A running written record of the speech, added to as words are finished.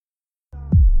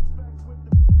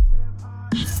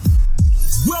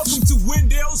Welcome to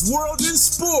Wendell's World in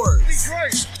Sports. Be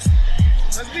great.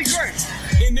 Let's be great.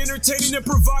 An entertaining and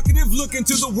provocative look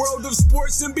into the world of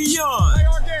sports and beyond. Play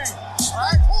our game. All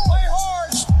right? Play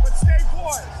hard, but stay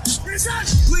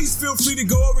poised. Please feel free to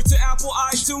go over to Apple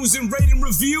iTunes and rate and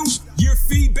review. Your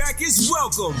feedback is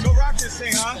welcome. Go rock this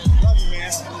thing, huh? Love you, man.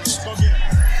 Go get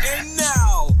it. And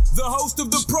now, the host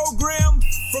of the program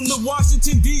from the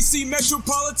Washington, D.C.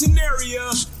 metropolitan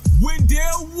area,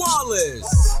 Wendell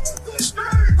Wallace.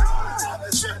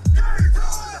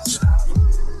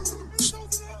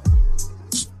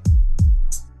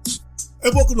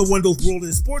 And welcome to Wendell's World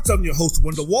in Sports. I'm your host,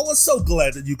 Wendell Wallace. So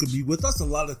glad that you can be with us. A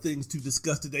lot of things to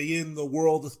discuss today in the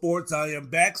world of sports. I am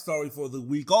back. Sorry for the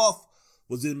week off.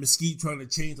 Was in Mesquite trying to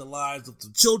change the lives of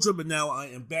the children, but now I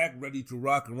am back ready to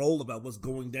rock and roll about what's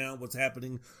going down, what's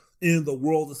happening in the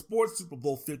world of sports. Super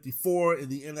Bowl 54 and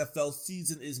the NFL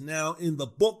season is now in the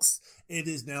books. It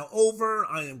is now over.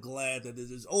 I am glad that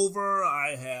it is over.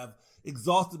 I have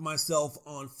exhausted myself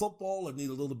on football. I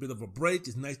need a little bit of a break.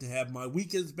 It's nice to have my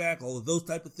weekends back, all of those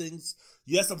type of things.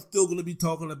 Yes, I'm still going to be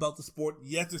talking about the sport.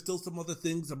 Yes, there's still some other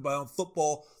things about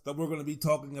football that we're going to be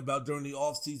talking about during the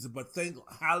off season, but thank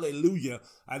hallelujah,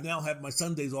 I now have my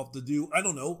Sundays off to do, I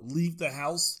don't know, leave the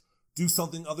house, do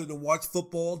something other than watch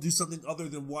football, do something other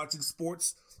than watching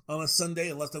sports on a Sunday,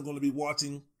 unless I'm going to be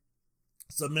watching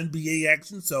some NBA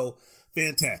action. So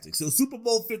fantastic. So Super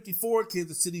Bowl 54,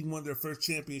 Kansas City won their first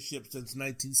championship since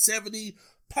 1970.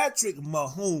 Patrick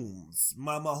Mahomes,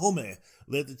 Mahome,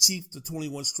 led the Chiefs to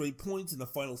 21 straight points in the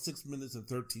final 6 minutes and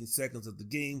 13 seconds of the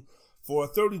game for a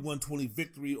 31-20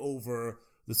 victory over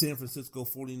the San Francisco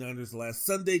 49ers last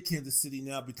Sunday. Kansas City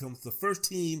now becomes the first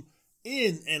team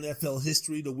in NFL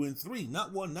history to win three,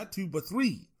 not one, not two, but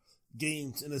three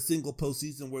games in a single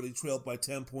postseason where they trailed by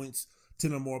 10 points,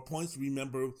 10 or more points.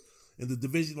 Remember, in the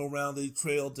divisional round, they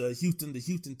trailed the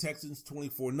Houston Texans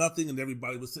 24-0, and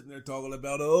everybody was sitting there talking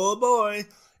about, oh boy,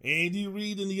 Andy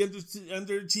Reid and the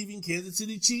underachieving Kansas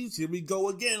City Chiefs, here we go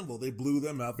again. Well, they blew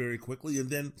them out very quickly, and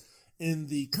then in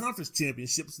the conference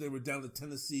championships, they were down to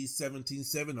Tennessee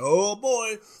 17-7. Oh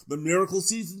boy, the miracle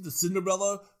season, the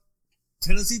Cinderella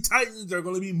Tennessee Titans are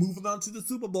going to be moving on to the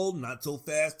Super Bowl. Not so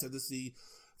fast. Tennessee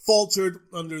faltered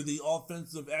under the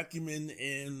offensive acumen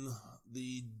and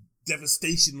the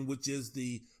devastation, which is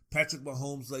the Patrick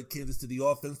Mahomes-led Kansas City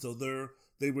offense. So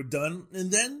they were done. And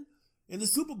then in the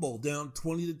Super Bowl, down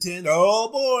 20-10.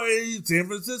 Oh boy, San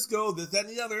Francisco, this, that,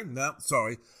 and the other. No,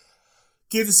 sorry.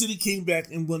 Kansas City came back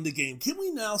and won the game. Can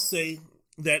we now say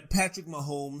that Patrick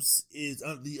Mahomes is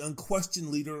the unquestioned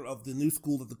leader of the new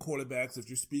school of the quarterbacks? If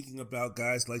you're speaking about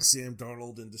guys like Sam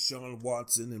Darnold and Deshaun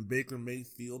Watson and Baker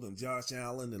Mayfield and Josh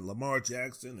Allen and Lamar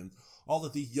Jackson and all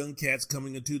of these young cats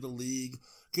coming into the league,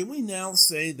 can we now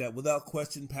say that without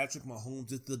question Patrick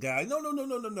Mahomes is the guy? No.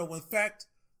 In fact,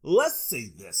 let's say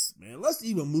this, man. Let's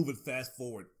even move it fast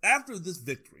forward. After this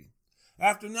victory,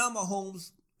 after now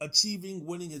Mahomes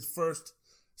winning his first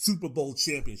Super Bowl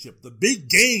championship, the big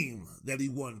game that he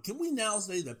won, can we now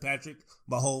say that Patrick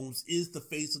Mahomes is the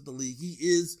face of the league? He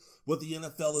is what the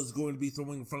NFL is going to be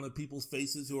throwing in front of people's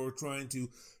faces who are trying to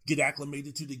get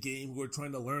acclimated to the game, who are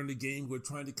trying to learn the game, who are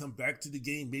trying to come back to the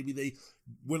game. Maybe they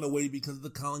went away because of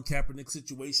the Colin Kaepernick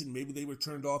situation. Maybe they were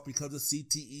turned off because of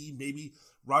CTE. Maybe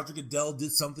Roger Goodell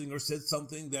did something or said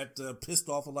something that pissed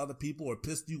off a lot of people or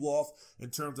pissed you off in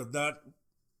terms of not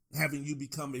having you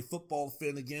become a football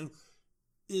fan again.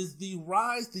 Is the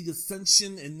rise, the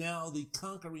ascension, and now the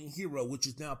conquering hero, which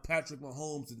is now Patrick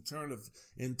Mahomes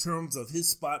in terms of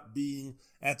his spot being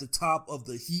at the top of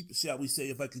the heap, shall we say,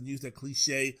 if I can use that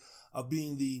cliche, of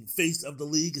being the face of the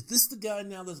league. Is this the guy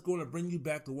now that's going to bring you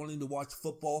back to wanting to watch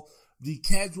football? The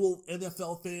casual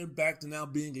NFL fan back to now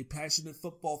being a passionate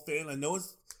football fan. I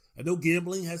know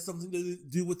gambling has something to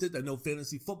do with it. I know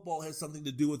fantasy football has something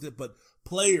to do with it, but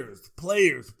players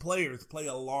play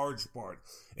a large part.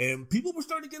 And people were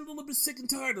starting to get a little bit sick and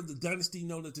tired of the dynasty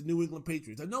known as the New England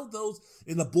Patriots. I know those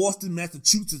in the Boston,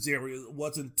 Massachusetts area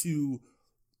wasn't too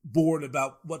bored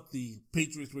about what the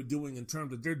Patriots were doing in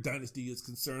terms of their dynasty is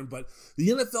concerned, but the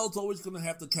NFL is always going to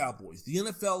have the Cowboys. The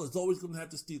NFL is always going to have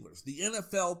the Steelers. The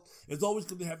NFL is always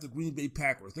going to have the Green Bay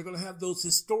Packers. They're going to have those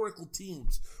historical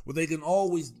teams where they can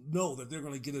always know that they're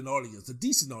going to get an audience, a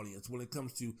decent audience when it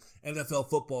comes to NFL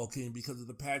football game because of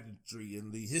the pageantry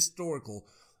and the historical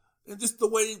and just the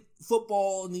way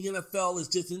football and the NFL is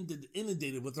just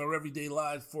inundated with our everyday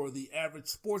lives for the average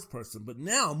sports person. But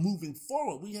now, moving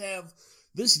forward, we have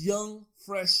this young,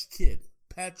 fresh kid,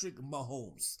 Patrick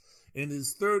Mahomes, in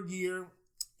his third year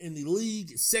in the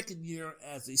league, second year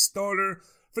as a starter.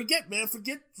 Forget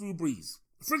Drew Brees.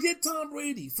 Forget Tom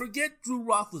Brady. Forget Ben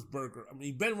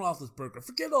Roethlisberger.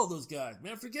 Forget all those guys,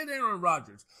 man. Forget Aaron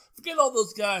Rodgers. Forget all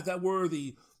those guys that were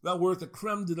the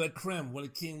creme de la creme when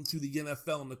it came to the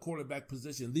NFL and the quarterback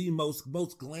position, the most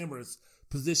glamorous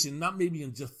position, not maybe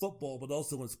in just football, but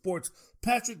also in sports.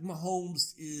 Patrick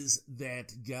Mahomes is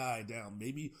that guy now.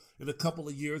 Maybe in a couple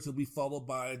of years he'll be followed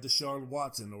by a Deshaun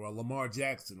Watson or a Lamar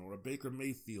Jackson or a Baker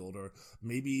Mayfield or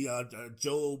maybe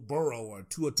Joe Burrow or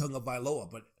Tua Tagovailoa.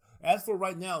 But as for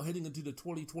right now, heading into the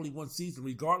 2021 season,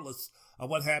 regardless of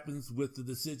what happens with the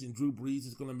decision Drew Brees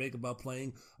is going to make about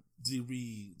playing,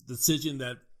 the decision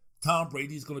that Tom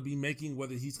Brady is going to be making,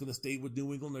 whether he's going to stay with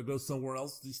New England or go somewhere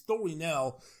else. The story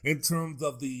now in terms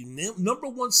of the number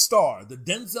one star, the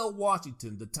Denzel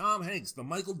Washington, the Tom Hanks, the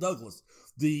Michael Douglas,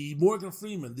 the Morgan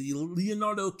Freeman, the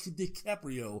Leonardo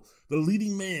DiCaprio, the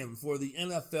leading man for the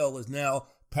NFL is now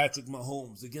Patrick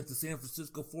Mahomes. Against the San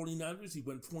Francisco 49ers, he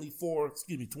went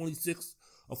 26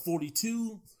 of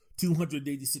 42,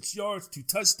 286 yards, 2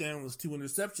 touchdowns, 2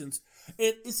 interceptions.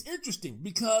 And it's interesting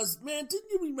because, man, didn't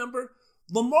you remember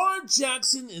Lamar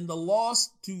Jackson in the loss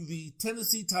to the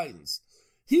Tennessee Titans?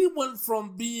 He went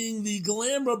from being the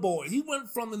glamour boy. He went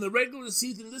from, in the regular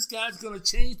season, this guy's going to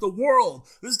change the world.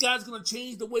 This guy's going to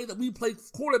change the way that we play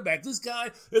quarterback. This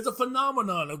guy is a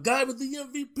phenomenon. A guy with the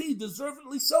MVP,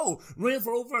 deservedly so. Ran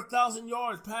for over 1,000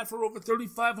 yards, passed for over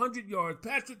 3,500 yards.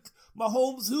 Patrick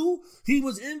Mahomes, who? He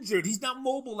was injured. He's not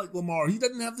mobile like Lamar. He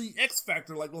doesn't have the X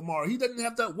factor like Lamar. He doesn't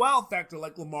have that wow factor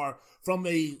like Lamar from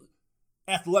a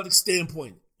athletic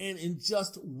standpoint. And in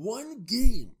just one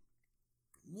game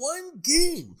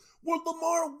where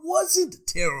Lamar wasn't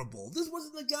terrible. This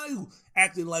wasn't the guy who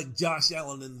acted like Josh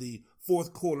Allen in the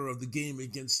fourth quarter of the game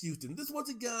against Houston. This was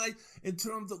a guy, in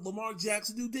terms of Lamar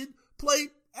Jackson, who did play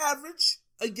average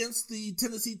against the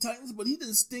Tennessee Titans, but he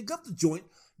didn't stink up the joint.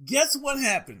 Guess what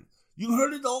happened? You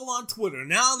heard it all on Twitter.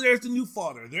 Now there's the new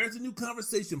fodder. There's the new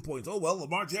conversation points. Oh, well,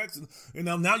 Lamar Jackson. And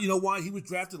now you know why he was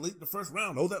drafted late in the first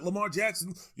round. Oh, that Lamar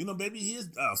Jackson, maybe he is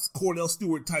a Cordell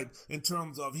Stewart type in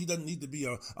terms of he doesn't need to be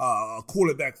a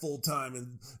quarterback full-time.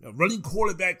 And running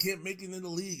quarterback can't make it in the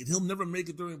league. And he'll never make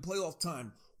it during playoff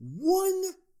time.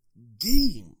 One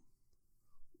game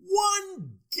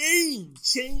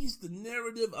changed the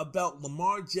narrative about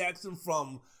Lamar Jackson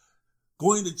from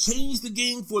going to change the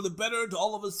game for the better to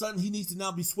all of a sudden he needs to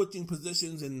now be switching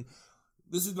positions. And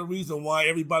this is the reason why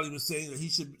everybody was saying that he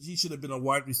should have been a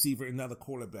wide receiver and not a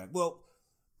quarterback. Well,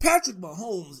 Patrick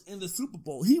Mahomes in the Super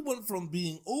Bowl, he went from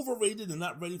being overrated and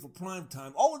not ready for prime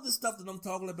time. All of this stuff that I'm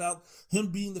talking about,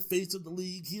 him being the face of the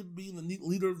league, him being the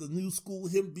leader of the new school,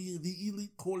 him being the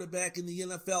elite quarterback in the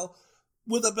NFL,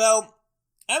 with about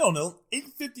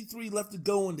 8:53 left to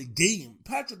go in the game.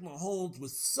 Patrick Mahomes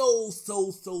was so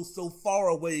far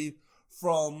away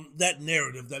from that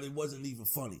narrative that it wasn't even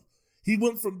funny. He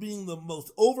went from being the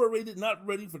most overrated, not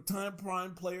ready for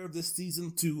prime player this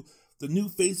season to the new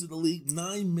face of the league.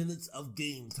 9 minutes of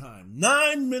game time.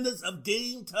 9 minutes of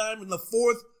game time in the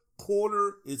fourth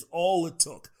quarter is all it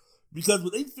took. Because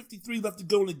with 8:53 left to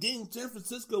go in the game, San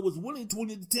Francisco was winning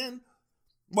 20-10.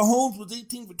 Mahomes was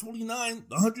 18 for 29,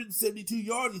 172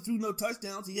 yards. He threw no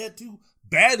touchdowns. He had 2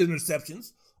 bad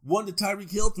interceptions. One to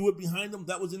Tyreek Hill, threw it behind him.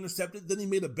 That was intercepted. Then he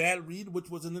made a bad read, which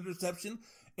was an interception.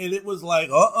 And it was like,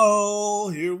 uh-oh,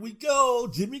 here we go.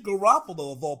 Jimmy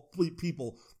Garoppolo, of all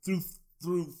people, through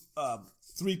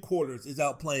 3 quarters is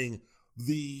outplaying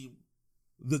the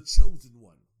chosen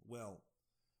one. Well,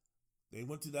 they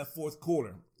went to that fourth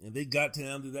quarter, and they got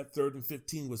down to that 3rd and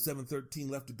 15 with 7:13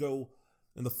 left to go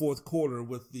in the fourth quarter,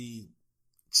 with the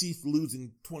Chiefs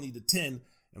losing 20-10.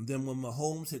 And then when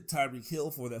Mahomes hit Tyreek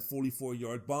Hill for that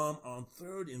 44-yard bomb on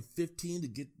 3rd and 15 to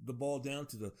get the ball down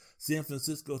to the San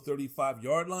Francisco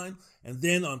 35-yard line. And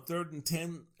then on 3rd and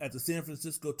 10 at the San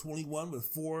Francisco 21 with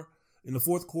 4 in the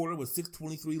fourth quarter with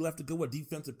 6:23 left to go, a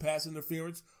defensive pass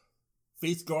interference.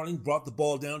 Face guarding brought the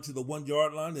ball down to the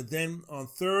 1-yard line. And then on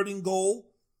 3rd and goal,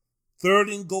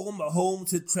 Mahomes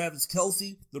hit Travis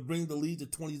Kelce to bring the lead to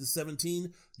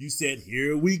 20-17. You said,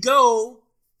 here we go.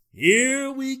 Here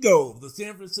we go. The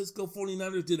San Francisco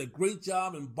 49ers did a great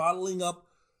job in bottling up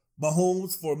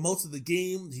Mahomes for most of the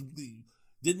game. He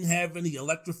didn't have any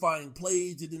electrifying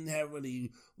plays. He didn't have any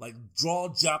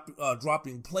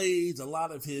dropping plays. A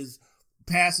lot of his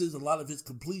passes, a lot of his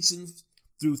completions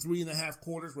through 3.5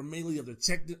 quarters were mainly of the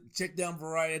check down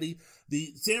variety.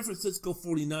 The San Francisco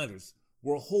 49ers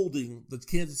were holding the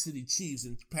Kansas City Chiefs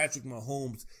and Patrick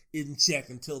Mahomes in check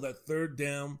until that 3rd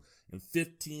down and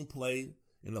 15 play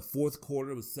in the fourth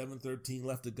quarter with 7:13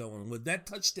 left to go. And with that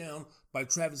touchdown by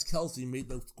Travis Kelce made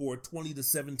the score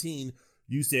 20-17,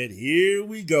 you said, here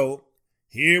we go.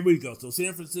 Here we go. So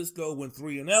San Francisco went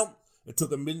 3-0. It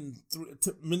took a minute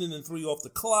and three off the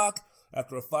clock.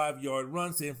 After a 5-yard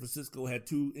run, San Francisco had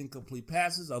 2 incomplete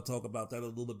passes. I'll talk about that a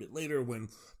little bit later when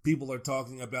people are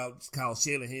talking about Kyle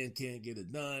Shanahan can't get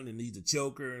it done and he's a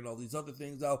choker and all these other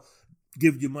things. I'll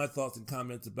give you my thoughts and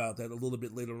comments about that a little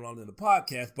bit later on in the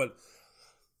podcast. But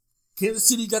Kansas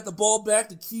City got the ball back.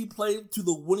 The key play to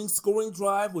the winning scoring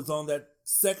drive was on that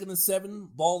 2nd and 7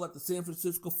 ball at the San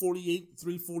Francisco 48,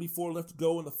 3:44 left to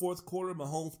go in the fourth quarter.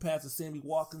 Mahomes passed to Sammy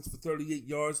Watkins for 38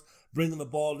 yards, bringing the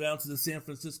ball down to the San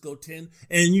Francisco 10.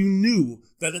 And you knew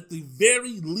that at the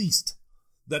very least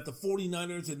that the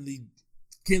 49ers and the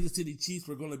Kansas City Chiefs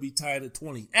were going to be tied at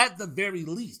 20, at the very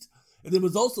least. And there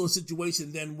was also a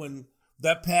situation then when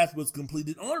that pass was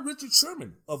completed on Richard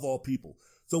Sherman, of all people.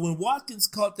 So when Watkins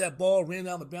caught that ball, ran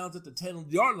out of bounds at the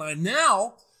 10-yard line,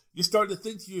 now you're starting to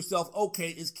think to yourself, okay,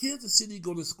 is Kansas City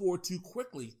going to score too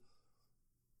quickly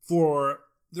for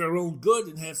their own good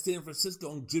and have San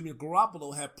Francisco and Jimmy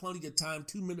Garoppolo have plenty of time,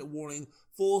 2-minute warning,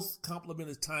 full complement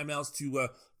of timeouts to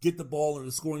get the ball in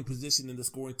the scoring position and the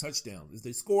scoring touchdown? If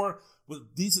they score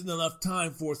with decent enough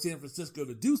time for San Francisco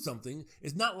to do something,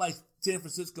 it's not like San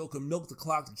Francisco can milk the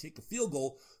clock to kick a field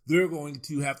goal. They're going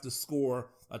to have to score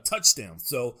a touchdown.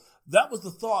 So that was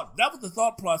the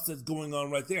thought process going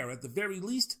on right there. At the very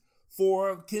least,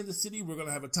 for Kansas City, we're going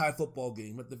to have a tie football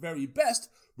game. At the very best,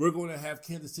 we're going to have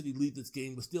Kansas City lead this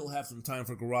game, but still have some time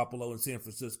for Garoppolo and San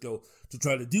Francisco to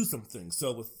try to do some things.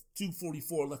 So with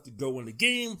 2:44 left to go in the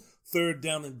game, 3rd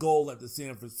down and goal at the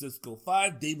San Francisco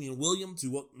 5, Damian Williams,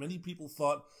 who what many people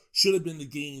thought should have been the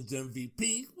game's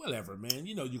MVP. Whatever, man.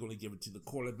 You know you're going to give it to the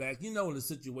quarterback. You know in a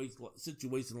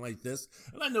situation like this,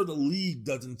 and I know the league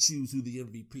doesn't choose who the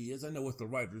MVP is. I know it's the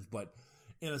writers, but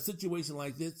in a situation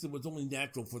like this, it was only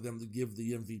natural for them to give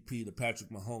the MVP to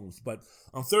Patrick Mahomes. But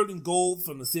on 3rd and goal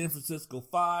from the San Francisco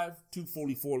 5,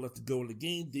 2:44 left to go in the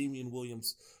game, Damian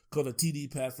Williams caught a TD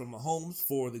pass from Mahomes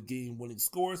for the game-winning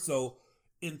score. So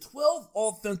in 12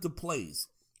 offensive plays,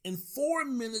 in 4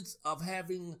 minutes of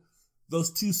having those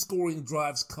 2 scoring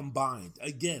drives combined,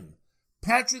 again,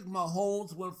 Patrick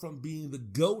Mahomes went from being the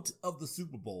GOAT of the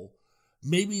Super Bowl,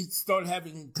 maybe start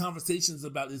having conversations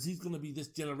about is he going to be this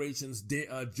generation's Dan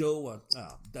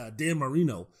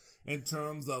Marino in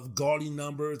terms of guarding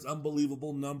numbers,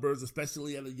 unbelievable numbers,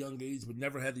 especially at a young age, but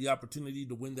never had the opportunity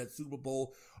to win that Super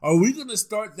Bowl. Are we going to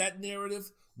start that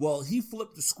narrative? Well, he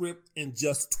flipped the script in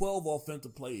just 12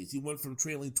 offensive plays. He went from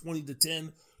trailing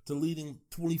 20-10 to leading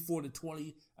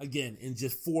 24-20, again, in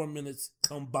just 4 minutes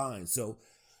combined. So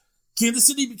Kansas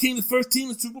City became the first team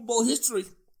in Super Bowl history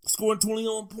scoring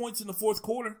 21 points in the fourth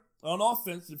quarter on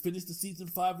offense and finished the season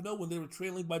 5-0 when they were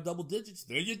trailing by double digits.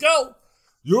 There you go.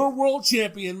 Your world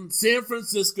champion, San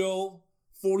Francisco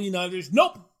 49ers.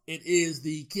 Nope. It is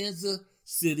the Kansas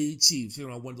City Chiefs. Here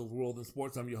on Wendell's World in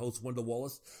Sports, I'm your host, Wendell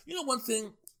Wallace. You know one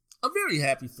thing? I'm very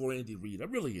happy for Andy Reid. I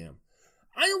really am.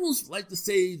 I always like to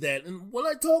say that, and when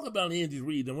I talk about Andy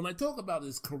Reid and when I talk about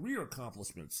his career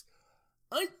accomplishments,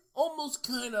 I almost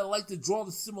kind of like to draw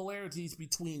the similarities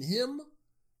between him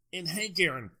and Hank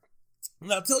Aaron.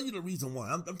 And I'll tell you the reason why.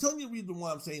 I'm telling you the reason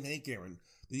why I'm saying Hank Aaron,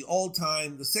 the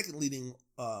second leading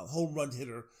home run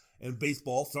hitter in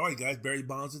baseball. Sorry, guys, Barry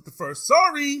Bonds is the first.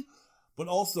 Sorry! But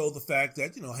also the fact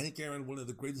that, Hank Aaron, one of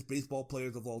the greatest baseball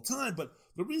players of all time. But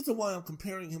the reason why I'm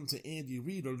comparing him to Andy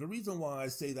Reid, or the reason why I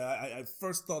say that I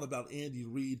first thought about Andy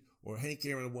Reid or Hank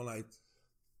Aaron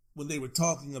when they were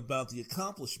talking about the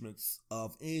accomplishments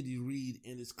of Andy Reid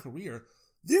in his career,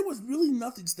 there was really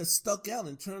nothing that stuck out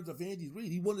in terms of Andy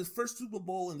Reid. He won his first Super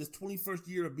Bowl in his 21st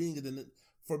year of being an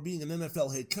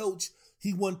NFL head coach.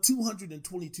 He won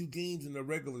 222 games in the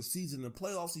regular season and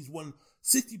playoffs. He's won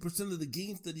 60% of the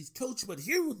games that he's coached. But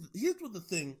here's what the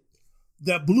thing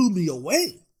that blew me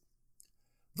away.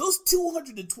 Those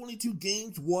 222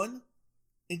 games won,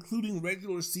 including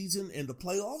regular season and the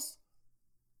playoffs,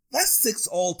 that's 6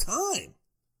 all time.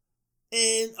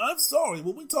 And I'm sorry,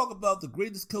 when we talk about the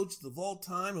greatest coaches of all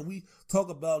time, and we talk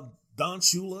about Don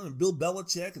Shula and Bill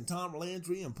Belichick and Tom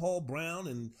Landry and Paul Brown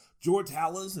and George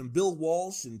Halas and Bill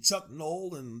Walsh and Chuck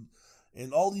Noll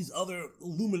and all these other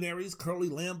luminaries, Curly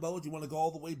Lambeau, if you want to go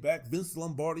all the way back, Vince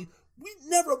Lombardi, we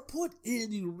never put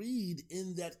Andy Reid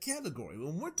in that category.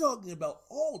 When we're talking about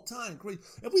all-time great,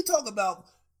 if we talk about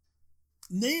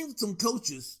name some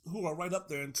coaches who are right up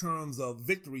there in terms of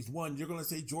victories won, you're going to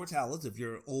say George Halas if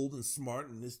you're old and smart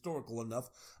and historical enough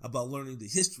about learning the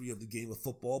history of the game of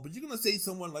football. But you're going to say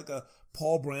someone like a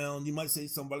Paul Brown. You might say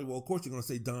somebody, well, of course you're going to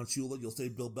say Don Shula. You'll say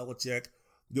Bill Belichick.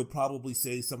 You'll probably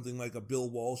say something like a Bill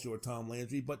Walsh or a Tom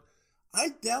Landry. But I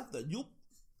doubt that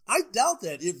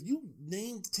if you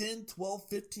named 10, 12,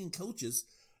 15 coaches,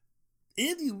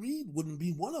 Andy Reid wouldn't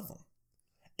be one of them.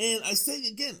 And I say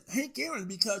again, Hank Aaron,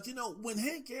 because, when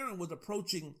Hank Aaron was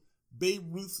approaching Babe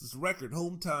Ruth's record,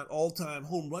 all-time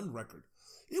home run record,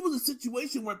 it was a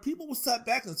situation where people would sat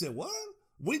back and said, what?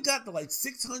 We got to like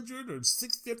 600 or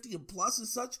 650 and plus and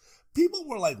such. People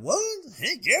were like, what?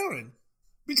 Hank Aaron?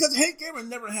 Because Hank Aaron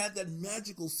never had that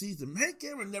magical season. Hank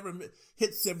Aaron never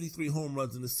hit 73 home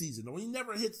runs in a season, or he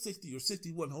never hit 60 or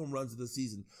 61 home runs in a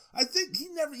season. I think he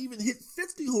never even hit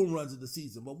 50 home runs in a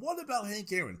season. But what about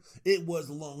Hank Aaron? It was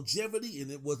longevity,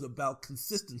 and it was about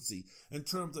consistency in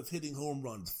terms of hitting home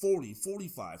runs. 40,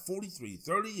 45, 43,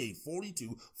 38,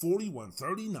 42, 41,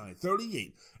 39,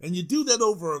 38. And you do that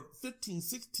over 15,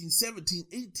 16, 17,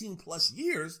 18 plus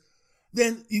years,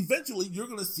 then eventually you're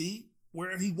going to see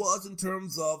where he was in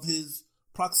terms of his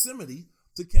proximity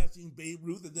to catching Babe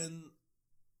Ruth and then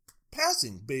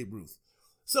passing Babe Ruth.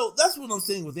 So that's what I'm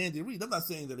saying with Andy Reid. I'm not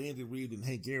saying that Andy Reid and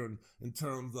Hank Aaron in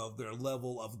terms of their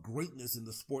level of greatness in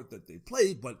the sport that they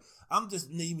play, but I'm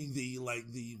just naming the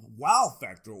wow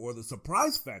factor or the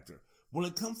surprise factor when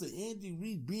it comes to Andy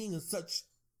Reid being in such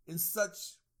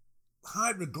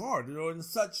high regard, in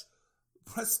such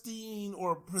pristine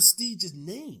or prestigious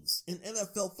names in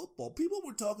NFL football. People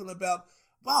were talking about,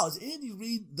 wow, does Andy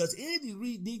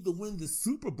Reid need to win the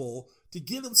Super Bowl to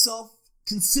get himself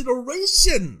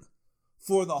consideration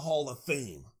for the Hall of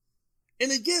Fame?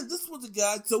 And again, this was a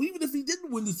guy, so even if he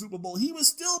didn't win the Super Bowl, he would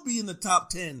still be in the top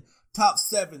 10, top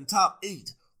 7, top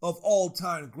 8 of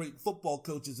all-time great football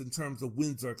coaches in terms of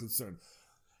wins are concerned.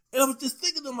 And I was just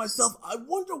thinking to myself, I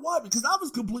wonder why, because I was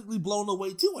completely blown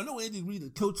away too. I know Andy Reid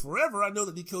had coached forever. I know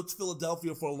that he coached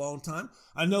Philadelphia for a long time.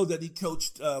 I know that he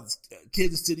coached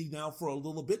Kansas City now for a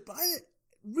little bit, but I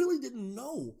really didn't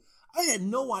know. I had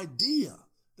no idea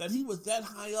that he was that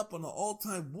high up on the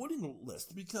all-time winning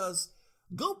list, because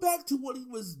go back to what he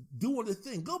was doing the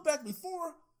thing. Go back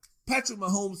before Patrick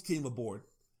Mahomes came aboard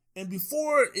and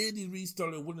before Andy Reid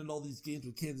started winning all these games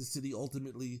with Kansas City,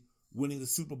 ultimately winning the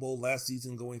Super Bowl last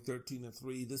season, going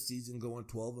 13-3, this season going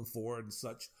 12-4 and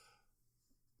such.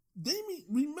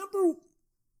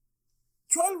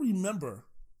 Try to remember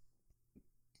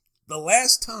the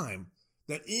last time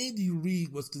that Andy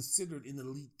Reid was considered an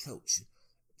elite coach.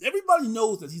 Everybody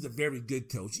knows that he's a very good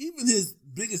coach. Even his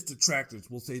biggest detractors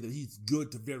will say that he's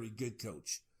good to very good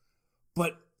coach.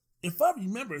 But if I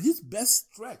remember, his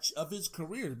best stretch of his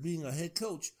career being a head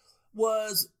coach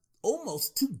was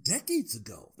almost 2 decades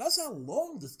ago. That's how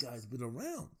long this guy's been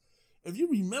around. If you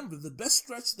remember, the best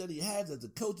stretch that he had as a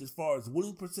coach as far as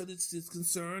winning percentage is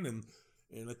concerned and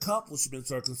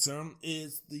accomplishments are concerned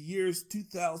is the years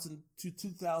 2000 to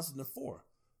 2004.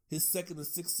 His second of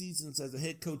 6 seasons as a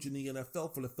head coach in the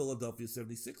NFL for the Philadelphia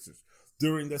 76ers.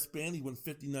 During that span, he went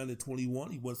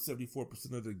 59-21. He won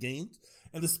 74% of their games.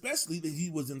 And especially that he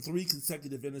was in 3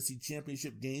 consecutive NFC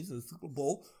championship games in the Super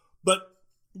Bowl. But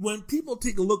when people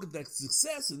take a look at that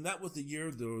success, and that was the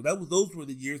year, those were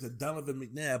the years that Donovan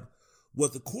McNabb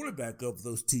was the quarterback of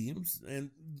those teams.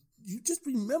 And you just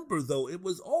remember, though, it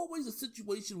was always a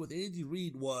situation with Andy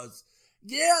Reid was,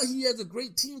 yeah, he has a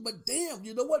great team, but damn,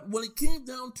 you know what? When it came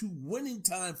down to winning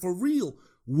time, for real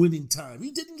winning time,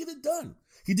 he didn't get it done.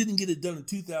 He didn't get it done in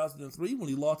 2003 when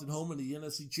he lost at home in the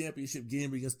NFC Championship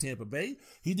game against Tampa Bay.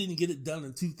 He didn't get it done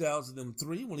in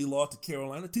 2003 when he lost to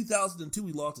Carolina. 2002,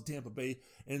 he lost to Tampa Bay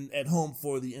and at home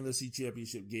for the NFC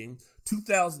Championship game.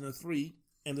 2003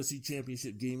 NFC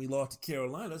Championship game, he lost to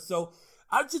Carolina. So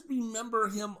I just remember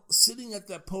him sitting at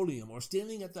that podium or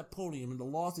standing at that podium in the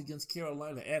loss against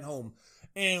Carolina at home.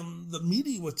 And the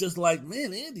media was just like,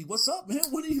 man, Andy, what's up,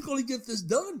 man? When are you going to get this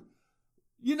done?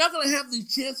 You're not going to have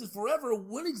these chances forever.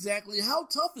 When exactly? How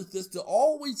tough is this to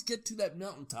always get to that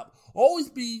mountaintop? Always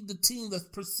be the team that's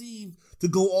perceived to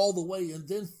go all the way and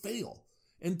then fail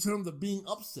in terms of being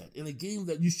upset in a game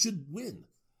that you should win.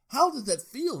 How does that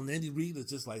feel? And Andy Reid is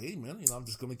just like, hey, man, I'm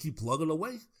just going to keep plugging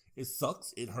away. It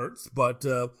sucks. It hurts. But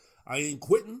I ain't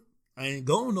quitting. I ain't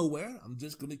going nowhere. I'm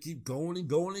just going to keep going and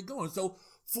going and going. So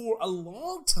for a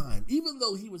long time, even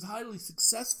though he was highly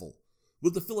successful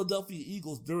with the Philadelphia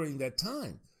Eagles during that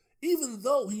time, even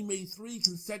though he made 3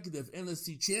 consecutive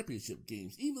NFC championship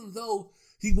games, even though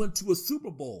he went to a Super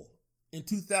Bowl in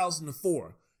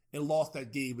 2004 and lost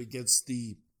that game against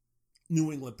the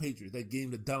New England Patriots, that game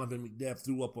that Donovan McNabb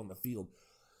threw up on the field.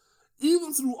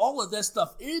 Even through all of that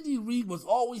stuff, Andy Reid was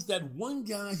always that one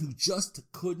guy who just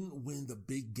couldn't win the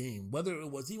big game. Whether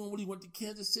it was even when he went to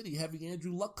Kansas City, having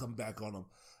Andrew Luck come back on him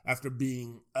after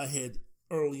being ahead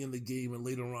early in the game and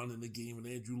later on in the game, and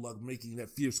Andrew Luck making that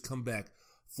fierce comeback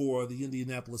for the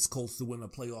Indianapolis Colts to win a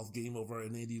playoff game over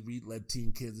an Andy Reid-led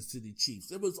team, Kansas City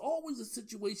Chiefs. It was always a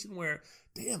situation where,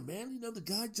 damn, man, the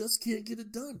guy just can't get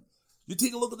it done. You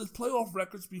take a look at his playoff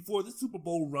records before the Super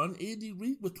Bowl run, Andy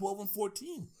Reid was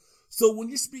 12-14. So when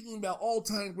you're speaking about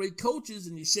all-time great coaches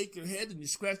and you shake your head and you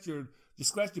scratch your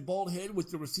bald head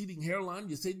with your receding hairline,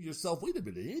 you say to yourself, wait a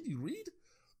minute, Andy Reid?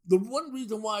 The one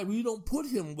reason why we don't put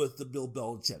him with the Bill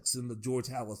Belichicks and the George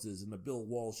Hallases and the Bill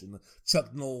Walsh and the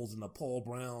Chuck Knowles and the Paul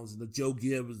Browns and the Joe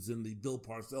Gibbs and the Bill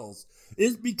Parcells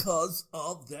is because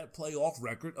of that playoff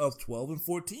record of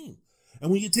 12-14. And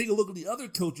when you take a look at the other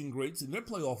coaching greats and their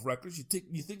playoff records,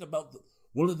 you think about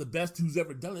one of the best who's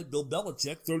ever done it, Bill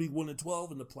Belichick,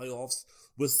 31-12 in the playoffs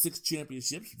with 6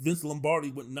 championships. Vince Lombardi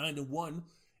went 9-1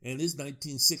 in his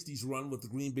 1960s run with the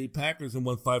Green Bay Packers and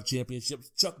won 5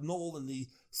 championships. Chuck Noll in the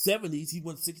 70s, he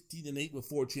won 16-8 with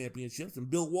 4 championships. And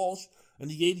Bill Walsh in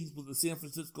the 80s with the San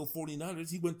Francisco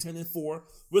 49ers, he went 10-4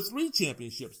 with 3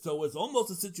 championships. So it's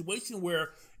almost a situation where,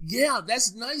 yeah,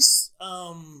 that's nice.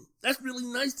 That's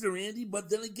really nice there, Andy. But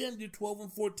then again, you're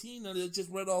 12-14, and it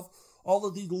just read off all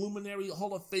of these luminary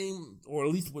Hall of Fame, or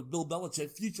at least with Bill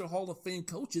Belichick, future Hall of Fame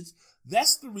coaches.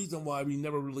 That's the reason why we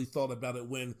never really thought about it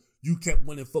when you kept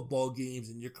winning football games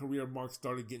and your career marks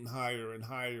started getting higher and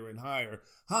higher and higher.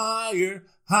 Higher,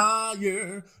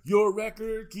 higher, your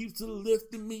record keeps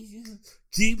lifting me,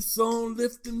 keeps on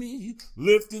lifting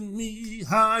me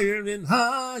higher and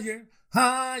higher,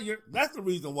 higher. That's the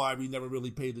reason why we never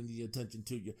really paid any attention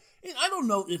to you. And I don't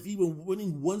know if even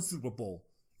winning one Super Bowl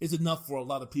is enough for a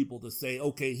lot of people to say,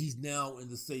 okay, he's now in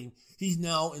the same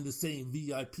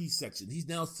VIP section. He's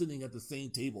now sitting at the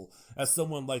same table as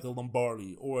someone like a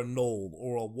Lombardi or a Knoll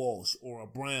or a Walsh or a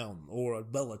Brown or a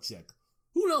Belichick.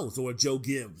 Who knows? Or a Joe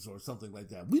Gibbs or something like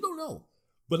that. We don't know.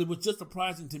 But it was just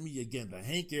surprising to me again that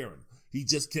Hank Aaron, he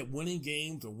just kept winning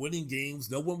games.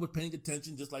 No one was paying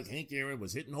attention, just like Hank Aaron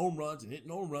was hitting home runs.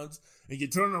 And you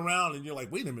turn around and you're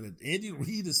like, wait a minute, Andy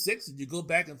Reid is 6? And you go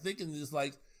back and think, and it's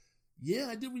like, yeah,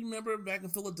 I do remember back in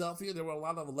Philadelphia, there were a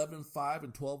lot of 11-5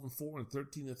 and 12-4 and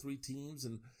 13-3 teams.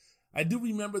 And I do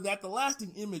remember that. The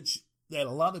lasting image that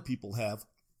a lot of people have,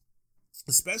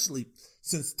 especially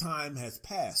since time has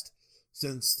passed,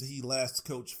 since he last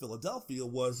coached Philadelphia,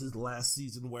 was his last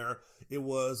season where it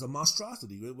was a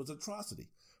monstrosity. It was atrocity.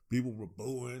 People were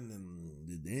booing, and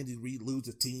did Andy Reid lose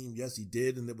a team? Yes, he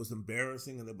did, and it was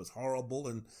embarrassing, and it was horrible.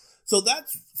 And so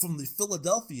that's from the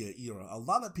Philadelphia era. A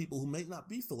lot of people who may not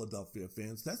be Philadelphia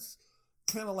fans, that's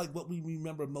kind of like what we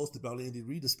remember most about Andy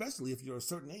Reid, especially if you're a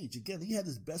certain age. Again, he had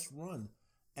his best run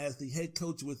as the head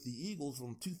coach with the Eagles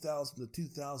from 2000 to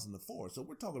 2004. So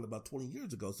we're talking about 20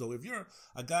 years ago. So if you're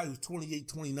a guy who's 28,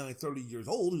 29, 30 years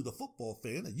old, who's a football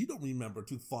fan, and you don't remember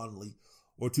too fondly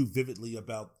or too vividly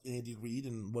about Andy Reid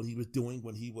and what he was doing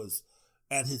when he was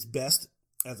at his best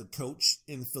as a coach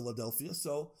in Philadelphia.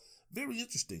 So very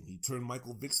interesting. He turned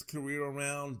Michael Vick's career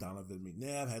around. Donovan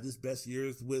McNabb had his best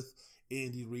years with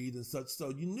Andy Reid and such. So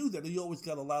you knew that he always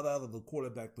got a lot out of the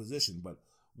quarterback position. But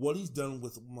what he's done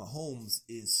with Mahomes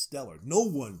is stellar. No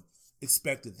one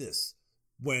expected this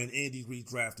when Andy Reid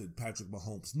drafted Patrick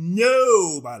Mahomes.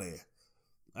 Nobody.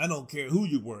 I don't care who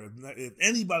you were. If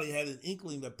anybody had an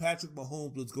inkling that Patrick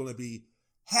Mahomes was going to be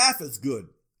half as good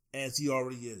as he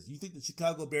already is, you think the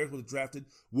Chicago Bears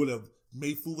would have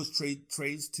made foolish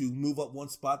trades to move up one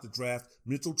spot to draft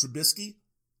Mitchell Trubisky?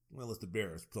 Well, it's the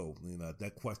Bears, so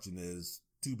that question is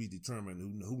to be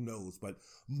determined. Who knows? But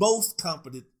most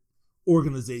competent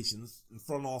organizations and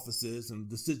front offices and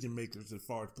decision makers, as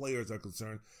far as players are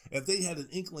concerned, if they had an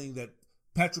inkling that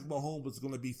Patrick Mahomes was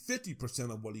going to be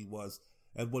 50% of what he was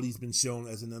and what he's been shown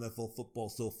as an NFL football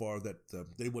so far, that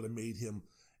they would have made him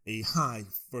a high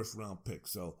first-round pick.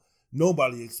 So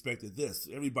nobody expected this.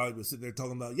 Everybody was sitting there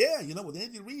talking about, with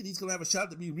Andy Reid, he's going to have a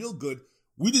shot to be real good.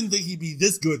 We didn't think he'd be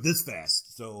this good this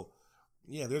fast. So,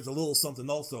 yeah, there's a little something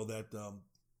also that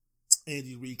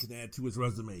Andy Reid can add to his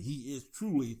resume. He is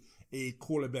truly a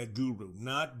quarterback guru,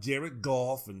 not Jared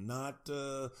Goff and not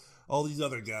all these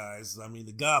other guys. I mean,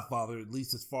 the Godfather, at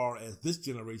least as far as this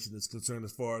generation is concerned,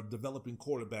 as far as developing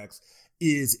quarterbacks,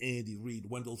 is Andy Reid.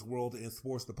 Wendell's World and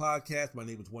Sports, the podcast. My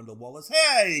name is Wendell Wallace.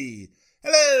 Hey!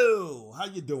 Hello! How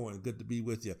you doing? Good to be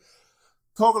with you.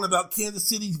 Talking about Kansas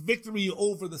City's victory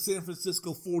over the San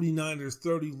Francisco 49ers,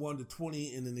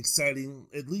 31-20, in an exciting,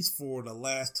 at least for the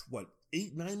last,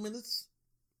 8-9 minutes?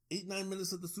 8-9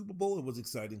 minutes of the Super Bowl. It was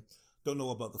exciting. Don't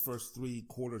know about the first 3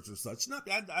 quarters or such.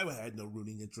 I had no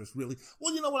rooting interest, really.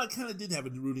 Well, you know what? I kind of did have a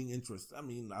rooting interest. I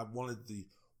mean, I wanted the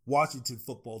Washington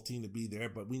football team to be there,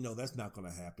 but we know that's not going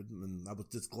to happen. And I was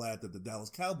just glad that the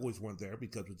Dallas Cowboys weren't there,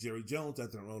 because with Jerry Jones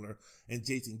as their owner and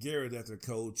Jason Garrett as their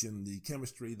coach, and the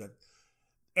chemistry that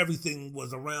everything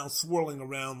was swirling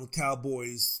around the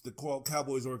Cowboys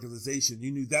organization,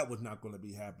 you knew that was not going to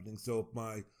be happening. So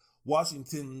my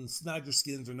Washington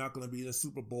Snyderskins are not going to be in the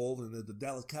Super Bowl and the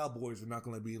Dallas Cowboys are not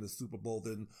going to be in the Super Bowl,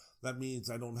 then that means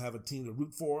I don't have a team to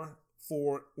root for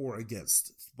or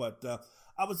against. But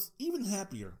I was even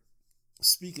happier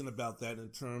speaking about that in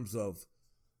terms of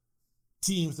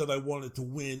teams that I wanted to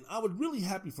win. I was really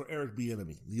happy for Eric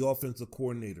Bieniemy, the offensive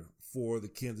coordinator for the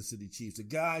Kansas City Chiefs, a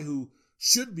guy who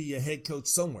should be a head coach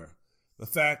somewhere. The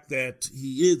fact that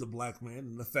he is a black man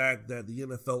and the fact that the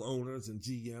NFL owners and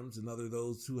GMs and other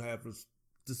those who have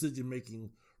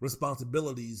decision-making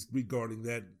responsibilities regarding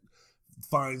that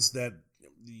finds that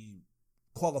the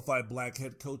qualified black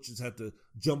head coaches have to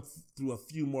jump through a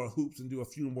few more hoops and do a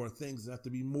few more things and have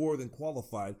to be more than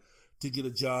qualified to get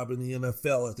a job in the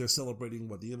NFL as they're celebrating,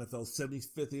 the NFL's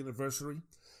 75th anniversary.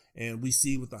 And we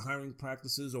see with the hiring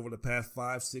practices over the past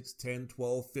 5, 6, 10,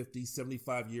 12, 50,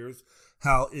 75 years,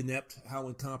 how inept, how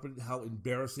incompetent, how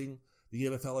embarrassing the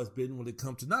NFL has been when it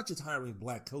comes to not just hiring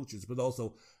black coaches, but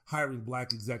also hiring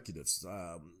black executives.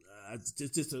 It's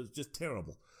just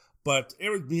terrible. But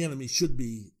Eric Bieniemy should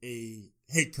be a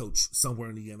head coach somewhere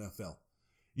in the NFL.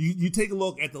 You take a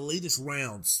look at the latest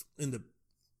rounds in the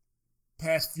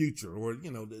past future, or,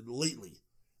 lately,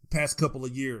 the past couple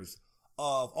of years,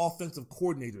 of offensive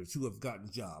coordinators who have gotten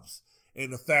jobs.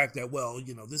 And the fact that,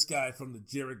 this guy from the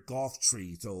Jared Goff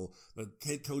tree, so the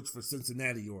head coach for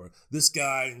Cincinnati, or this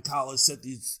guy in college set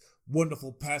these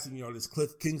wonderful passing yards,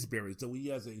 Cliff Kingsbury. So he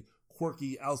has a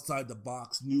quirky,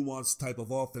 outside-the-box, nuanced type of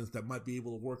offense that might be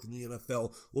able to work in the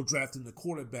NFL. We'll draft in the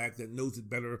quarterback that knows it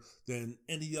better than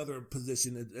any other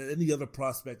position, any other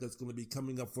prospect that's going to be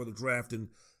coming up for the draft, and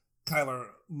Kyler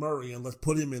Murray, and let's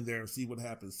put him in there and see what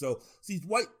happens. So these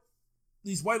white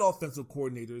offensive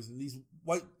coordinators and these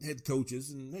white head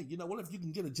coaches, and hey, if you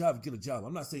can get a job, get a job.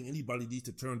 I'm not saying anybody needs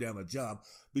to turn down a job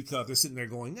because they're sitting there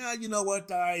going, I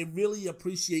really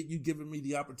appreciate you giving me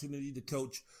the opportunity to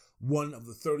coach one of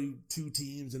the 32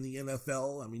 teams in the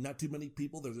NFL. I mean, not too many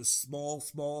people. There's a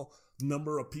small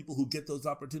number of people who get those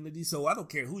opportunities. So I don't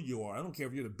care who you are. I don't care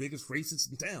if you're the biggest racist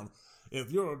in town. If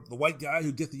you're the white guy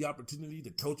who gets the opportunity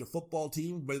to coach a football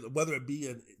team, whether it be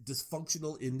a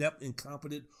dysfunctional, inept,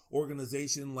 incompetent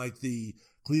organization like the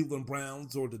Cleveland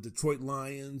Browns or the Detroit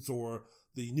Lions or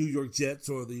the New York Jets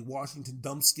or the Washington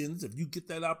Dumbskins, if you get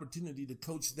that opportunity to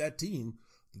coach that team,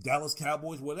 the Dallas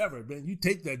Cowboys, whatever, man, you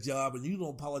take that job and you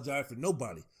don't apologize for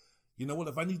nobody. You know what?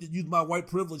 If I need to use my white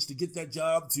privilege to get that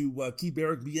job to keep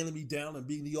Eric Bieniemy down and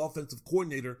being the offensive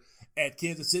coordinator at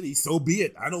Kansas City, so be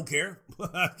it. I don't care.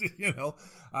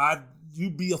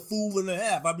 You'd be a fool and a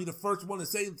half. I'd be the first one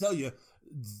to tell you,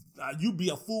 you'd be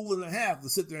a fool and a half to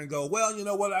sit there and go, well, you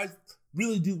know what? I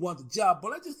really do want the job,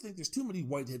 but I just think there's too many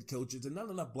white head coaches and not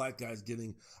enough black guys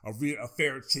getting a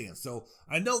fair chance. So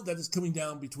I know that it's coming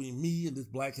down between me and this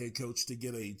black head coach to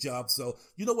get a job. So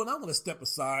you know what? I'm going to step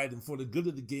aside, and for the good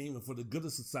of the game and for the good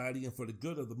of society and for the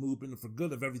good of the movement and for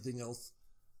good of everything else,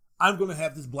 I'm going to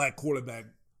have this black quarterback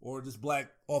or this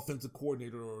black offensive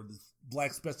coordinator or this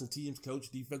black special teams coach,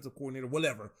 defensive coordinator,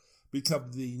 whatever, become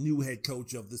the new head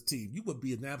coach of this team. You would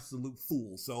be an absolute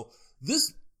fool. So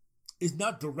this is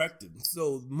not directed.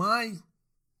 So I'm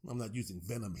not using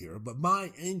venom here, but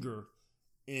my anger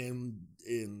and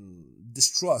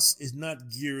distrust is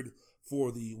not geared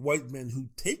for the white men who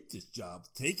take this job.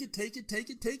 Take it.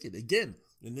 Again,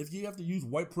 and if you have to use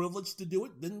white privilege to do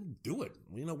it, then do it.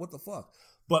 What the fuck?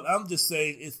 But I'm just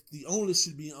saying the onus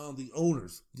should be on the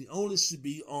owners. The onus should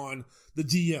be on the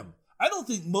GM. I don't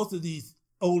think most of these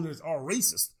owners are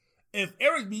racist. If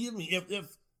Eric Bieniemy,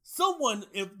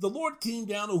 if the Lord came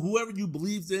down or whoever you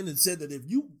believed in and said that if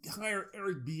you hire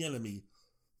Eric Bieniemy,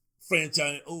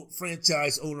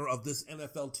 franchise owner of this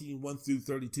NFL team 1 through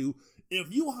 32,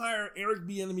 if you hire Eric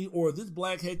Bieniemy or this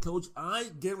black head coach,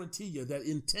 I guarantee you that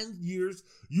in 10 years,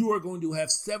 you are going to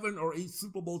have 7 or 8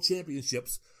 Super Bowl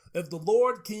championships. If the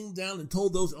Lord came down and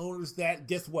told those owners that,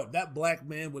 guess what? That black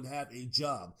man would have a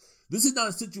job. This is not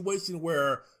a situation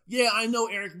where, I know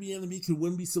Eric Bieniemy could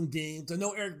win me some games. I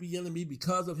know Eric Bieniemy,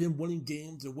 because of him winning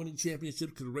games and winning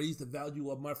championships, could raise the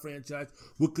value of my franchise,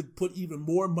 could put even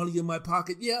more money in my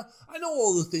pocket. Yeah, I know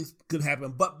all those things could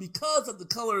happen, but because of the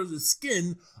color of his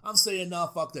skin, I'm saying, nah,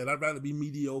 fuck that. I'd rather be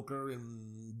mediocre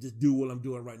and just do what I'm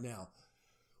doing right now.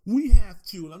 We have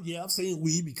to, and I'm saying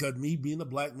we because me being a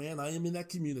black man, I am in that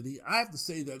community. I have to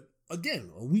say that, again,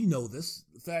 we know this,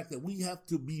 the fact that we have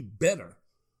to be better.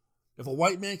 If a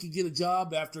white man can get a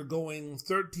job after going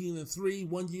 13-3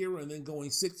 one year and then going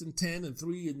 6-10 and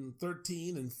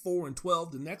 3-13 and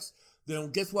 4-12 the next,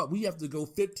 then guess what? We have to go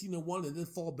 15-1 and then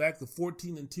fall back to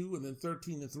 14-2 and then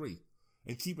 13-3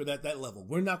 and keep it at that level.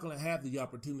 We're not going to have the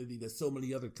opportunity that so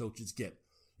many other coaches get.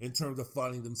 in terms of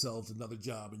finding themselves another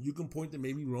job. And you can point to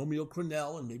maybe Romeo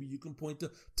Crennel, and maybe you can point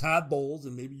to Todd Bowles,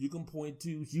 and maybe you can point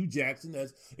to Hugh Jackson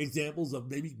as examples of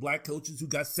maybe black coaches who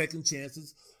got second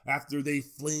chances after they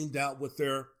flamed out with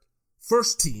their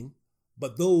first team.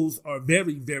 But those are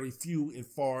very, very few and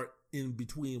far in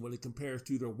between when it compares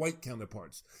to their white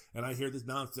counterparts. And I hear this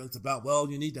nonsense about,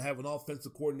 well, you need to have an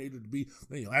offensive coordinator to be,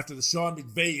 after the Sean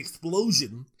McVay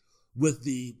explosion with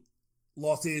the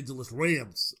Los Angeles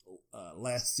Rams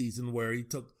last season, where he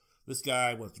took this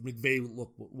guy, McVay,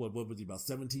 what was he, about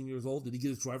 17 years old? Did he get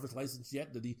his driver's license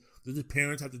yet? Did his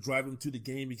parents have to drive him to the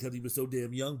game because he was so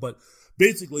damn young? But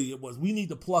basically it was, we need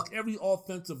to pluck every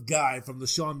offensive guy from the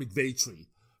Sean McVay tree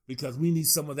because we need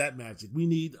some of that magic. We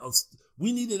need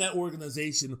in that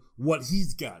organization what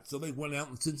he's got. So they went out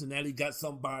in Cincinnati, got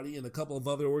somebody, and a couple of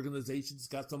other organizations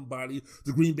got somebody.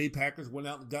 The Green Bay Packers went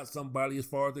out and got somebody as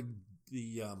far as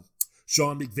the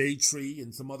Sean McVay tree,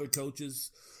 and some other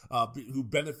coaches who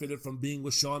benefited from being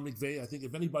with Sean McVay. I think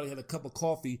if anybody had a cup of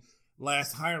coffee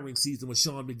last hiring season with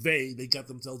Sean McVay, they got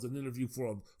themselves an interview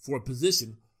for a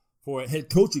position, for a head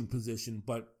coaching position.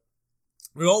 But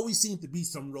there always seems to be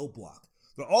some roadblock.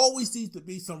 There always seems to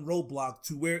be some roadblock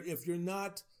to where if you're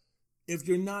not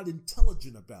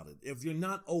intelligent about it, if you're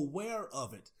not aware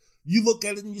of it, you look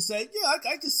at it and you say, yeah,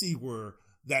 I can see where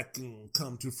that can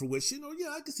come to fruition, or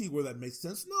yeah, I can see where that makes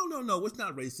sense. No, it's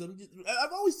not racism.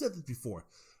 I've always said this before.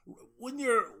 When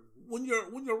you're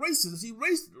racist, see,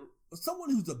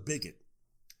 someone who's a bigot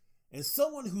and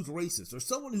someone who's racist, or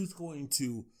someone who's going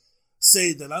to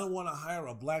say that I don't want to hire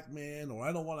a black man, or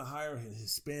I don't want to hire a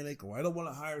Hispanic, or I don't want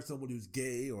to hire someone who's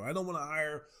gay, or I don't want to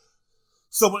hire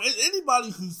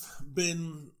anybody who's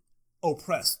been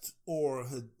oppressed or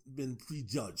had been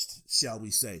prejudged, shall we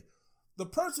say. The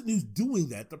person who's doing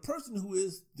that, the person who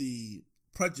is the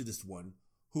prejudiced one,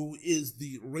 who is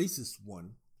the racist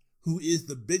one, who is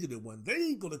the bigoted one, they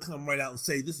ain't going to come right out and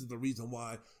say this is the reason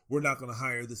why we're not going to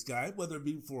hire this guy, whether it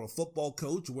be for a football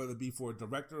coach, or whether it be for a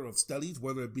director of studies,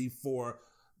 whether it be for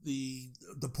the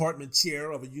department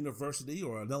chair of a university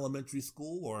or an elementary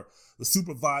school, or the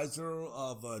supervisor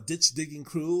of a ditch digging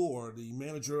crew, or the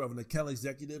manager of an account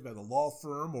executive at a law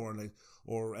firm,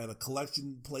 or at a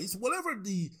collection place, whatever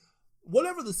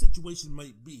the situation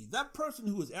might be. That person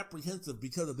who is apprehensive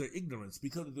because of their ignorance,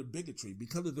 because of their bigotry,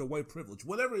 because of their white privilege,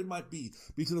 whatever it might be,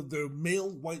 because of their male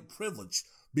white privilege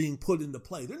being put into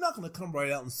play, they're not going to come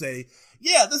right out and say,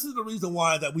 yeah, this is the reason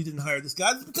why that we didn't hire this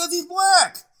guy. It's because he's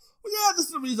black. Well, yeah, this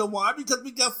is the reason why, because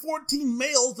we got 14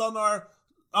 males on our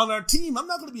team. I'm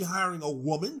not going to be hiring a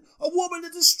woman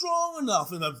that is strong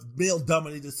enough in a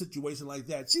male-dominated situation like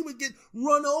that. She would get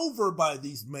run over by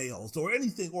these males or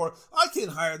anything. Or I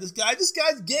can't hire this guy. This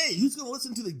guy's gay. Who's going to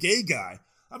listen to the gay guy?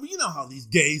 I mean, you know how these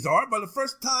gays are. By the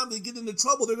first time they get into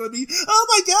trouble, they're going to be, oh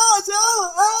my gosh,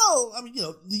 oh. I mean,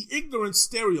 the ignorant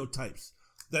stereotypes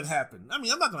that happen. I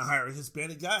mean, I'm not going to hire a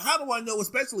Hispanic guy. How do I know,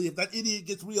 especially if that idiot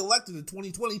gets reelected in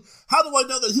 2020, how do I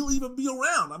know that he'll even be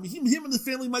around? I mean, him and his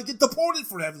family might get deported,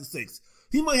 for heaven's sakes.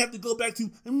 He might have to go back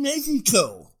to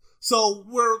Mexico. So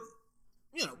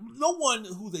no one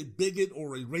who's a bigot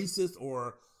or a racist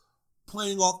or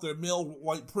playing off their male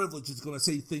white privilege is going to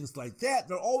say things like that.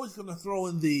 They're always going to throw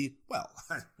in the,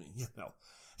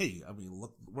 hey, I mean,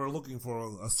 look, we're looking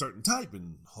for a certain type,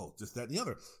 and this, that, and the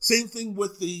other. Same thing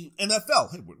with the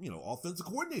NFL. Hey, offensive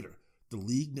coordinator. The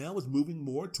league now is moving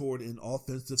more toward an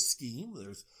offensive scheme.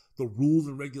 There's the rules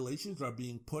and regulations are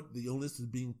being put, the onus is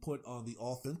being put on the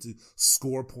offense to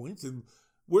score points, and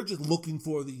we're just looking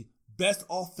for the best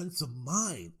offensive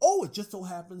mind. Oh, it just so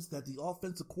happens that the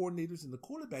offensive coordinators and the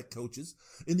quarterback coaches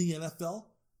in the NFL,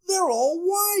 they're all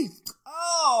white.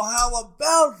 Oh, how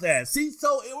about that? See,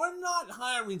 so we're not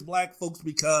hiring black folks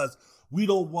because we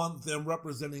don't want them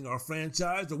representing our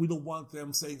franchise, or we don't want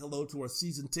them saying hello to our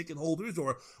season ticket holders,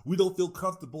 or we don't feel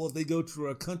comfortable if they go to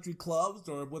our country clubs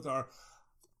or with our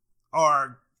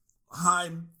high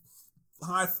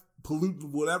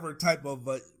pollutant, whatever type of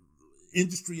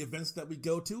industry events that we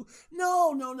go to.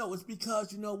 No. It's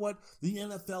because, you know what? The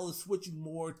NFL is switching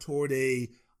more toward a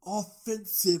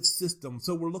offensive system.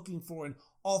 So we're looking for an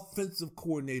offensive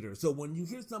coordinator. So when you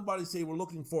hear somebody say we're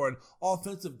looking for an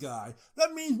offensive guy,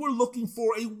 that means we're looking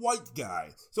for a white guy.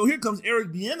 So here comes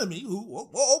Eric Bieniemy, who,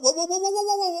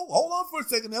 hold on for a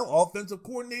second now. Offensive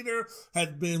coordinator has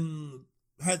been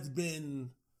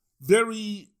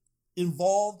very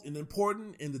involved and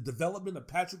important in the development of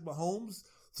Patrick Mahomes.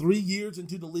 3 years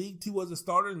into the league, 2 as a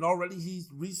starter, and already he's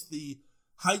reached the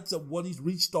heights of what he's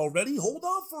reached already. Hold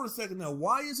on for a second now.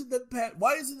 Why isn't it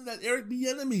that Eric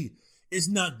Bieniemy is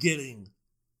not getting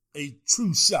a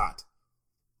true shot,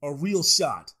 a real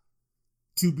shot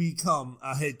to become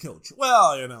a head coach.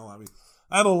 Well,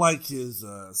 I don't like his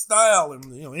style,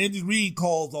 and Andy Reid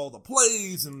calls all the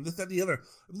plays and this, that, and the other.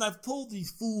 And I've told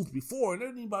these fools before, and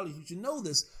anybody who should know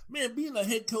this, man, being a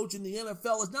head coach in the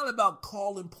NFL is not about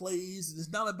calling plays.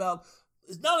 It's not about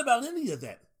any of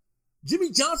that.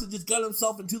 Jimmy Johnson just got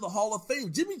himself into the Hall of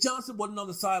Fame. Jimmy Johnson wasn't on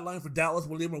the sideline for Dallas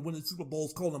when they were winning Super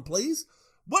Bowls calling plays.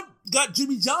 What got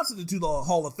Jimmy Johnson into the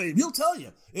Hall of Fame? He'll tell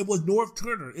you. It was Norv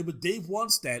Turner. It was Dave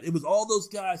Wannstedt. It was all those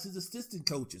guys, his assistant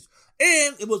coaches.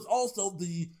 And it was also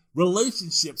the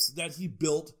relationships that he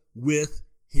built with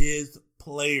his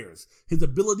players. His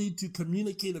ability to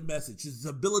communicate a message. His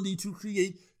ability to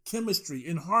create chemistry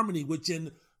and harmony, which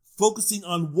in focusing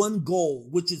on one goal,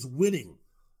 which is winning.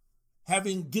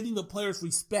 Getting the players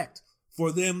respect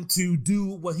for them to do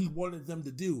what he wanted them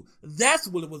to do. That's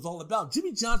what it was all about.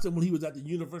 Jimmy Johnson, when he was at the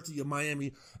University of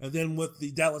Miami and then with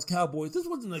the Dallas Cowboys, this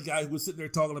wasn't a guy who was sitting there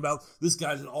talking about this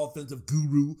guy's an offensive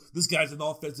guru, this guy's an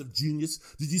offensive genius.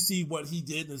 Did you see what he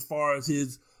did as far as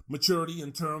his maturity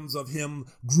in terms of him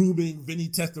grooming Vinny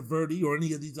Testaverde or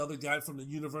any of these other guys from the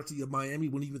University of Miami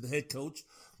when he was the head coach?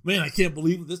 Man, I can't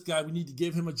believe this guy, we need to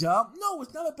give him a job. No,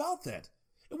 it's not about that.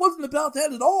 It wasn't about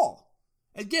that at all.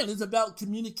 Again, it's about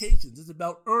communications. It's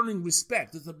about earning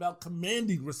respect. It's about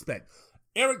commanding respect.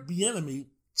 Eric Bieniemy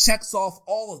checks off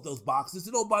all of those boxes.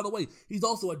 And by the way, he's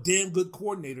also a damn good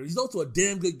coordinator. He's also a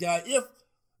damn good guy if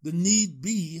the need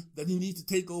be that he needs to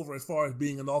take over as far as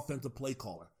being an offensive play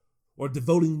caller or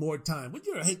devoting more time. When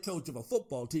you're a head coach of a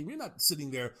football team, you're not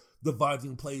sitting there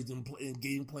devising plays and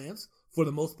game plans for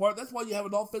the most part. That's why you have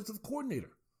an offensive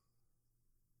coordinator.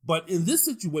 But in this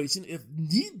situation, if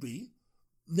need be,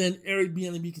 then Eric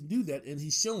Bieniemy can do that, and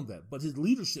he's shown that. But his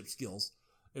leadership skills,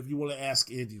 if you want to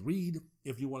ask Andy Reid,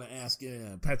 if you want to ask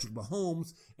Patrick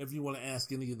Mahomes, if you want to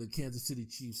ask any of the Kansas City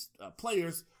Chiefs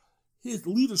players, his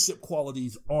leadership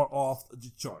qualities are off the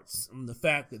charts. And the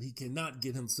fact that he cannot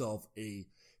get himself a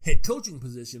head coaching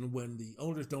position when the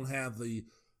owners don't have the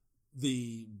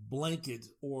blanket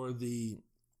or the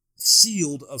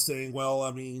shield of saying,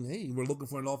 hey, we're looking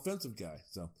for an offensive guy.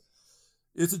 So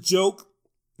it's a joke.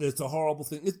 It's a horrible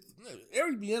thing.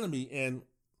 Eric Bieniemy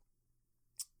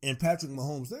and Patrick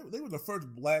Mahomes, they were the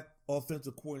first black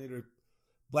offensive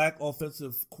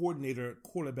coordinator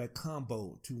quarterback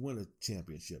combo to win a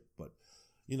championship. But,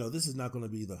 this is not going to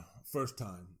be the first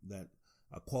time that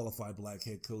a qualified black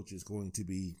head coach is going to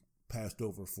be passed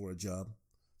over for a job.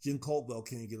 Jim Caldwell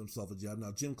can't get himself a job.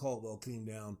 Now, Jim Caldwell came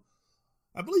down.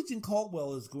 I believe Jim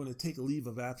Caldwell is going to take a leave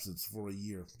of absence for a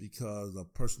year because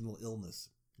of personal illness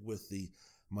with the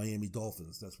Miami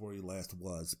Dolphins. That's where he last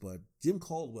was. But Jim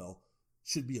Caldwell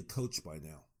should be a coach by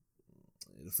now.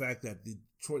 The fact that the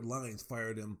Detroit Lions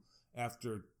fired him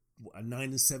after a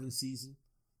 9-7 season,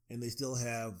 and they still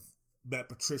have Matt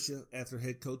Patricia after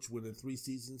head coach within 3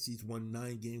 seasons. He's won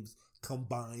 9 games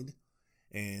combined.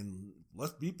 And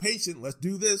let's be patient. Let's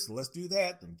do this. Let's do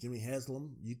that. And Jimmy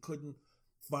Haslam, you couldn't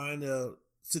find a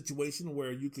situation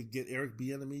where you could get Eric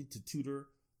Bieniemy to tutor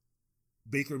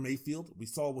Baker Mayfield. We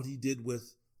saw what he did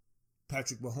with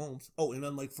Patrick Mahomes. Oh, and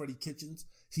unlike Freddie Kitchens,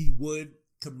 he would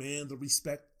command the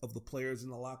respect of the players in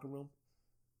the locker room.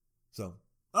 So,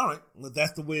 all right, well,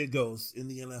 that's the way it goes in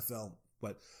the NFL.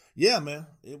 But yeah, man,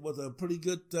 it was a pretty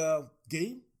good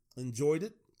game. Enjoyed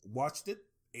it, watched it,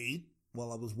 ate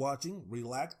while I was watching,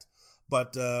 relaxed.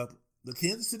 But the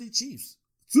Kansas City Chiefs,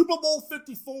 Super Bowl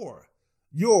 54,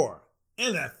 your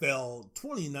NFL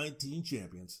 2019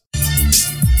 champions.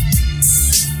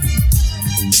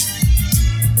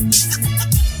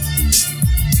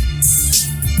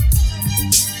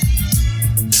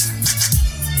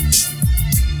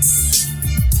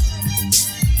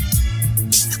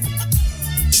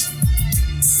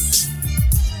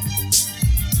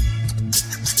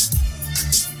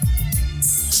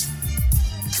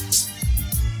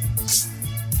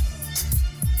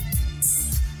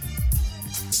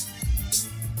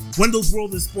 Wendell's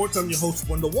World in Sports. I'm your host,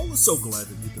 Wendell Wallace. So glad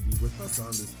that you could be with us on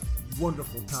this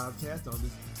wonderful podcast on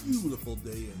this beautiful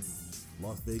day in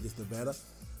Las Vegas, Nevada.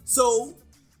 So,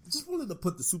 just wanted to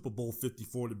put the Super Bowl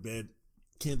 54 to bed.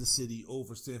 Kansas City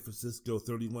over San Francisco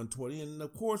 31-20. And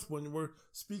of course, when we're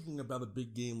speaking about a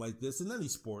big game like this in any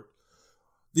sport,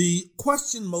 the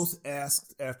question most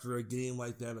asked after a game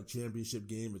like that, a championship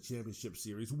game, a championship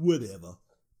series, whatever,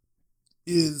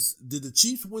 is did the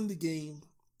Chiefs win the game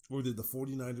or did the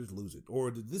 49ers lose it?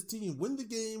 Or did this team win the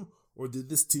game or did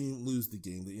this team lose the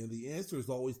game? And the answer is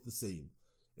always the same.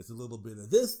 It's a little bit of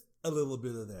this, a little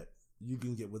bit of that. You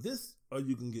can get with this or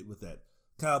you can get with that.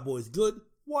 Cowboys good,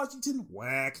 Washington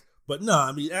whack. But no,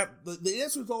 I mean, the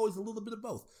answer is always a little bit of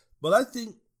both. But I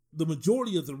think the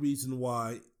majority of the reason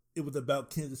why it was about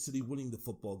Kansas City winning the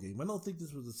football game. I don't think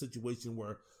this was a situation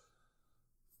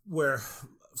where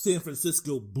San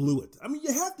Francisco blew it. I mean,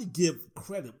 you have to give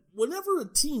credit. Whenever a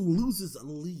team loses a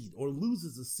lead or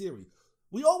loses a series,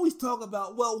 we always talk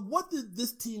about, well, what did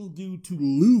this team do to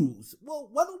lose? Well,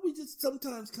 why don't we just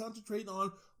sometimes concentrate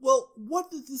on, well, what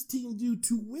did this team do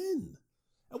to win?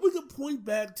 And we can point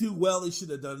back to, well, they should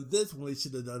have done this when they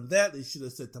should have done that. They should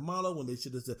have said tomato when they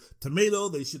should have said tomato.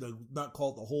 They should have not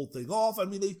called the whole thing off. I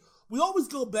mean, we always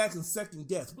go back and second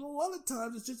guess. But a lot of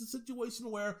times it's just a situation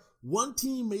where one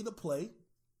team made a play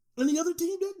and the other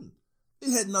team didn't.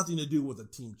 It had nothing to do with a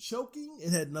team choking.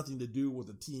 It had nothing to do with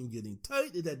a team getting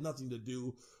tight. It had nothing to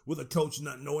do with a coach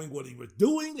not knowing what he was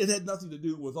doing. It had nothing to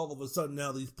do with all of a sudden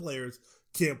now these players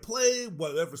can't play,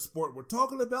 whatever sport we're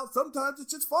talking about. Sometimes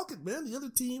it's just fuck it, man. The other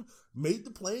team made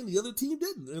the play and the other team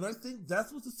didn't. And I think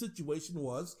that's what the situation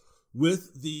was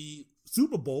with the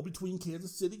Super Bowl between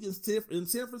Kansas City and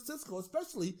San Francisco,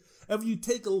 especially if you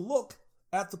take a look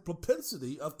at the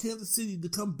propensity of Kansas City to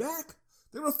come back.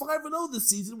 They were 5-0 this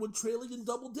season when trailing in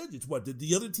double digits. What, did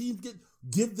the other team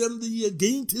give them the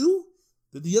game too?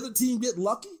 Did the other team get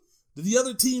lucky? Did the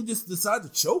other team just decide to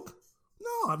choke?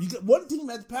 No, I mean, one team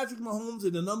had Patrick Mahomes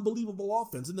and an unbelievable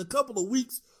offense. In a couple of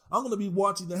weeks, I'm going to be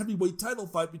watching the heavyweight title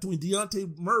fight between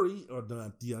Deontay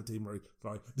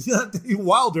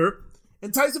Wilder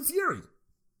and Tyson Fury.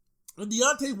 And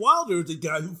Deontay Wilder is a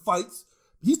guy who fights.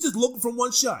 He's just looking for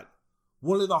one shot.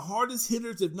 One of the hardest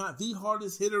hitters, if not the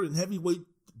hardest hitter in heavyweight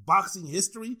boxing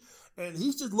history. And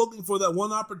he's just looking for that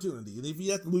one opportunity. And if he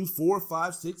has to lose 4,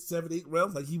 5, 6, 7, 8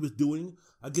 rounds like he was doing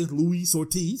against Luis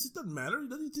Ortiz, it doesn't matter.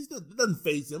 It doesn't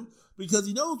faze him because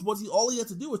he knows all he has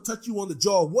to do is touch you on the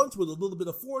jaw once with a little bit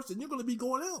of force and you're going to be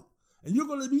going out. And you're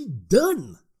going to be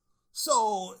done.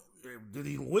 So, did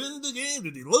he win the game?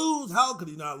 Did he lose? How could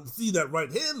he not see that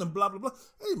right hand and blah, blah, blah?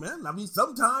 Hey, man, I mean,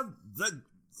 sometimes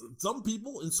some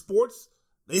people in sports,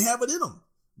 they have it in them.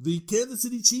 The Kansas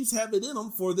City Chiefs have it in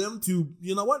them for them to,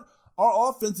 you know what? Our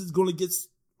offense is going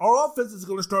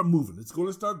to start moving. It's going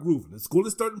to start grooving. It's going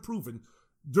to start improving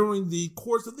during the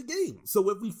course of the game. So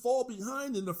if we fall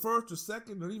behind in the first or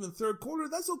second or even third quarter,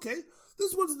 that's okay.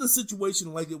 This wasn't a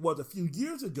situation like it was a few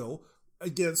years ago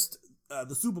against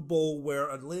the Super Bowl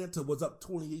where Atlanta was up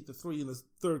 28-3 in the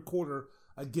third quarter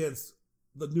against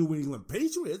the New England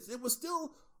Patriots. It was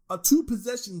still a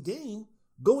 2-possession game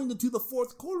going into the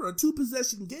fourth quarter, a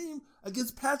 2-possession game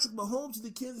against Patrick Mahomes and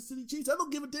the Kansas City Chiefs. I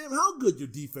don't give a damn how good your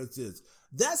defense is.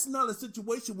 That's not a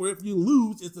situation where if you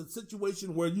lose, it's a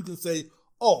situation where you can say,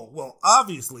 oh, well,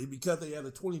 obviously, because they had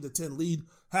a 20-10 lead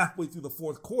halfway through the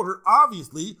fourth quarter,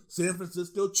 obviously, San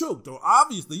Francisco choked. Or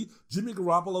obviously, Jimmy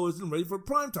Garoppolo isn't ready for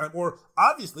primetime. Or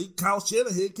obviously, Kyle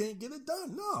Shanahan can't get it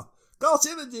done. No. Kyle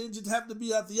Shanahan just happened to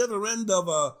be at the other end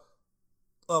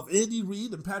of Andy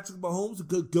Reid and Patrick Mahomes who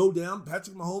could go down.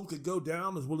 Patrick Mahomes could go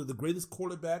down as one of the greatest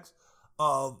quarterbacks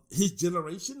of his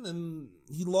generation, and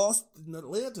he lost in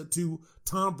Atlanta to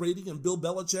Tom Brady and Bill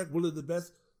Belichick, one of the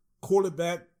best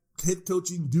quarterback head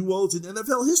coaching duos in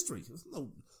NFL history. There's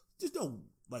no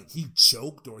like he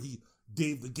choked or he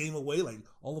gave the game away. Like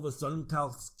all of a sudden,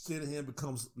 Kyle Shanahan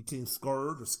became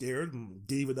scared and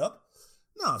gave it up.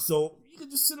 No, so you can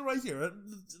just sit it right here.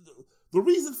 The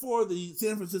reason for the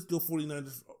San Francisco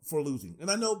 49ers for losing,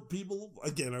 and I know people,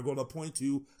 again, are going to point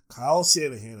to Kyle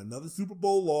Shanahan, another Super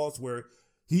Bowl loss where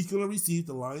he's going to receive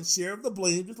the lion's share of the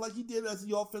blame, just like he did as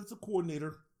the offensive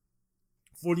coordinator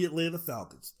for the Atlanta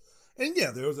Falcons. And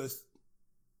yeah, there was a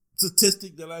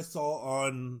statistic that I saw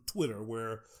on Twitter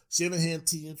where Shanahan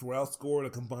teams were outscored a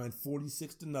combined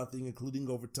 46-0, including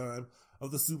overtime,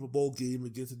 of the Super Bowl game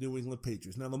against the New England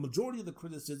Patriots. Now, the majority of the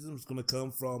criticism is going to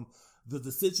come from the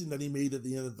decision that he made at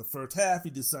the end of the first half.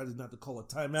 He decided not to call a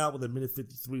timeout with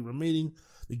 1:53 remaining.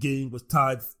 The game was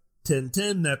tied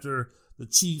 10-10 after the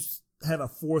Chiefs had a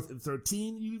 4th and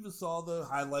 13. You even saw the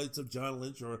highlights of John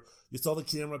Lynch, or you saw the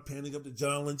camera panning up to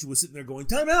John Lynch, who was sitting there going,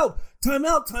 timeout,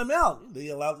 timeout, timeout. They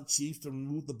allowed the Chiefs to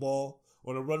move the ball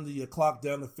or to run the clock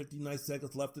down to 59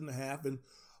 seconds left in the half. And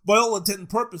by all intent and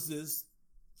purposes,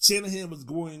 Shanahan was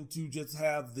going to just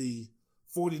have the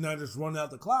 49ers run out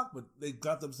the clock, but they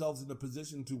got themselves in a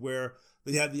position to where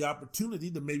they had the opportunity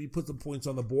to maybe put some points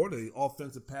on the board. An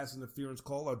offensive pass interference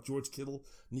call on George Kittle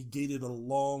negated a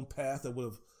long pass that would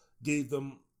have gave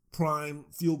them prime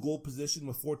field goal position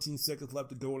with 14 seconds left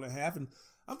to go in a half. And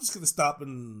I'm just going to stop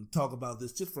and talk about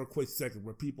this just for a quick second,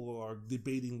 where people are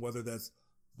debating whether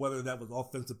that was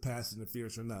offensive pass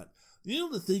interference or not. You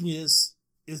know, the thing is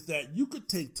that you could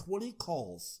take 20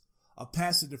 calls of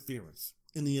pass interference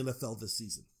in the NFL this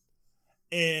season,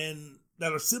 and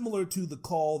that are similar to the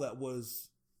call that was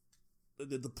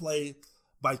the play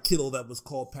by Kittle that was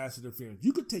called pass interference.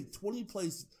 You could take 20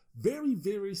 plays very,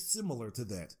 very similar to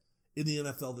that in the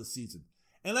NFL this season.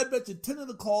 And I bet you 10 of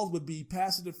the calls would be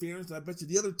pass interference, and I bet you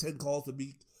the other 10 calls would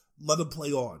be let them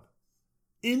play on.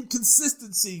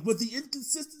 Inconsistency. With the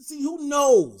inconsistency, who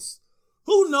knows?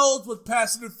 Who knows with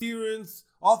pass interference,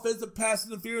 offensive pass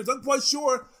interference? I'm quite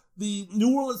sure the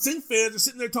New Orleans Saints fans are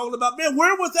sitting there talking about, man,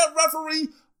 where was that referee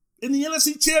in the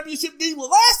NFC Championship game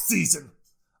last season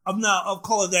of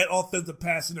calling that offensive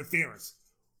pass interference?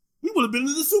 We would have been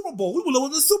in the Super Bowl. We would have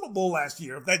won the Super Bowl last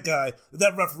year if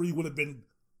that referee would have been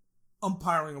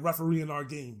umpiring and refereeing our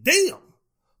game. Damn.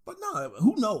 But no,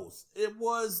 who knows? It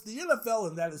was the NFL,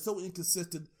 and that is so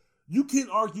inconsistent. You can't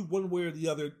argue one way or the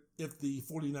other if the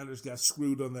 49ers got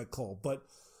screwed on that call. But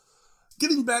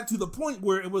getting back to the point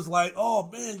where it was like, oh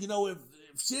man,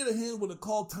 if Shanahan would have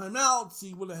called timeouts,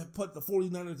 he would have put the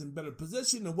 49ers in better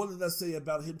position. And what did I say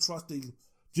about him trusting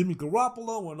Jimmy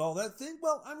Garoppolo and all that thing?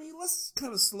 Well, I mean, let's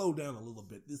kind of slow down a little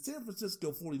bit. The San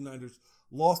Francisco 49ers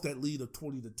lost that lead of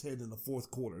 20-10 in the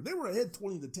fourth quarter. They were ahead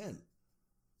 20-10.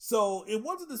 So it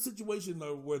wasn't a situation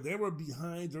where they were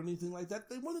behind or anything like that.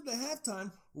 They went into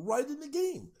halftime right in the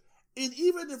game. And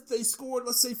even if they scored,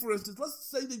 let's say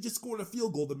they just scored a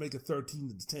field goal to make it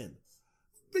 13-10.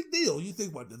 Big deal. You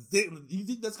think you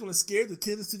think that's going to scare the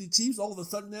Kansas City Chiefs all of a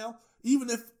sudden now?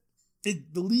 Even if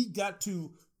the league got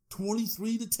to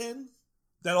 23-10,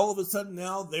 that all of a sudden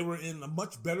now they were in a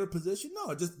much better position? No,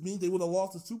 it just means they would have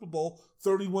lost the Super Bowl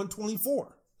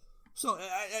 31-24. So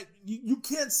you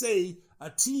can't say a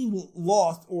team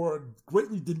lost or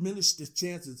greatly diminished its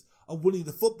chances of winning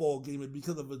the football game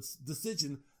because of its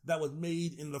decision that was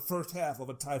made in the first half of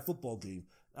a tie football game.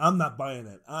 I'm not buying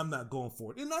that. I'm not going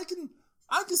for it. And I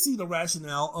can see the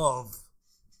rationale of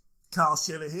Kyle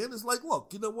Shanahan. It's like, look,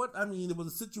 you know what? I mean, it was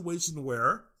a situation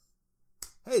where,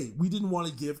 hey, we didn't want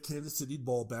to give Kansas City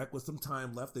ball back with some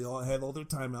time left. They all had all their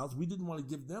timeouts. We didn't want to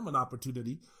give them an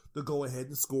opportunity to go ahead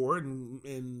and score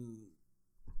and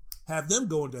have them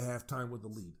go into halftime with the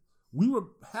lead. We were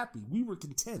happy. We were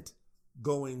content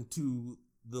going to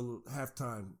the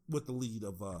halftime with the lead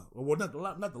of,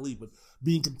 not the lead, but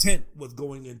being content with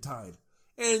going in tied.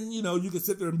 And, you can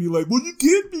sit there and be like, well, you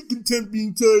can't be content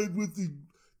being tied with the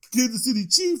Kansas City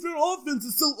Chiefs. Their offense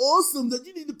is so awesome that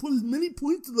you need to put as many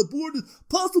points on the board as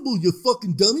possible, you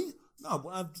fucking dummy.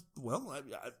 I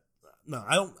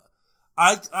don't.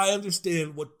 I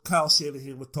understand what Kyle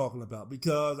Shanahan was talking about,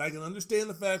 because I can understand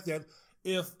the fact that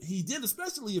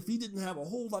especially if he didn't have a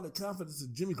whole lot of confidence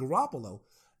in Jimmy Garoppolo,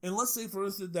 and let's say, for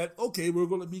instance, that, okay, we're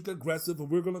going to be aggressive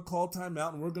and we're going to call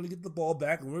timeout and we're going to get the ball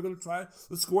back and we're going to try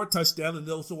to score a touchdown, and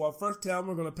so our first down,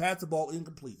 we're going to pass the ball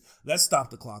incomplete. That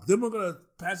stopped the clock. Then we're going to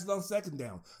pass it on second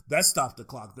down. That stopped the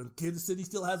clock. Then Kansas City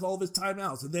still has all of his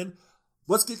timeouts. And then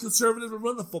let's get conservative and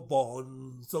run the football,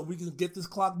 and so we can get this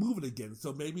clock moving again.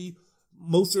 So maybe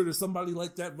Mostert or somebody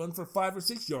like that run for 5 or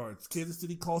 6 yards. Kansas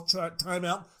City calls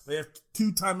timeout. They have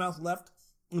 2 timeouts left,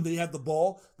 and they have the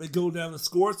ball. They go down and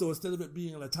score. So instead of it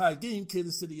being a tie game,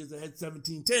 Kansas City is ahead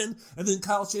 17-10. And then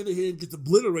Kyle Shanahan gets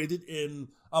obliterated and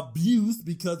abused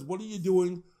because what are you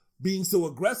doing being so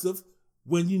aggressive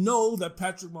when you know that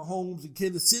Patrick Mahomes and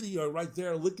Kansas City are right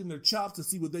there licking their chops to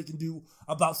see what they can do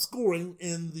about scoring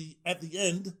at the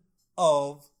end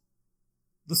of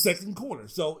the second quarter.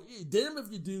 So damn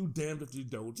if you do, damned if you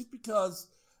don't. Just because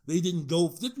they didn't go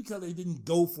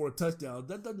for a touchdown,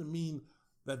 that doesn't mean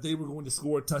that they were going to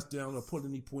score a touchdown or put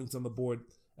any points on the board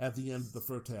at the end of the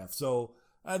first half. So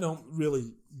I don't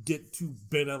really get too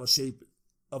bent out of shape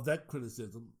of that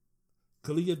criticism.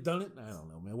 Could he have done it? I don't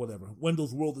know, man. Whatever.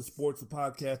 Wendell's World of Sports, the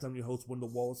podcast. I'm your host, Wendell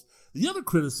Wallace. The other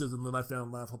criticism that I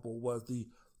found laughable was the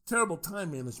terrible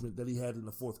time management that he had in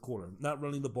the fourth quarter. Not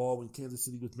running the ball when Kansas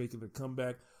City was making their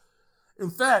comeback. In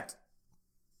fact,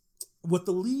 with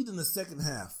the lead in the second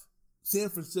half, San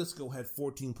Francisco had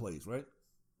 14 plays, right?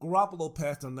 Garoppolo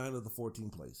passed on 9 of the 14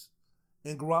 plays.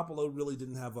 And Garoppolo really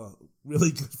didn't have a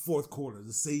really good fourth quarter,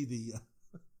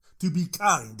 to be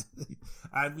kind.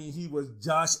 I mean, he was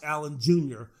Josh Allen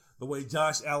Jr., the way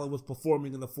Josh Allen was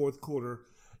performing in the fourth quarter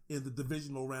in the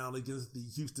divisional round against the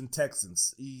Houston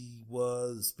Texans. He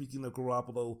was, speaking of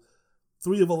Garoppolo,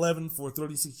 3 of 11 for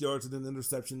 36 yards and an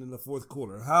interception in the fourth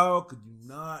quarter. How could you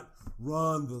not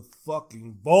run the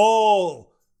fucking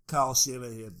ball, Kyle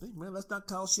Shanahan? Hey, man, that's not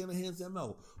Kyle Shanahan's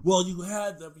MO. Well,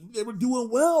 they were doing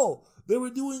well. They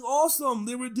were doing awesome.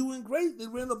 They were doing great. They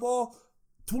ran the ball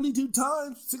 22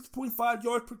 times, 6.5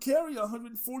 yards per carry,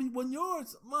 141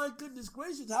 yards. My goodness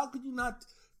gracious, how could you not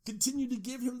continue to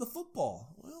give him the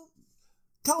football? Well,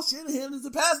 Kyle Shanahan is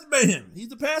a passing man.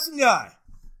 He's a passing guy.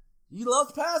 He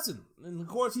loves passing. And, of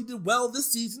course, he did well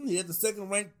this season. He had the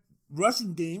second-ranked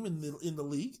rushing game in the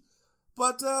league.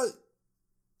 But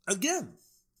again,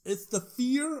 it's the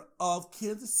fear of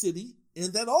Kansas City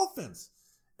in that offense.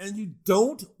 And you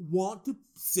don't want to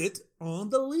sit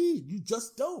on the lead. You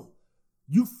just don't.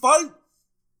 You fight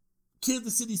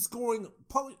Kansas City scoring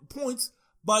points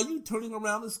by you turning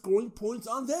around and scoring points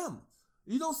on them.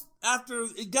 You don't, after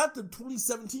it got to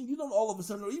 2017, you don't all of a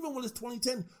sudden, or even when it's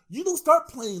 2010, you don't start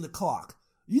playing the clock.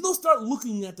 You don't start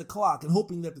looking at the clock and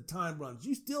hoping that the time runs.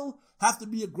 You still have to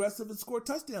be aggressive and score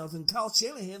touchdowns. And Kyle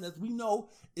Shanahan, as we know,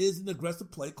 is an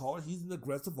aggressive play caller. He's an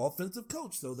aggressive offensive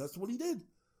coach. So that's what he did.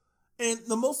 And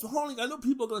the most haunting, I know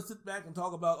people are going to sit back and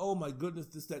talk about, oh my goodness,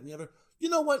 this, that, and the other. You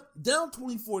know what? Down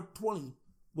 24-20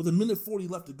 with a minute 40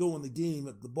 left to go in the game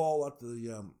at the ball at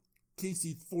the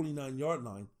KC 49-yard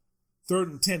line,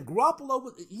 3rd and 10.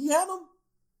 Garoppolo, he had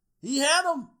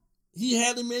him. He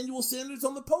had Emmanuel Sanders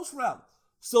on the post route.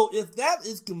 So if that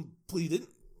is completed,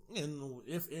 and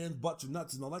if and buts or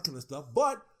nuts and all that kind of stuff,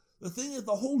 but the thing is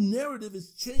the whole narrative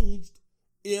is changed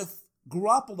if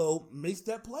Garoppolo makes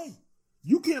that play.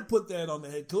 You can't put that on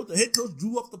the head coach. The head coach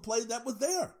drew up the play that was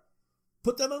there.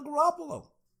 Put that on Garoppolo.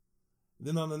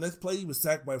 Then on the next play, he was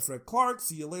sacked by Fred Clark.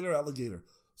 See you later, alligator.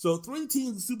 So 3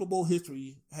 teams in Super Bowl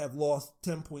history have lost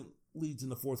 10-point leads in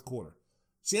the fourth quarter.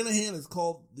 Shanahan has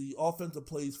called the offensive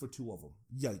plays for 2 of them.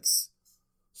 Yikes.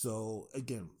 So,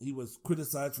 again, he was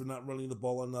criticized for not running the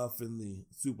ball enough in the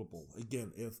Super Bowl.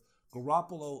 Again, if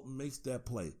Garoppolo makes that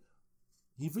play,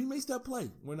 if he makes that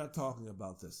play, we're not talking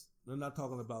about this. They're not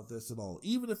talking about this at all.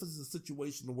 Even if it's a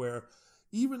situation where,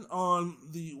 even on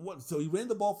so he ran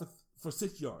the ball for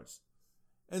 6 yards.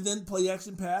 And then play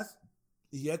action pass,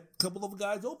 he had a couple of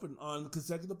guys open on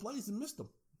consecutive plays and missed them.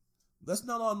 That's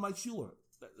not on Mike Schuler.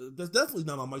 That's definitely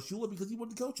not on Mike Schuler because he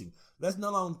wasn't coaching. That's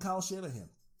not on Kyle Shanahan.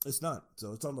 It's not.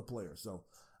 So it's on the player. So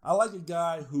I like a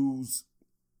guy who's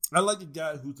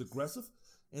aggressive,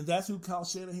 and that's who Kyle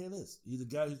Shanahan is. He's a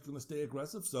guy who's going to stay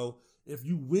aggressive. So if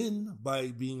you win by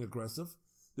being aggressive,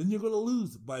 then you're going to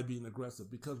lose by being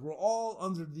aggressive because we're all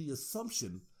under the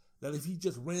assumption that if he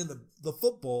just ran the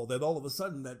football, that all of a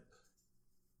sudden that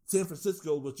San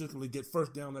Francisco was just going to get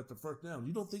first down after first down.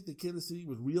 You don't think that Kansas City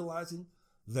was realizing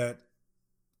that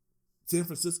San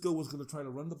Francisco was going to try to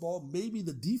run the ball? Maybe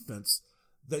the defense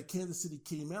that Kansas City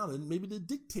came out and maybe they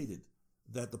dictated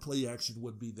that the play action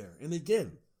would be there. And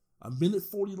again, a minute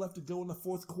 40 left to go in the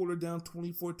fourth quarter, down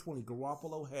 24-20.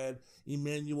 Garoppolo had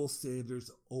Emmanuel Sanders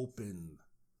open.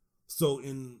 So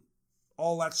in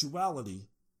all actuality,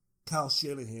 Kyle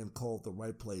Shanahan called the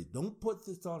right play. Don't put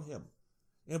this on him.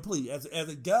 And please, as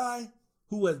a guy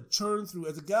who has churned through,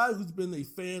 as a guy who's been a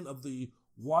fan of the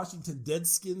Washington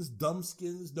Deadskins,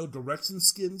 Dumbskins, No Direction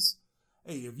Skins,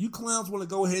 hey, if you clowns want to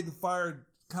go ahead and fire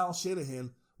Kyle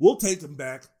Shanahan, we'll take him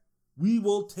back. We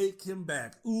will take him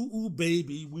back. Ooh,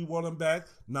 baby, we want him back.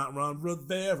 Not Ron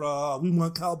Rivera. We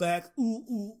want Kyle back.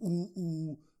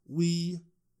 Ooh. We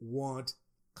want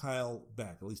Kyle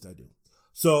back. At least I do.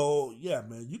 So, yeah,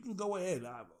 man, you can go ahead.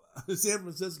 San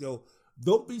Francisco,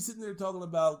 don't be sitting there talking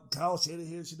about Kyle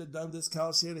Shanahan should have done this,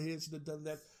 Kyle Shanahan should have done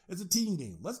that. It's a team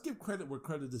game. Let's give credit where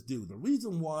credit is due. The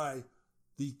reason why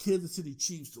the Kansas City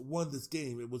Chiefs won this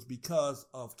game, it was because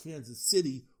of Kansas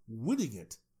City winning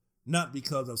it, not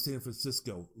because of San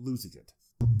Francisco losing it.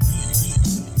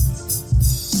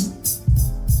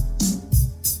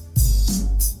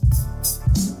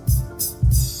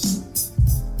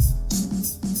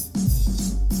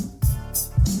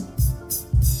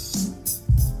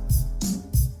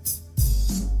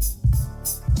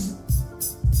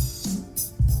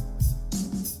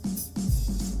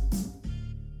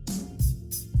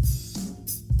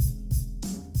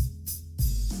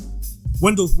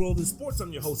 Wendell's World in Sports.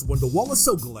 I'm your host, Wendell Wallace.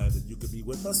 So glad that you could be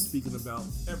with us, speaking about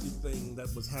everything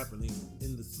that was happening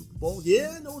in the Super Bowl.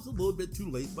 Yeah, I know it's a little bit too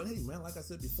late, but hey, man, like I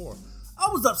said before, I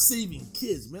was up saving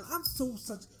kids, man. I'm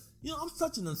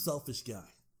such an unselfish guy.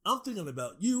 I'm thinking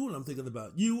about you, and I'm thinking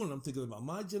about you, and I'm thinking about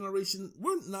my generation.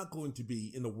 We're not going to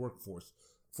be in the workforce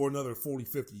for another 40,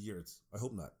 50 years. I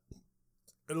hope not.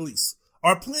 At least.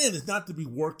 Our plan is not to be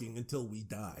working until we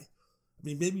die. I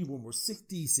mean, maybe when we're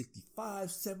 60, 65,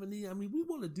 70, I mean, we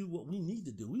want to do what we need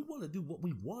to do. We want to do what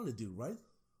we want to do, right?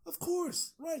 Of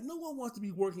course, right? No one wants to be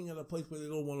working at a place where they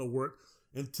don't want to work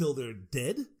until they're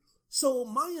dead. So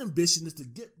my ambition is to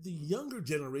get the younger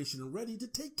generation ready to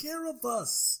take care of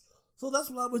us. So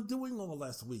that's what I was doing all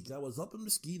last week. I was up in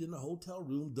Mesquite in the hotel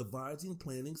room, devising,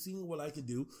 planning, seeing what I could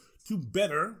do to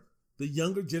better the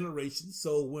younger generation.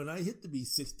 So when I hit to be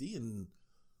 60 and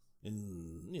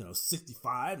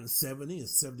 65 and 70 and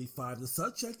 75 and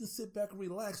such, I can sit back and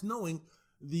relax knowing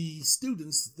the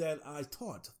students that I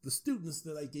taught, the students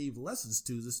that I gave lessons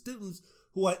to, the students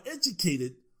who I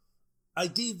educated, I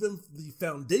gave them the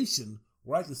foundation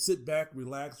where I could sit back,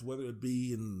 relax, whether it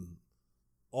be in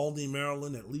Albany,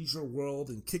 Maryland, at Leisure World,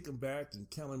 and kicking back and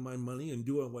counting my money and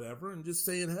doing whatever, and just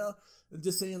saying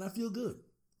I feel good.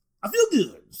 I feel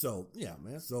good. So yeah,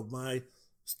 man. So my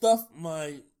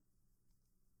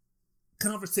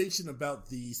conversation about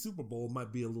the Super Bowl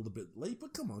might be a little bit late,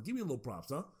 but come on, give me a little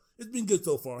props, huh? It's been good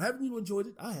so far. Haven't you enjoyed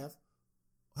it? I have.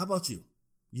 How about you?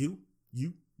 You?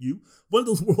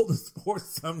 Wendell's World of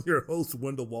Sports. I'm your host,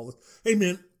 Wendell Wallace. Hey,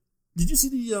 man, did you see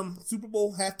the Super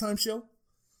Bowl halftime show?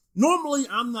 Normally,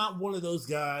 I'm not one of those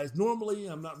guys. Normally,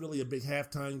 I'm not really a big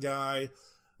halftime guy.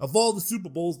 Of all the Super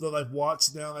Bowls that I've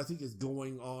watched now, I think it's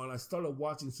going on. I started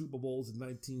watching Super Bowls in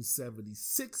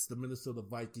 1976, the Minnesota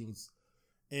Vikings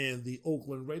and the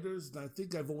Oakland Raiders. And I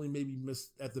think I've only maybe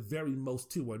missed at the very most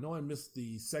two. I know I missed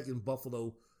the second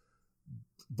Buffalo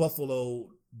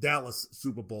Dallas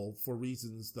Super Bowl for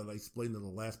reasons that I explained in the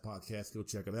last podcast. Go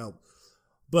check it out.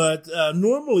 But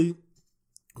normally,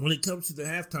 when it comes to the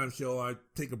halftime show, I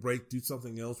take a break, do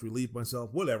something else, relieve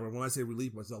myself, whatever. When I say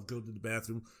relieve myself, go to the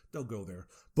bathroom, don't go there.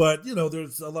 But,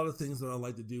 there's a lot of things that I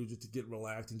like to do just to get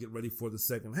relaxed and get ready for the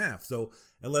second half. So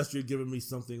unless you're giving me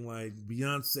something like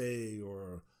Beyonce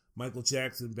or Michael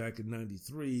Jackson back in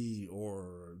 93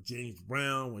 or James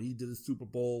Brown when he did his Super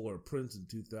Bowl or Prince in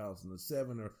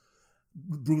 2007 or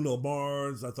Bruno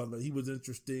Mars, I thought that he was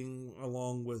interesting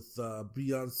along with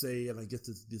Beyonce and I guess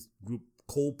this group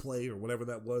Coldplay or whatever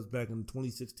that was back in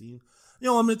 2016.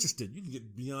 I'm interested. You can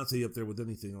get Beyonce up there with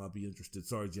anything and I'll be interested.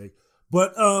 Sorry, Jay.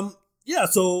 But, yeah,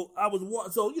 so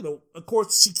of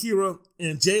course, Shakira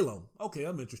and J-Lo. Okay,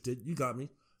 I'm interested. You got me.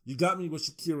 You got me with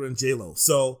Shakira and J-Lo.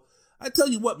 So I tell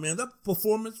you what, man, that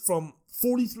performance from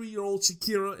 43-year-old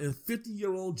Shakira and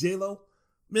 50-year-old J-Lo,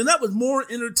 man, that was more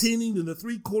entertaining than the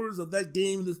three quarters of that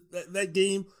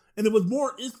game, and it was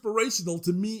more inspirational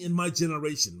to me in my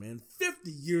generation, man. 50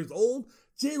 years old.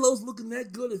 J-Lo's looking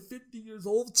that good at 50 years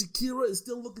old. Shakira is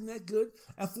still looking that good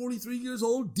at 43 years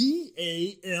old.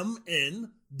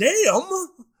 D-A-M-N. Damn.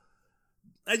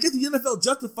 I guess the NFL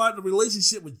justified the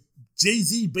relationship with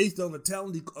Jay-Z based on the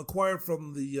talent he acquired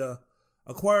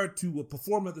to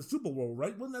perform at the Super Bowl,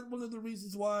 right? Wasn't that one of the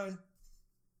reasons why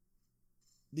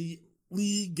the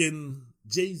league and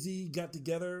Jay-Z got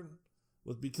together?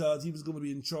 Was because he was going to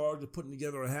be in charge of putting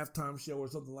together a halftime show or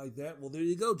something like that. Well, there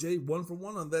you go, Jay. One for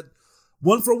one on that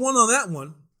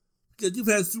one. Because you've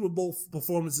had Super Bowl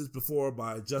performances before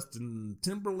by Justin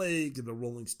Timberlake and the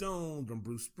Rolling Stones, and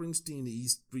Bruce Springsteen, the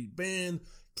East Street Band,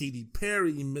 Katy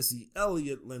Perry, Missy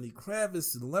Elliott, Lenny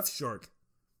Kravitz, and Left Shark.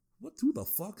 Who the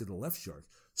fuck is the Left Shark?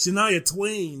 Shania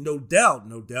Twain, no doubt,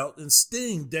 and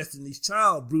Sting, Destiny's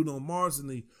Child, Bruno Mars, and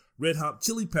the Red Hot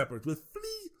Chili Peppers with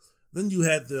Flea. Then you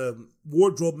had the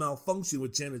wardrobe malfunction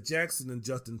with Janet Jackson and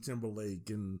Justin Timberlake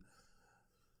and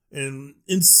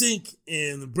NSYNC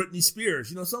and Britney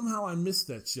Spears. Somehow I missed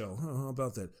that show. How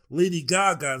about that? Lady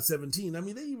Gaga in 17. I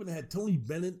mean, they even had Tony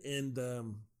Bennett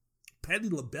and Patti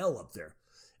LaBelle up there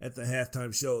at the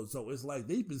halftime show. So it's like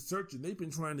they've been searching. They've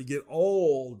been trying to get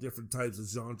all different types of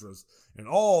genres and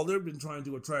they've been trying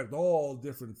to attract all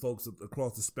different folks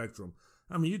across the spectrum.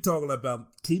 I mean, you're talking about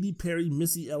Katy Perry,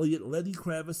 Missy Elliott, Lenny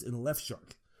Kravitz, and Left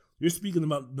Shark. You're speaking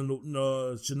about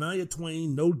Shania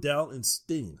Twain, No Doubt, and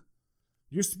Sting.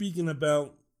 You're speaking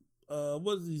about,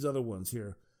 what are these other ones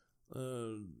here?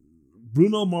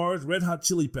 Bruno Mars, Red Hot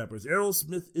Chili Peppers,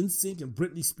 Aerosmith, NSYNC, and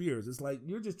Britney Spears. It's like,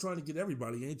 you're just trying to get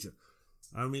everybody, ain't you?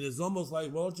 I mean, it's almost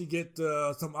like, why don't you get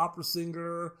some opera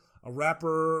singer, a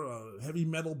rapper, a heavy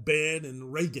metal band,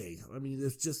 and reggae. I mean,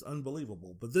 it's just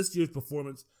unbelievable. But this year's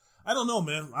performance, I don't know,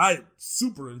 man. I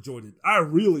super enjoyed it. I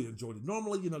really enjoyed it.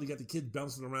 Normally, you got the kids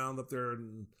bouncing around up there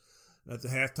and at the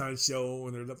halftime show,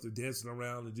 and they're up there dancing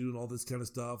around and doing all this kind of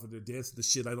stuff, and they're dancing to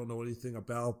shit I don't know anything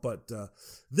about. But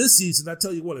this season, I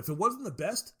tell you what, if it wasn't the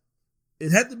best,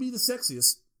 it had to be the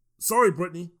sexiest. Sorry,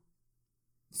 Britney.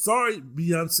 Sorry,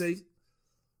 Beyonce.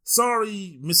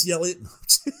 Sorry, Missy Elliott.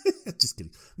 Just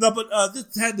kidding. No, but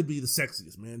this had to be the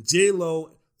sexiest, man.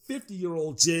 J-Lo,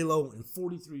 50-year-old J-Lo and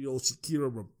 43-year-old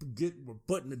Shakira were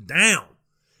putting it down.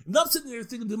 And I'm sitting there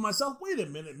thinking to myself, wait a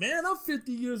minute, man, I'm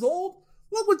 50 years old.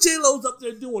 What would J-Lo's up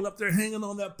there doing? Up there hanging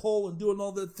on that pole and doing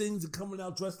all the things and coming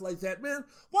out dressed like that, man?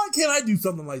 Why can't I do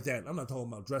something like that? I'm not talking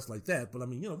about dressed like that, but I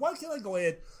mean, why can't I go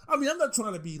ahead? I mean, I'm not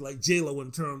trying to be like J-Lo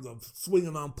in terms of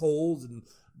swinging on poles and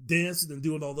dancing and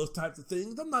doing all those types of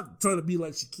things. I'm not trying to be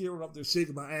like Shakira up there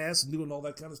shaking my ass and doing all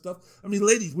that kind of stuff. I mean,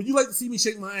 ladies, would you like to see me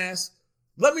shake my ass?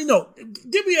 Let me know.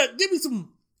 Give me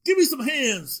some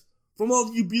hands from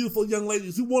all you beautiful young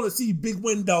ladies who want to see Big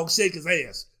Wind Dog shake his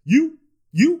ass. You?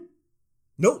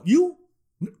 No, you?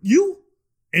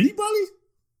 Anybody?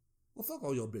 Well, fuck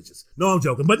all your bitches. No, I'm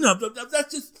joking. But no,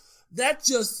 that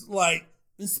just like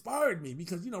inspired me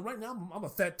because, you know, right now I'm a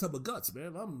fat tub of guts,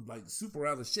 man. I'm like super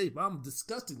out of shape. I'm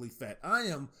disgustingly fat. I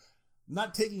am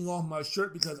not taking off my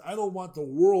shirt because I don't want the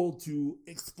world to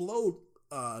explode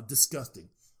disgusting.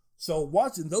 So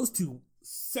watching those two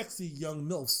sexy young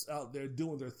MILFs out there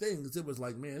doing their things, it was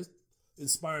like, man, it's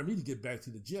inspiring me to get back to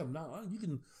the gym. Now,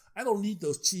 I don't need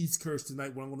those cheese curds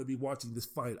tonight when I'm going to be watching this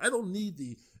fight. I don't need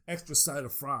the extra side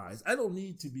of fries. I don't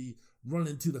need to be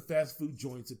running to the fast food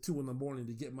joints at 2 a.m.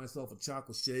 to get myself a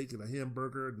chocolate shake and a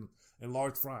hamburger and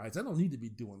large fries. I don't need to be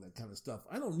doing that kind of stuff.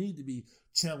 I don't need to be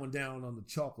chowing down on the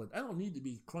chocolate. I don't need to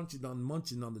be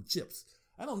munching on the chips.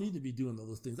 I don't need to be doing all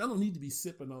those things. I don't need to be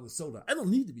sipping on the soda. I don't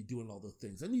need to be doing all those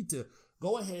things. I need to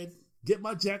go ahead, get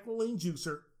my Jack LaLanne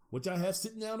juicer, which I have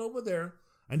sitting down over there.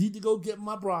 I need to go get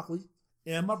my broccoli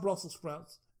and my Brussels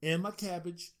sprouts and my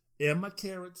cabbage and my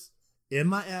carrots and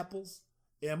my apples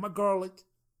and my garlic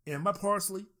and my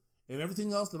parsley and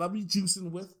everything else that I'll be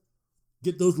juicing with.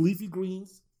 Get those leafy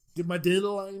greens, get my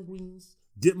dandelion greens,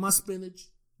 get my spinach,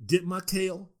 get my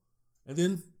kale, and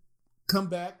then come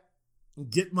back and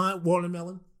get my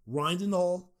watermelon, rind and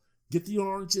all, get the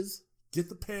oranges, get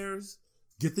the pears,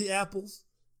 get the apples,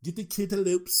 get the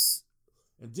cantaloupes,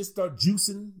 and just start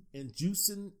juicing and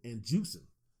juicing and juicing.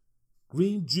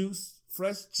 Green juice,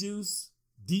 fresh juice,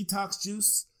 detox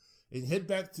juice, and head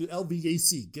back to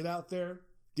LVAC. Get out there,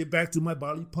 get back to my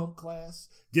body pump class,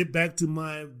 get back to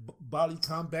my body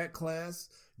combat class,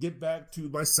 get back to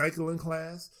my cycling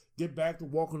class, get back to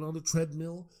walking on the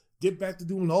treadmill, get back to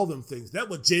doing all them things. That's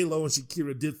what J-Lo and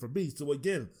Shakira did for me. So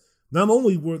again, not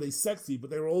only were they sexy, but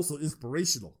they were also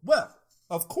inspirational. Well,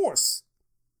 of course,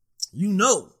 you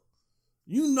know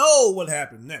what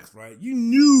happened next, right? You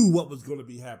knew what was going to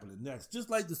be happening next. Just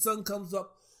like the sun comes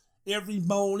up every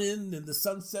morning and the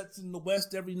sun sets in the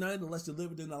west every night, unless you're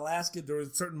living in Alaska during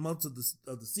certain months of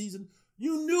the season,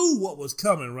 you knew what was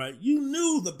coming, right? You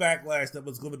knew the backlash that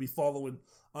was going to be following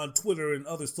on Twitter and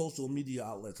other social media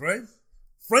outlets, right?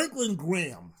 Franklin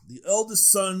Graham, the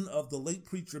eldest son of the late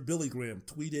preacher Billy Graham,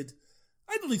 tweeted,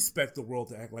 "I don't expect the world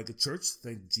to act like a church,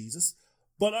 thank Jesus.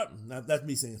 But now that's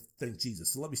me saying thank Jesus,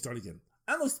 so let me start again.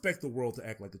 I don't expect the world to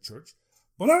act like a church,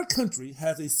 but our country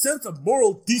has a sense of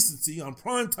moral decency on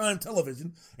primetime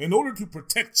television in order to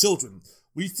protect children.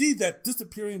 We see that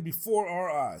disappearing before our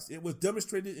eyes. It was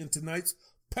demonstrated in tonight's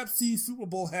Pepsi Super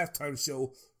Bowl halftime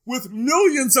show with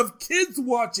millions of kids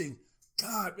watching."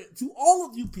 God, man, to all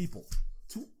of you people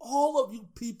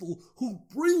who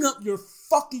bring up your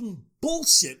fucking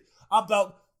bullshit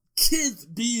about kids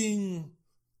being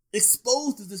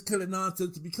exposed to this kind of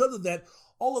nonsense, because of that,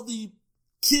 all of the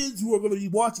kids who are going to be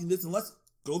watching this, and let's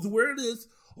go to where it is,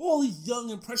 all these young,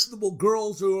 impressionable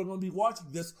girls who are going to be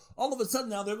watching this, all of a sudden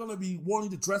now they're going to be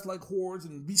wanting to dress like whores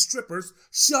and be strippers.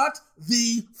 Shut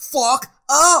the fuck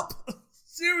up!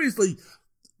 Seriously,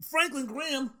 Franklin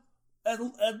Graham, as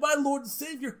my Lord and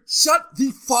Savior, shut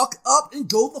the fuck up and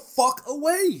go the fuck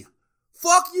away.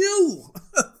 Fuck you.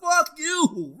 Fuck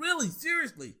you. Really,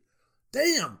 seriously.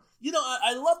 Damn. You know,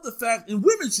 I love the fact, and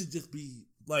women should just be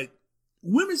like,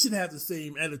 women should have the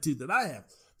same attitude that I have.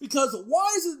 Because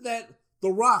why is it that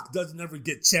The Rock doesn't ever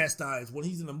get chastised when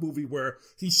he's in a movie where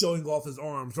he's showing off his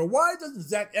arms? Or why doesn't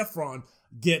Zac Efron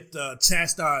get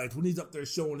chastised when he's up there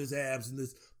showing his abs and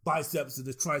his biceps and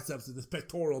his triceps and his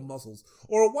pectoral muscles?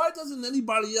 Or why doesn't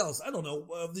anybody else, I don't know,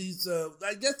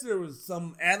 I guess there was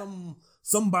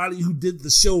somebody who did the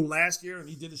show last year and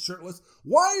he did it shirtless.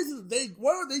 Why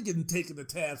are they getting taken to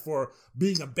task for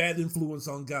being a bad influence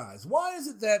on guys? Why is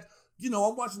it that, you know,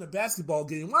 I'm watching a basketball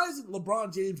game, why isn't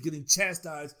LeBron James getting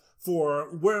chastised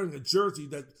for wearing a jersey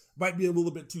that might be a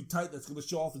little bit too tight, that's going to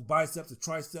show off his biceps, his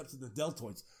triceps, and the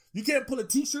deltoids? You can't put a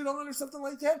t-shirt on or something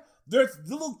like that? There's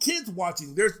little kids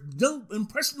watching. There's young,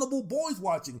 impressionable boys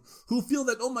watching who feel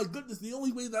that, oh my goodness, the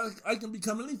only way that I can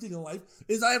become anything in life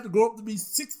is I have to grow up to be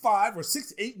 6'5" or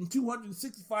 6'8" and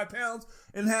 265 pounds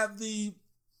and have the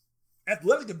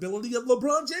athletic ability of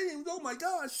LeBron James. Oh my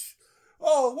gosh.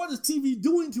 Oh, what is TV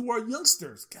doing to our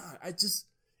youngsters? God,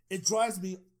 it drives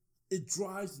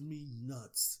me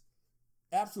nuts.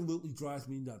 Absolutely drives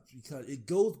me nuts, because it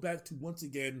goes back to, once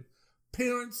again,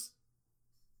 parents,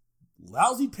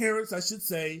 lousy parents, I should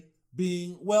say,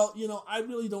 being, well, you know, I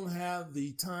really don't have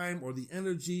the time or the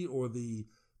energy or the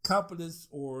competence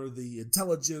or the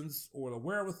intelligence or the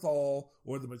wherewithal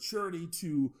or the maturity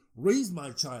to raise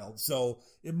my child. So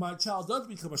if my child does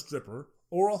become a stripper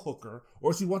or a hooker,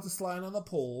 or she wants to slide on a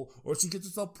pole, or she gets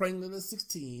herself pregnant at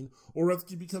 16, or if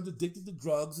she becomes addicted to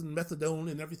drugs and methadone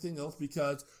and everything else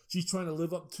because she's trying to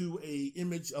live up to a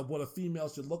image of what a female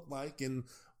should look like, and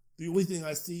The only thing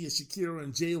I see is Shakira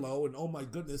and J-Lo, and oh my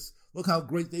goodness, look how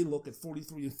great they look at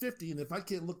 43 and 50. And if I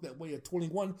can't look that way at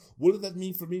 21, what does that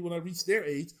mean for me when I reach their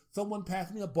age? Someone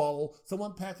pass me a bottle,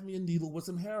 someone pass me a needle with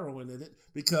some heroin in it,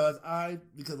 because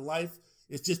life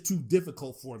is just too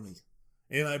difficult for me.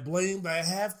 And I blame the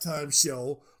halftime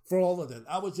show for all of that.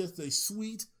 I was just a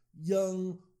sweet,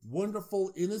 young,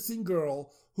 wonderful, innocent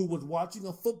girl who was watching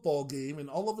a football game, and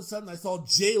all of a sudden I saw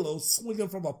J-Lo swinging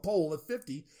from a pole at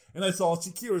 50, and I saw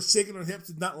Shakira shaking her hips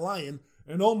and not lying,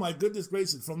 and oh my goodness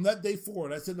gracious, from that day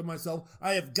forward, I said to myself,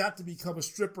 I have got to become a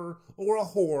stripper or a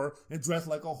whore and dress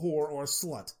like a whore or a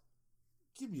slut.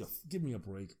 Give me a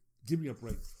break. Give me a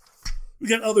break. We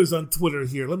got others on Twitter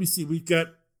here. Let me see. We've got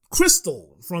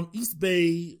Crystal from East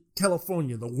Bay,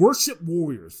 California, the Worship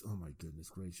Warriors. Oh my goodness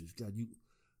gracious. God,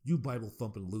 you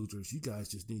Bible-thumping losers, you guys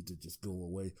just need to just go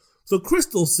away. So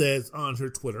Crystal says on her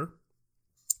Twitter,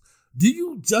 do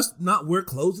you just not wear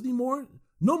clothes anymore?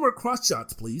 No more cross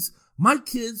shots, please. My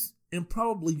kids and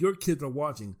probably your kids are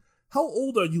watching. How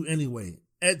old are you anyway?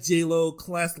 At J-Lo,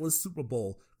 classless Super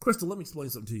Bowl. Crystal, let me explain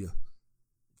something to you.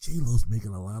 J-Lo's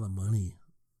making a lot of money.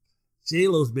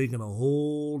 J-Lo's making a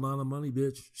whole lot of money,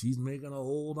 bitch. She's making a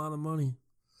whole lot of money.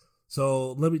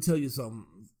 So let me tell you something.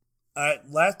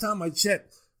 Last time I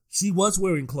checked, she was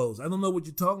wearing clothes. I don't know what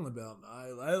you're talking about.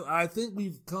 I think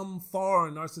we've come far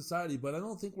in our society, but I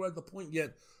don't think we're at the point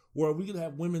yet where we can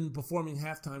have women performing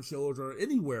halftime shows or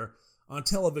anywhere on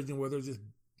television where they're just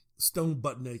stone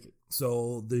butt naked.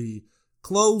 So the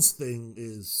clothes thing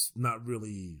is not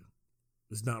really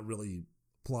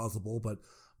plausible, but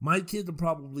my kids are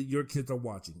probably your kids are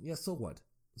watching. Yeah, so what?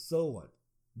 So what?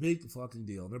 Big fucking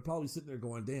deal. They're probably sitting there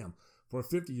going, damn, for a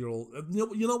 50-year-old.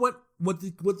 You know what? What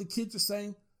the kids are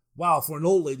saying? Wow, for an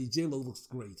old lady, J-Lo looks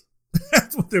great.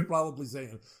 That's what they're probably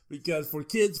saying. Because for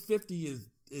kids, 50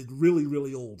 is really,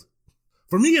 really old.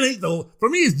 For me, it ain't though. For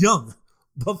me, it's young.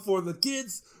 But for the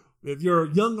kids, if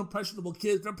you're young, impressionable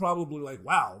kids, they're probably like,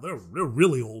 wow, they're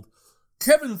really old.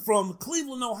 Kevin from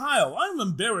Cleveland, Ohio. I'm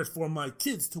embarrassed for my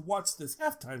kids to watch this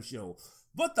halftime show.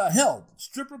 What the hell?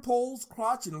 Stripper poles,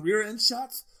 crotch, and rear end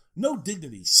shots? No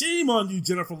dignity. Shame on you,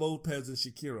 Jennifer Lopez and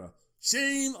Shakira.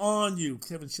 Shame on you.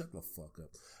 Kevin, shut the fuck up.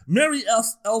 Mary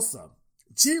Elsa.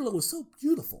 J-Lo is so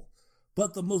beautiful,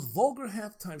 but the most vulgar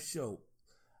halftime show.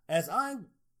 As I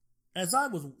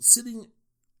was sitting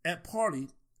at party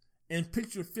and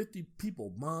picture 50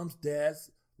 people, moms,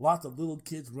 dads, lots of little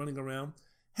kids running around,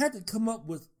 had to come up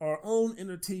with our own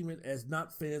entertainment as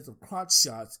not fans of crotch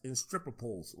shots and stripper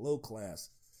poles, low class.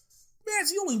 Man,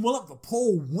 she only went up the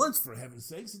pole once, for heaven's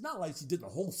sakes. It's not like she did the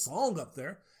whole song up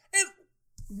there. And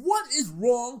what is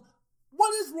wrong?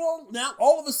 What is wrong now?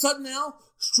 All of a sudden now,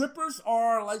 strippers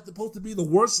are like supposed to be the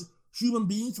worst human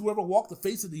beings who ever walked the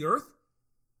face of the earth?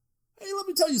 Hey, let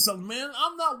me tell you something, man.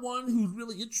 I'm not one who's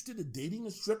really interested in dating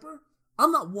a stripper.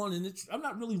 I'm not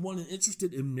really one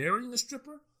interested in marrying a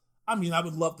stripper. I mean, I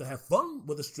would love to have fun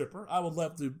with a stripper. I would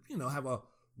love to, have a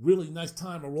really nice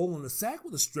time of rolling the sack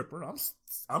with a stripper.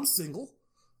 I'm single,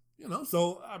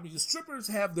 So I mean, the strippers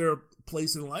have their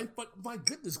place in life, but my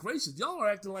goodness gracious, y'all are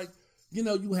acting like,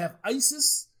 you have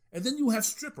ISIS and then you have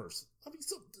strippers. I mean,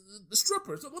 so the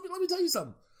strippers. So let me tell you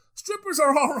something. Strippers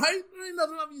are all right. There ain't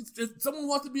nothing. I mean, if someone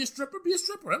wants to be a stripper, be a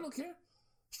stripper. I don't care.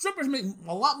 Strippers make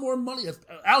a lot more money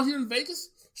out here in Vegas.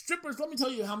 Strippers, let me tell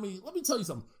you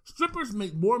something. Strippers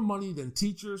make more money than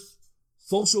teachers,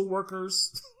 social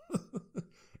workers,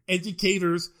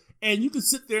 educators, and you can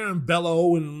sit there and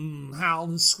bellow and howl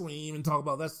and scream and talk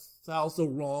about that's so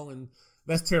wrong and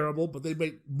that's terrible, but they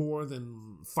make more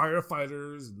than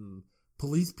firefighters and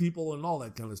police people and all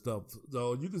that kind of stuff.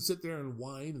 So you can sit there and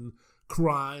whine and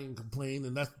cry and complain,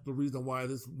 and that's the reason why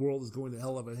this world is going to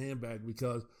hell of a handbag,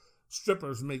 because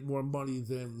strippers make more money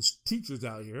than teachers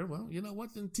out here. Well, you know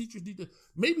what? Then teachers need to...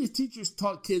 Maybe if teachers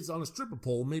taught kids on a stripper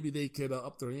pole, maybe they could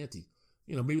up their ante.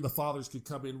 Maybe the fathers could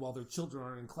come in while their children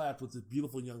are in class with this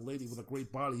beautiful young lady with a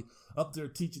great body up there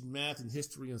teaching math and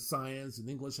history and science and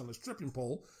English on a stripping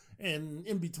pole. And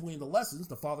in between the lessons,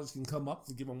 the fathers can come up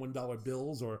and give them $1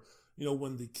 bills, or,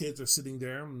 when the kids are sitting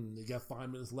there and they got 5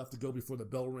 minutes left to go before the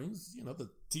bell rings, the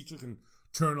teacher can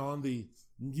turn on the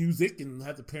music and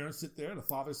have the parents sit there, the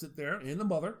father sit there, and the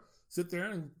mother sit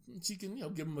there, and she can,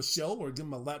 give them a show or give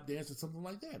them a lap dance or something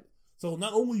like that. So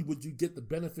not only would you get the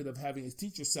benefit of having a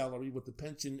teacher salary with the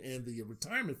pension and the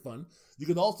retirement fund, you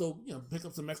could also, pick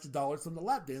up some extra dollars from the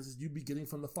lap dances you'd be getting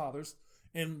from the fathers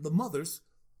and the mothers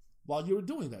while you were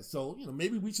doing that. So,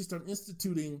 maybe we should start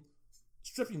instituting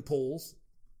stripping poles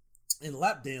and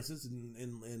lap dances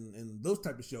and those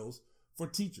type of shows for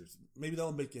teachers. Maybe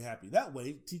that'll make you happy. That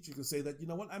way, teacher can say that,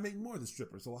 I make more than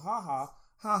strippers. So ha ha,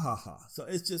 ha ha ha. So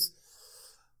it's just,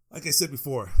 Like I said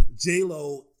before,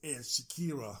 J-Lo and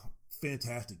Shakira,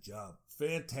 fantastic job.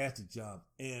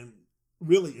 And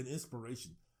really an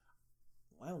inspiration.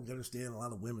 I don't understand a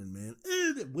lot of women, man.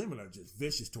 Women are just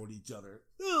vicious toward each other.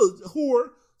 Whore,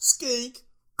 skank,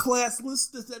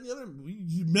 classless, this, that, and the other.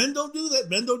 Men don't do that.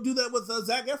 Men don't do that with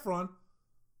Zac Efron.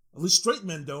 At least straight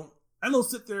men don't. I don't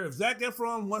sit there if Zac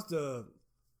Efron wants to...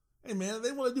 Hey, man,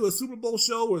 they want to do a Super Bowl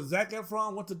show where Zac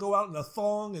Efron wants to go out in a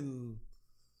thong and...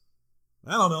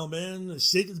 I don't know, man,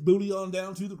 shake his booty on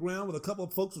down to the ground with a couple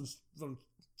of folks from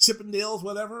Chippendales,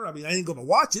 whatever. I mean, I ain't going to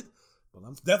watch it, but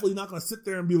I'm definitely not going to sit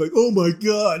there and be like, oh my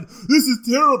God, this is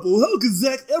terrible. How could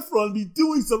Zac Efron be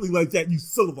doing something like that, you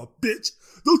son of a bitch?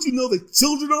 Don't you know that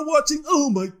children are watching? Oh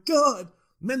my God.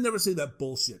 Men never say that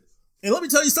bullshit. And let me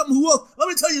tell you something let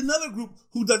me tell you another group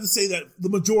who doesn't say that the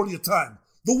majority of the time.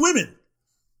 The women.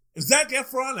 If Zac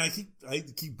Efron, I hate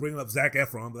to keep bringing up Zac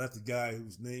Efron, but that's the guy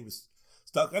whose name is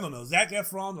stuck. I don't know. Zac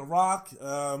Efron, The Rock.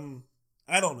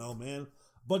 I don't know, man.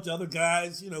 A bunch of other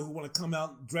guys, who want to come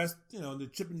out dressed, in the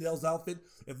Chippendales outfit.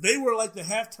 If they were like the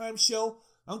halftime show,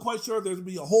 I'm quite sure there'd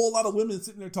be a whole lot of women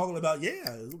sitting there talking about, yeah,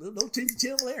 don't change the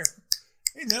channel there.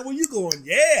 Hey, man, where you going?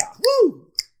 Yeah. Woo.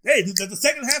 Hey, does the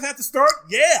second half have to start?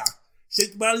 Yeah.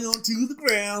 Shake the body onto the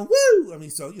ground. Woo. I mean,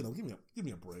 so, give me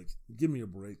a break. Give me a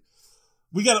break.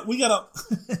 We gotta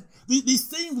these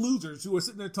same losers who are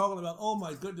sitting there talking about, oh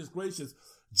my goodness gracious,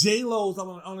 J-Lo's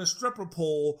on a stripper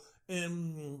pole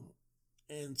and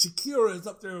Shakira is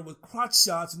up there with crotch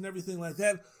shots and everything like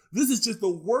that. This is just the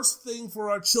worst thing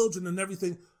for our children and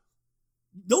everything.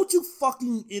 Don't you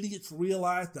fucking idiots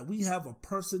realize that we have a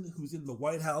person who's in the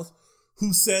White House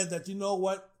who said that, you know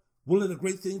what? One of the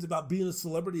great things about being a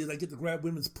celebrity is I get to grab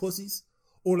women's pussies,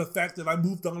 or the fact that I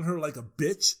moved on her like a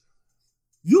bitch.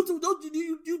 You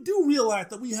do realize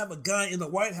that we have a guy in the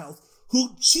White House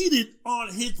who cheated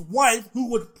on his wife,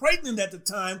 who was pregnant at the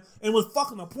time and was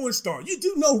fucking a porn star. You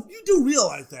do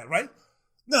realize that, right?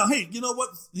 Now, hey, you know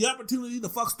what? The opportunity to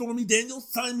fuck Stormy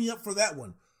Daniels, sign me up for that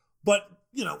one. But,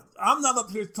 I'm not up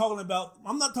here talking about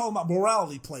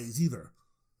morality plays either.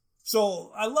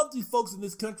 So I love these folks in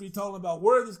this country talking about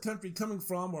where this country coming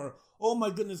from, or, oh my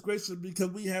goodness gracious,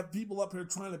 because we have people up here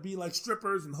trying to be like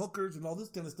strippers and hookers and all this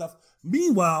kind of stuff.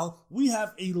 Meanwhile, we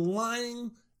have a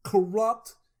lying,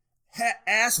 corrupt,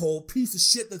 asshole piece of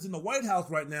shit that's in the White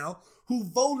House right now, who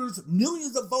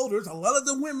millions of voters, a lot of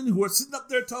the women who are sitting up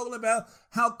there talking about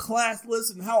how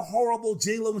classless and how horrible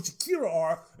J-Lo and Shakira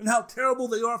are and how terrible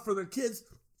they are for their kids.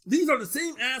 These are the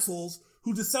same assholes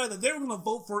who decided that they were going to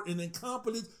vote for an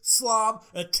incompetent slob,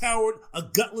 a coward, a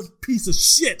gutless piece of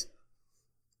shit.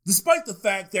 Despite the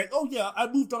fact that, oh yeah, I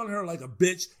moved on her like a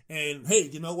bitch, and hey,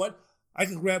 you know what? I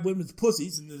can grab women's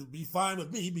pussies and it'll be fine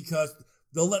with me because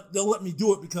they'll let me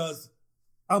do it because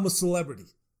I'm a celebrity.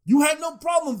 You had no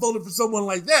problem voting for someone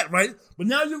like that, right? But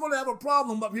now you're going to have a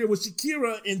problem up here with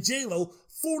Shakira and J-Lo,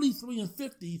 43 and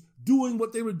 50, doing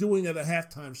what they were doing at a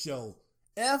halftime show.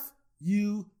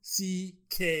 FUCKYOU,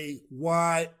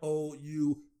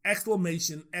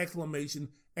 exclamation, exclamation,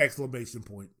 exclamation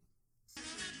point.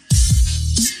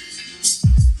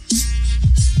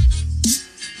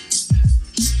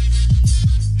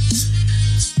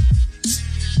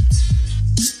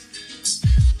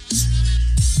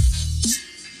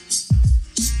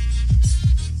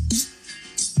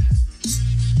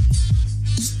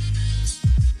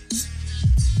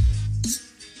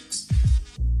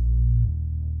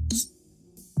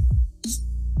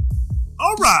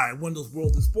 Wendell's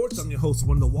World of Sports. I'm your host,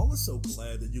 Wendell Wallace. So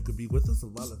glad that you could be with us. A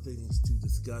lot of things to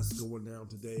discuss going down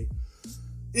today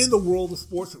in the world of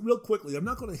sports. Real quickly, I'm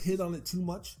not going to hit on it too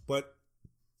much, but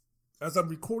as I'm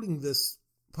recording this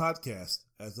podcast,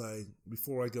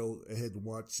 before I go ahead and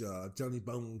watch Johnny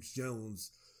Bones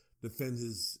Jones defend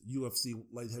his UFC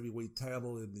light heavyweight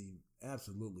title in the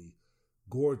absolutely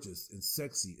gorgeous and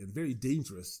sexy and very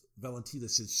dangerous Valentina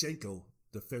Shevchenko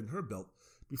defend her belt.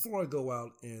 Before I go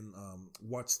out and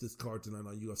watch this card tonight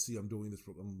on UFC, I'm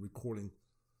recording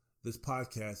this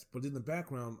podcast. But in the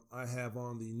background, I have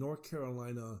on the North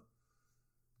Carolina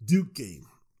Duke game.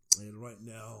 And right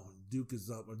now, Duke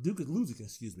is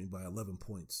losing, by 11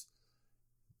 points.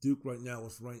 Duke right now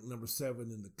is ranked number 7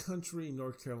 in the country.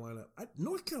 North Carolina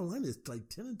is like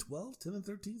 10 and 12, 10 and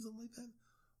 13, something like that.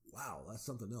 Wow, that's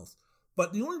something else.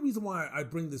 But the only reason why I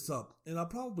bring this up, and I'll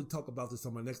probably talk about this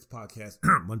on my next podcast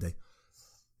Monday,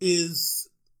 is,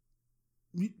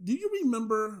 do you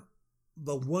remember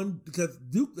the one, because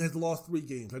Duke has lost 3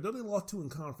 games. I know they lost 2 in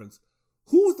conference.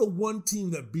 Who was the one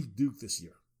team that beat Duke this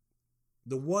year?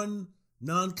 The one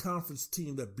non-conference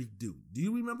team that beat Duke. Do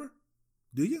you remember?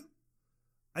 Do you?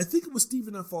 I think it was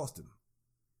Stephen F. Austin.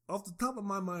 Off the top of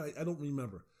my mind, I don't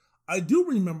remember. I do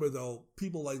remember, though,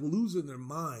 people like losing their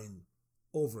mind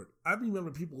over it. I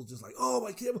remember people just like, oh,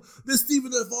 I can't, this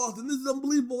Stephen F. Austin, this is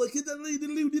unbelievable. I can't,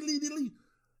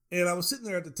 and I was sitting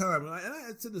there at the time, and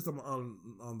I said this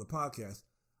on the podcast.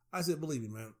 I said, believe me,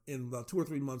 man, in about 2 or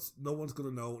 3 months, no one's going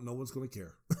to know, no one's going to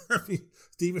care. I mean,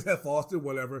 Stephen F. Austin,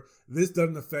 whatever. This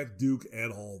doesn't affect Duke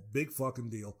at all. Big fucking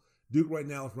deal. Duke right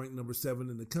now is ranked number 7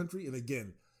 in the country. And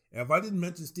again, if I didn't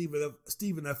mention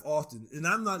Stephen F. Austin, and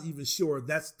I'm not even sure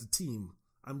that's the team,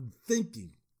 I'm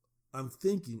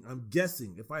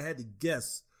guessing, if I had to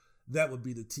guess, that would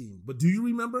be the team. But do you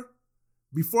remember?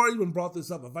 Before I even brought this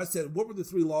up, if I said, what were the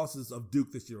 3 losses of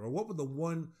Duke this year? Or what were the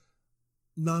 1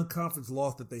 non-conference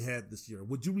loss that they had this year?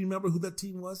 Would you remember who that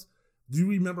team was? Do you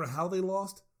remember how they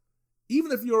lost?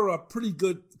 Even if you're a pretty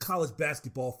good college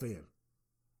basketball fan,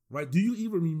 right? Do you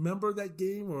even remember that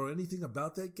game or anything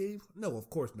about that game? No, of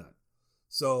course not.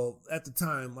 So at the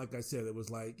time, like I said, it was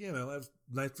like, that was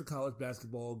nice for college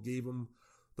basketball, gave them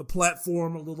the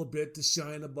platform a little bit to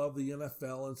shine above the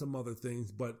NFL and some other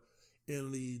things, but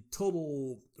in the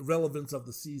total relevance of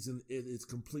the season, it is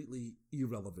completely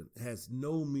irrelevant. It has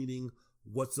no meaning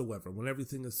whatsoever. When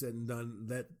everything is said and done,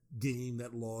 that game,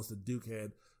 that loss that Duke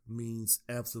had means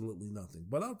absolutely nothing.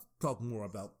 But I'll talk more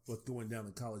about what's going down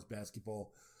in college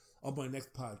basketball on my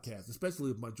next podcast, especially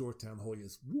with my Georgetown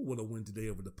Hoyas. Ooh, what a win today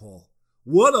over DePaul.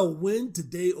 What a win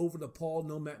today over DePaul.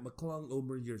 No Matt McClung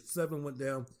over year 7 went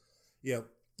down. Yeah,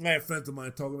 I had friends of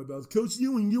mine talking about Coach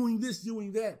Ewing this,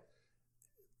 Ewing that.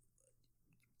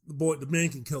 The man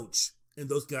can coach, and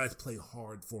those guys play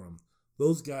hard for him.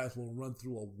 Those guys will run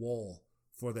through a wall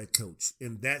for that coach.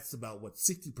 And that's about,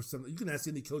 60%. You can ask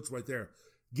any coach right there.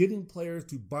 Getting players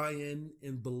to buy in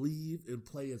and believe and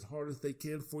play as hard as they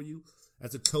can for you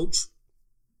as a coach,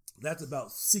 that's about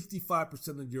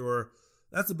 65% of your,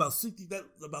 about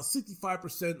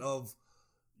 65% of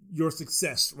your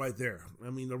success right there. I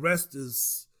mean, the rest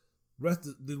is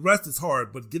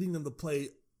hard, but getting them to play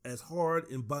as hard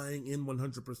and buying in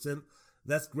 100%,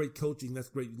 that's great coaching, that's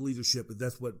great leadership, and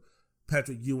that's what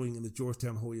Patrick Ewing and the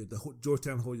Georgetown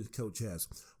Hoyas coach has.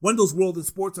 Wendell's World in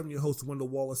Sports. I'm your host, Wendell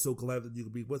Wallace. So glad that you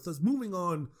can be with us. Moving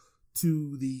on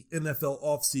to the NFL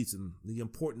offseason, the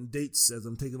important dates as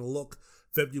I'm taking a look.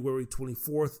 February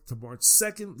 24th to March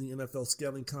 2nd, the NFL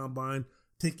Scouting Combine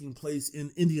taking place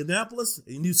in Indianapolis.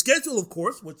 A new schedule, of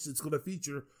course, which is going to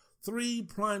feature 3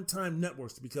 primetime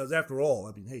networks because, after all,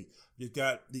 I mean, hey, you've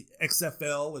got the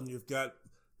XFL and you've got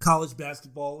college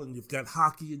basketball and you've got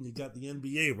hockey and you've got the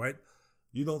NBA, right?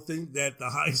 You don't think that the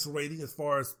highest rating as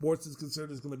far as sports is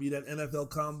concerned is going to be that NFL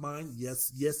Combine? Yes,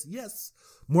 yes, yes.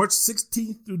 March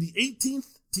 16th through the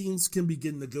 18th, teams can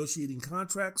begin negotiating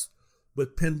contracts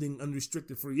with pending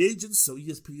unrestricted free agents. So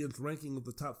ESPN's ranking of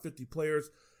the top 50 players,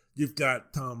 you've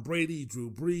got Tom Brady, Drew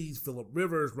Brees, Phillip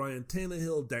Rivers, Ryan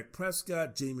Tannehill, Dak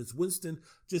Prescott, Jameis Winston,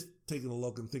 just taking a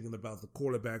look and thinking about the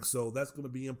quarterback. So that's going to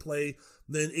be in play.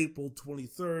 Then April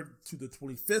 23rd to the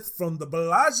 25th from the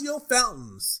Bellagio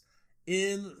Fountains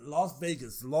in Las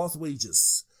Vegas, Las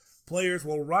Vegas. Players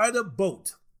will ride a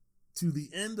boat to the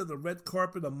end of the red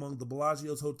carpet among the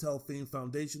Bellagio's Hotel Fame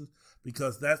Foundation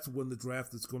because that's when the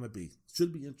draft is going to be.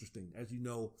 Should be interesting. As you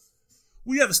know,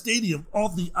 we have a stadium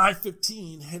off the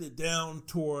I-15 headed down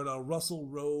toward Russell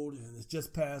Road, and it's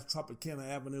just past Tropicana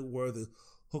Avenue where the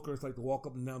hookers like to walk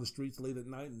up and down the streets late at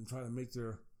night and try to make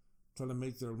their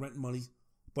rent money.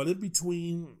 But in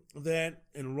between that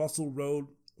and Russell Road,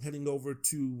 heading over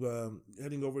to the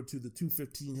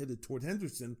 215 headed toward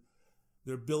Henderson,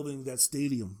 they're building that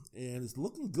stadium, and it's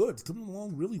looking good. It's coming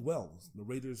along really well. The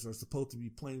Raiders are supposed to be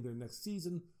playing their next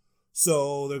season,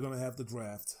 so they're going to have the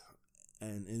draft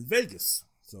and in Vegas.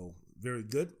 So very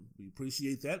good. We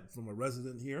appreciate that from a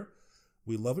resident here.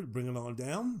 We love it. Bring it on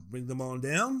down. Bring them on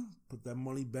down. Put that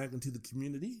money back into the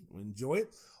community. Enjoy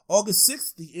it. August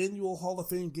 6th, the annual Hall of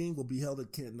Fame game will be held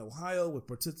at Canton, Ohio, with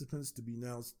participants to be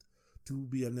announced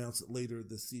later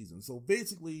this season. So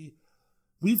basically,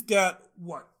 we've got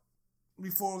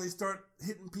before they start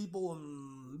hitting people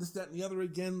and this, that, and the other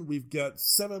again, we've got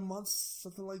 7 months,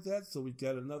 something like that. So we've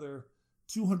got another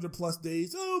 200 plus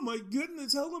days. Oh my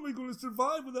goodness, how am I going to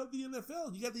survive without the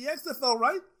NFL? You got the XFL,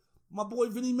 right? My boy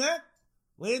Vinnie Mac,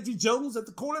 Landry Jones at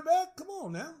the quarterback. Come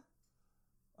on now.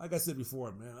 Like I said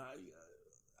before, man,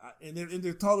 and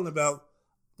they're talking about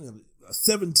a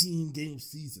 17-game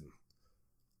season.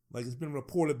 Like it's been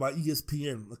reported by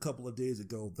ESPN a couple of days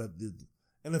ago that the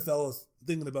NFL is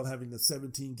thinking about having a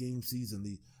 17-game season.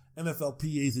 The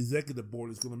NFLPA's executive board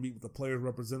is going to meet with the player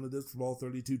representatives from all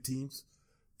 32 teams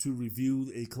to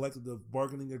review a collective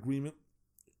bargaining agreement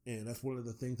And that's one of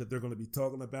the things that they're going to be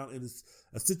talking about. And it's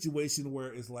a situation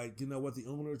where it's like, you know what, the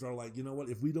owners are like, you know what,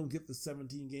 if we don't get the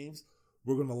 17 games,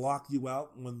 we're going to lock you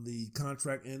out when the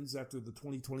contract ends after the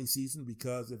 2020 season,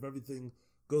 because if everything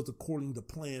goes according to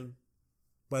plan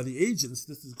by the agents,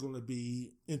 this is going to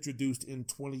be introduced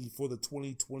for the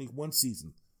 2021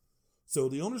 season. So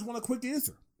the owners want a quick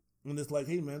answer. And it's like,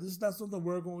 hey, man, this is not something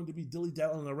we're going to be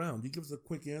dilly-dallying around. You give us a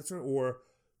quick answer or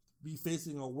be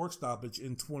facing a work stoppage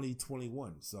in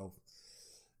 2021. So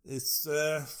it's,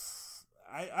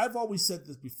 I've always said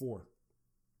this before.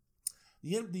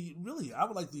 I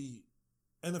would like the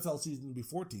NFL season to be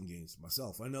 14 games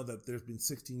myself. I know that there's been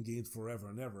 16 games forever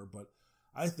and ever, but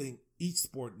I think each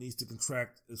sport needs to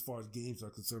contract as far as games are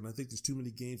concerned. I think there's too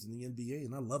many games in the NBA,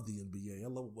 and I love the NBA. I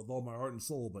love it with all my heart and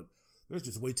soul, but there's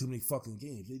just way too many fucking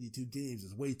games. 82 games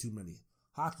is way too many.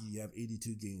 Hockey, you have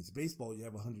 82 games. Baseball, you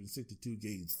have 162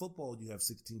 games. Football, you have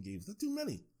 16 games. That's too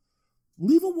many.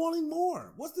 Leave them wanting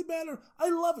more. What's the matter? I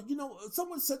love it. You know,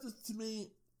 someone said this to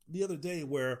me the other day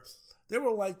where they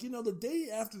were like, you know, the day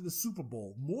after the Super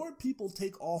Bowl, more people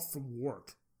take off from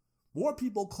work. More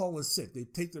people call in sick. They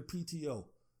take their PTO.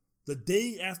 The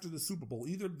day after the Super Bowl,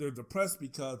 either they're depressed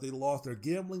because they lost their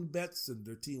gambling bets and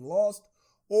their team lost,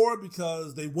 or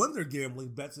because they won their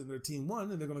gambling bets and their team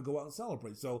won and they're going to go out and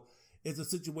celebrate. So it's a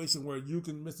situation where you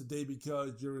can miss a day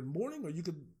because you're in mourning, or you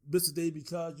can miss a day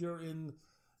because you're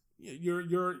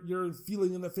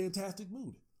feeling in a fantastic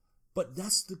mood. But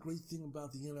that's the great thing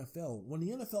about the NFL. When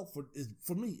the NFL,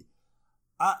 for me,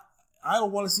 I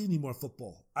don't want to see any more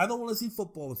football. I don't want to see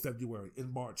football in February,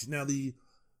 in March. Now, the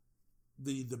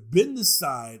business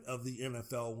side of the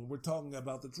NFL, when we're talking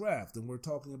about the draft and we're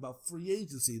talking about free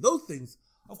agency, those things,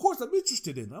 of course, I'm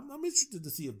interested in. I'm interested to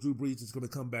see if Drew Brees is going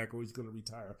to come back or he's going to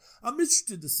retire. I'm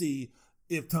interested to see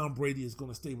if Tom Brady is going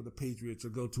to stay with the Patriots or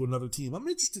go to another team. I'm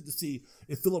interested to see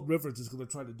if Phillip Rivers is going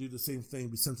to try to do the same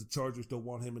thing since the Chargers don't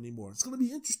want him anymore. It's going to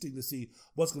be interesting to see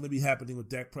what's going to be happening with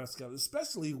Dak Prescott,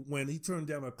 especially when he turned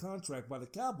down a contract by the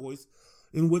Cowboys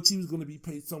in which he was going to be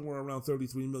paid somewhere around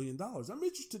 $33 million. I'm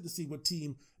interested to see what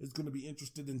team is going to be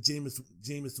interested in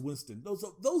Jameis Winston.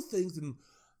 Those things, and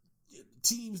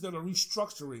teams that are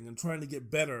restructuring and trying to get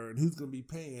better, and who's going to be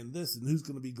paying this and who's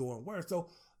going to be going where. So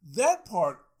that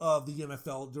part of the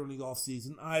NFL during the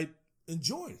offseason, I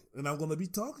enjoy, and I'm going to be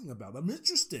talking about. I'm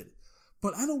interested,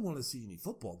 but I don't want to see any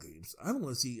football games. I don't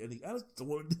want to see any. I just don't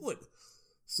want to do it.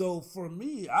 So for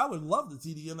me, I would love to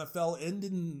see the NFL end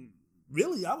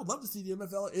I would love to see the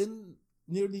NFL end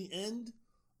near the end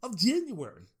of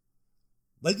January,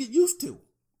 like it used to.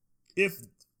 If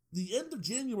the end of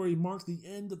January marks the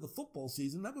end of the football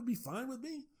season, that would be fine with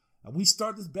me. And we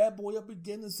start this bad boy up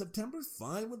again in September,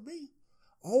 fine with me.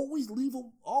 Always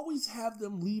have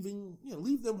them leaving,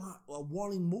 leave them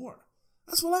wanting more.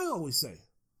 That's what I always say.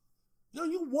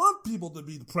 You want people to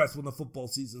be depressed when the football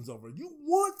season's over. You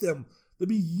want them to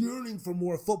be yearning for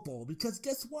more football, because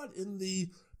guess what? In the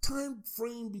time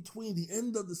frame between the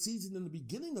end of the season and the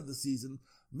beginning of the season,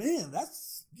 man,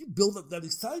 you build up that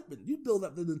excitement. You build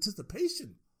up that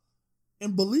anticipation.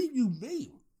 And believe you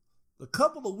me, a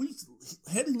couple of weeks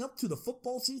heading up to the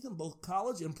football season, both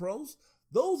college and pros,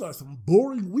 those are some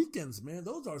boring weekends, man.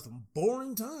 Those are some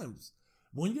boring times.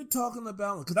 When you're talking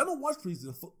about, because I don't watch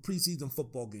preseason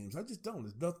football games. I just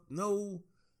don't. There's no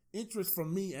interest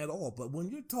from me at all. But when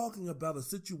you're talking about a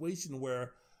situation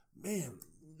where, man,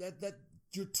 that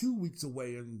you're 2 weeks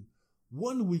away and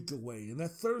 1 week away, and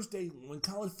that Thursday when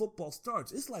college football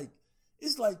starts, it's like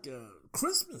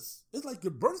Christmas. It's like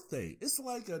your birthday. It's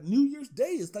like a New Year's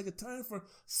Day. It's like a time for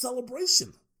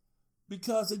celebration.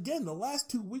 Because, again, the last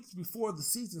 2 weeks before the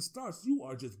season starts, you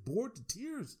are just bored to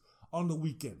tears on the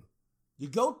weekend. You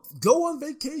go on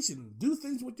vacation, do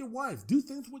things with your wife, do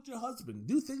things with your husband,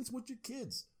 do things with your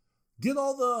kids. Get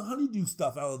all the honeydew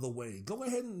stuff out of the way. Go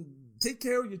ahead and take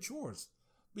care of your chores.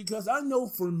 Because I know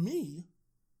for me,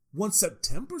 once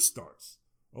September starts,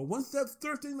 or once that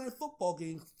Thursday night football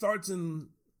game starts in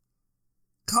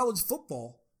college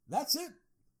football, that's it.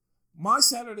 My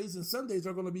Saturdays and Sundays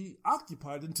are going to be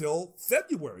occupied until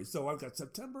February. So I've got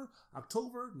September,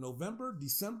 October, November,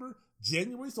 December,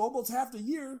 January. So almost half the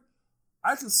year.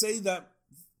 I can say that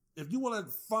if you want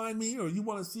to find me or you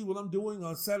want to see what I'm doing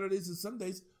on Saturdays and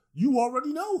Sundays, you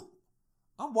already know.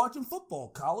 I'm watching football,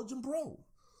 college and pro.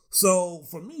 So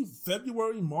for me,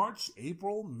 February, March,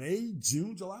 April, May,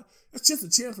 June, July, it's just a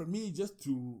chance for me just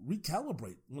to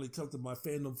recalibrate when it comes to my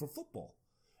fandom for football.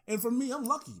 And for me, I'm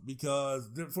lucky because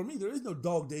for me, there is no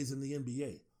dog days in the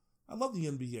NBA. I love the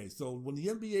NBA. So when the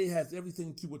NBA has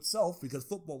everything to itself because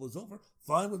football is over,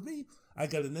 fine with me. I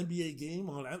got an NBA game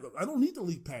on. I don't need the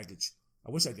league package.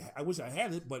 I wish I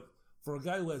had it, but for a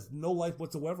guy who has no life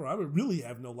whatsoever, I would really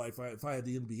have no life if I had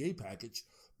the NBA package.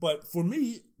 But for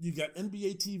me, you got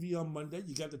NBA TV on Monday,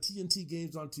 you got the TNT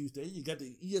games on Tuesday, you got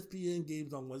the ESPN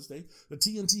games on Wednesday, the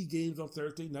TNT games on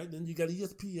Thursday night, and then you got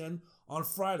ESPN on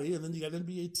Friday, and then you got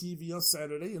NBA TV on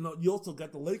Saturday, and you also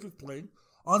got the Lakers playing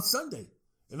on Sunday.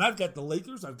 And I've got the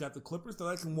Lakers, I've got the Clippers that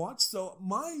I can watch, so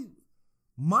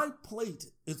my plate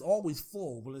is always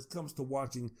full when it comes to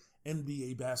watching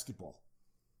NBA basketball.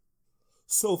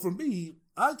 So for me,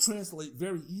 I translate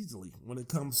very easily when it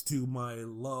comes to my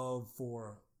love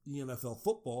for the NFL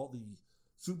football. The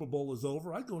Super Bowl is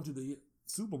over. I go into the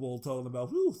Super Bowl talking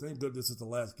about, whew, thank goodness it's the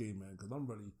last game, man, because I'm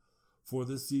ready for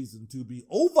this season to be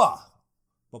over.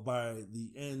 But by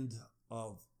the end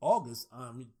of August,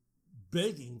 I'm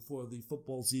begging for the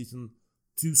football season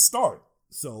to start.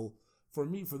 So for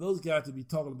me, for those guys to be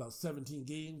talking about 17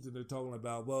 games and they're talking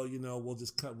about, well, we'll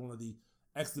just cut one of the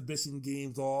exhibition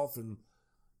games off and,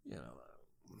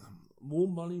 more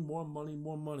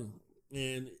money.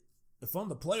 And if I'm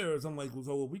the players, I'm like,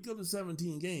 so if we go to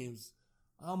 17 games,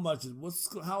 how is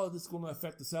this going to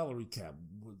affect the salary cap?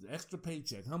 With the extra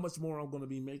paycheck, how much more I'm going to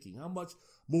be making? How much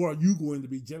more are you going to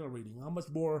be generating? How much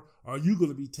more are you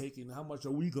going to be taking? How much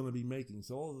are we going to be making?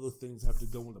 So all of those things have to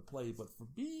go into play. But for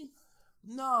me,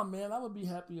 nah, man, I would be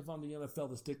happy if I'm the NFL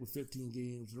to stick with 15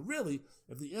 games. And really,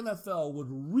 if the NFL was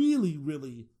really,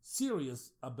 really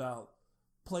serious about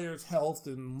players' health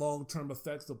and long-term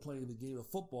effects of playing the game of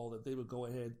football, that they would go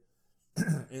ahead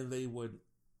and they would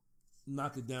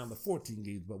knock it down to 14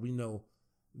 games. But we know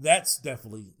that's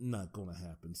definitely not going to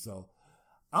happen. So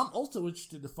I'm also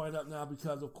interested to find out now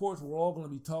because, of course, we're all going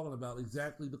to be talking about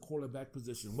exactly the quarterback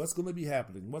position. What's going to be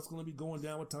happening? What's going to be going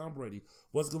down with Tom Brady?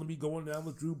 What's going to be going down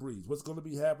with Drew Brees? What's going to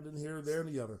be happening here, there, and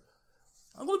the other?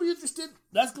 I'm going to be interested.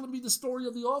 That's going to be the story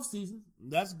of the offseason.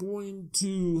 That's going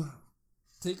to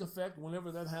take effect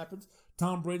whenever that happens.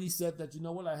 Tom Brady said that,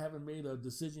 I haven't made a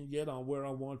decision yet on where I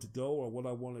want to go or what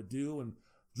I want to do. And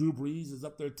Drew Brees is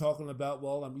up there talking about,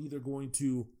 well, I'm either going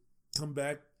to come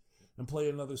back and play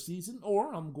another season,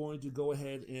 or I'm going to go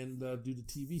ahead and do the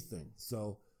TV thing.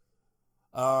 So,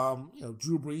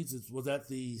 Drew Brees was at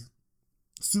the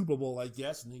Super Bowl, I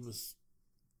guess, and he was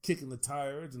kicking the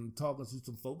tires and talking to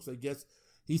some folks. I guess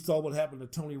he saw what happened to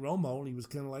Tony Romo, and he was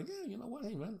kind of like, hey, you know what,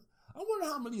 hey, man, I wonder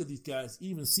how many of these guys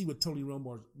even see what Tony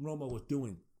Romo was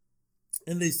doing.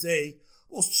 And they say,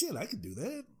 well, shit, I could do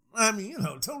that. I mean,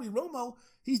 Tony Romo,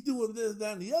 he's doing this,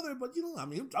 that, and the other, but,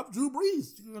 I'm Drew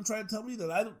Brees. You're going to try to tell me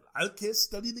that I can't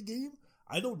study the game?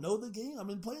 I don't know the game? I've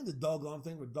been playing the doggone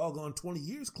thing for doggone 20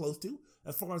 years, close to,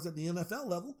 as far as at the NFL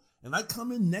level, and I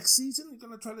come in next season, you're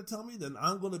going to try to tell me that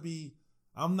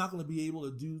I'm not going to be able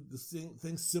to do the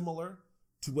things similar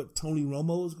to what Tony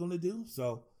Romo is going to do?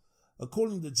 So,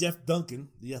 according to Jeff Duncan,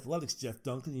 the Athletics' Jeff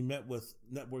Duncan, he met with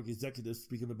network executives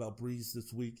speaking about Brees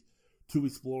this week to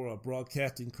explore a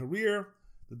broadcasting career.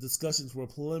 The discussions were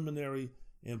preliminary,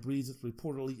 and Brees is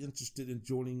reportedly interested in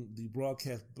joining the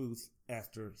broadcast booth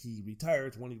after he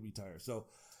retires, when he retires. So,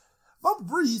 if I'm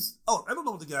Brees, I don't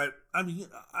know what the guy,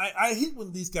 I hate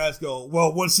when these guys go,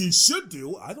 well, what he should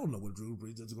do, I don't know what Drew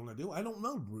Brees is going to do. I don't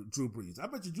know Drew Brees. I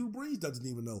bet you Drew Brees doesn't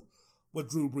even know what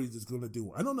Drew Brees is going to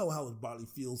do. I don't know how his body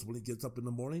feels when he gets up in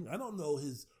the morning. I don't know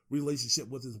his relationship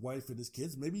with his wife and his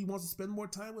kids. Maybe he wants to spend more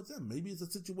time with them. Maybe it's a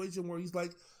situation where he's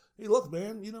like, hey, look,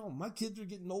 man, my kids are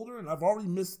getting older and I've already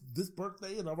missed this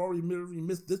birthday and I've already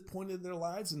missed this point in their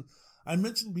lives. And I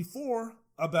mentioned before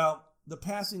about the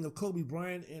passing of Kobe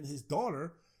Bryant and his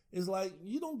daughter is like,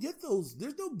 you don't get those.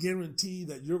 There's no guarantee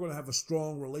that you're going to have a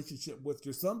strong relationship with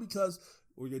your son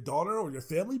or your daughter or your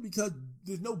family, because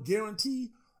there's no guarantee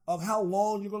of how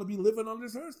long you're going to be living on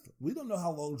this earth. We don't know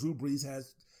how long Drew Brees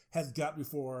has got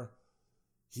before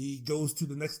he goes to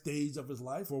the next stage of his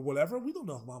life or whatever. We don't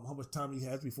know how much time he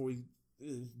has before he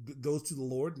goes to the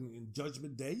Lord in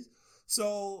Judgment Day.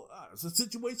 So it's a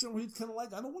situation where he's kind of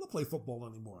like, I don't want to play football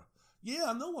anymore. Yeah,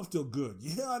 I know I'm still good.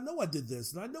 Yeah, I know I did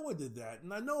this, and I know I did that,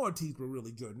 and I know our teams were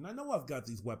really good, and I know I've got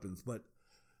these weapons, but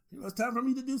it's time for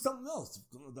me to do something else.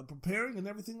 The preparing and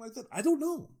everything like that. I don't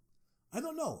know.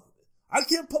 I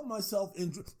can't put myself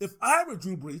in. If I were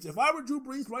Drew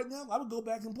Brees right now, I would go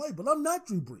back and play. But I'm not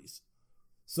Drew Brees.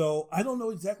 So I don't know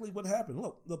exactly what happened.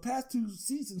 Look, the past two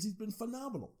seasons, he's been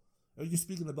phenomenal. You're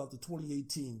speaking about the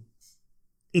 2018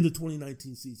 in the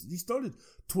 2019 season. He started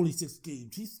 26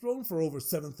 games. He's thrown for over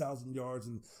 7,000 yards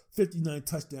and 59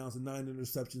 touchdowns and 9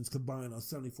 interceptions combined on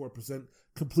 74%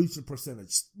 completion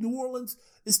percentage. New Orleans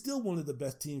is still one of the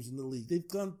best teams in the league. They've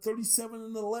gone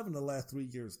 37-11 the last 3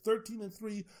 years,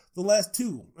 13-3 the last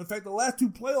two. In fact, the last two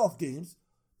playoff games,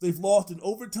 they've lost in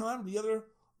overtime. The other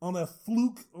on a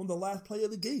fluke on the last play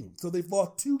of the game. So they've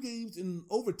lost 2 games in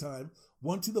overtime,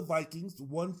 one to the Vikings,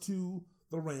 one to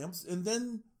the Rams, and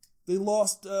then they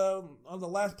lost on the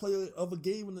last play of a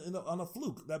game on a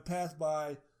fluke. That pass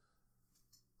by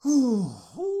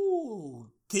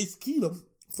Case Keenum,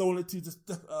 throwing it to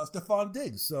Stephon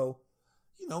Diggs. So,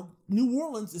 New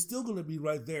Orleans is still going to be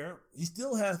right there. He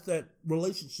still has that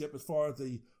relationship as far as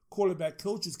the quarterback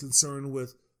coach is concerned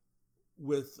with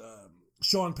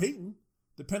Sean Payton.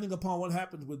 Depending upon what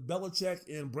happens with Belichick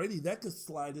and Brady, that could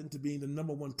slide into being the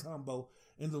number 1 combo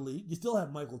in the league. You still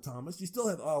have Michael Thomas. You still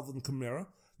have Alvin Kamara.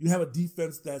 You have a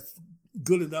defense that's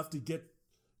good enough to get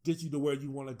you to where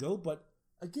you want to go. But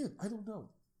again, I don't know.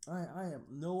 I have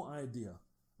no idea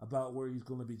about where he's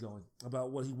going to be going,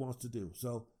 about what he wants to do.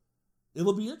 So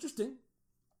it'll be interesting.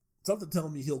 Something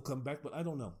telling me he'll come back, but I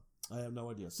don't know. I have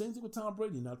no idea. Same thing with Tom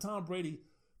Brady. Now, Tom Brady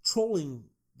trolling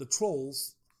the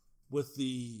trolls with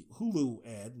the Hulu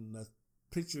ad and the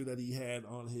picture that he had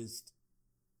on his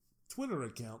Twitter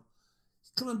account.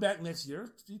 He's coming back next year.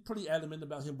 He's pretty adamant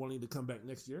about him wanting to come back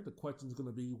next year. The question is going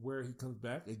to be where he comes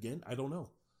back. Again, I don't know.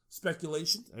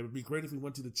 Speculation. It would be great if he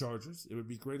went to the Chargers. It would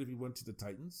be great if he went to the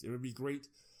Titans. It would be great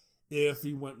if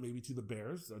he went maybe to the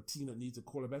Bears, a team that needs a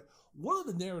quarterback. One of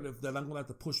the narratives that I'm going to have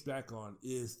to push back on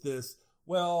is this,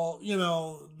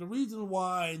 the reason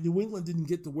why New England didn't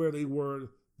get to where they were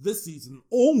this season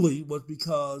only was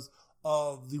because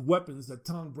of the weapons that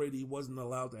Tom Brady wasn't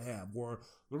allowed to have. Or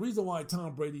the reason why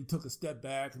Tom Brady took a step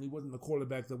back and he wasn't the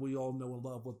quarterback that we all know and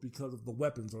love was because of the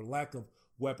weapons or lack of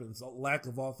weapons, lack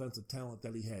of offensive talent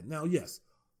that he had. Now, yes,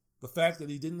 the fact that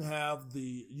he didn't have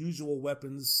the usual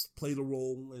weapons played a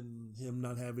role in him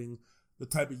not having the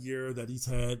type of year that he's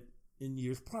had in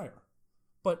years prior.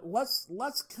 But let's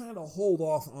kind of hold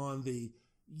off on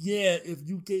if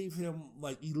you gave him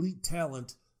like elite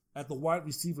talent at the wide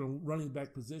receiver and running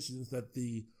back positions, that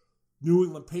the New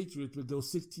England Patriots would go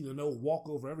 16-0, walk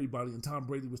over everybody, and Tom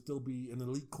Brady would still be an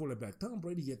elite quarterback. Tom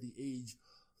Brady at the age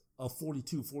of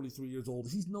 42, 43 years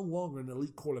old, he's no longer an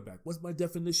elite quarterback. What's my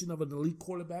definition of an elite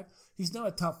quarterback? He's not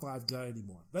a top 5 guy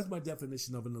anymore. That's my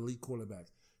definition of an elite quarterback.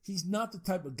 He's not the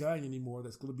type of guy anymore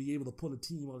that's going to be able to put a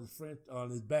team on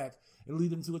his back and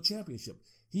lead them to a championship.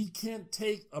 He can't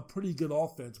take a pretty good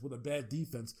offense with a bad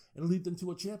defense and lead them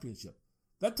to a championship.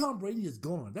 That Tom Brady is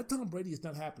gone. That Tom Brady is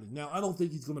not happening. Now, I don't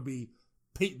think he's going to be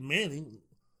Peyton Manning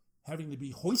having to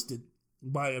be hoisted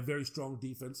by a very strong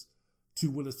defense to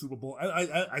win a Super Bowl.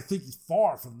 I think he's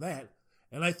far from that.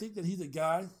 And I think that he's a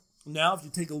guy, now if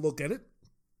you take a look at it,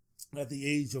 at the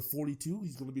age of 42,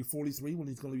 he's going to be 43 when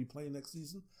he's going to be playing next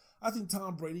season. I think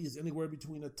Tom Brady is anywhere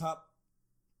between the top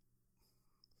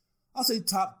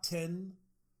 10,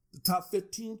 the top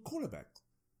 15 quarterback.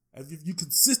 If you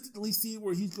consistently see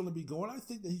where he's going to be going, I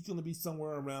think that he's going to be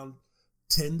somewhere around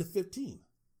 10 to 15.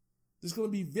 There's going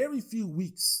to be very few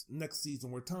weeks next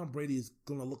season where Tom Brady is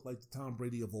going to look like the Tom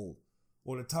Brady of old,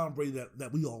 or the Tom Brady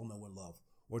that we all know and love,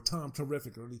 or Tom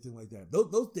Terrific or anything like that.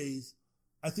 Those days,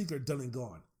 I think, are done and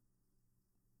gone.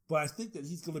 But I think that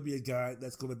he's going to be a guy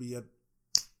that's going to be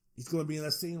he's going to be in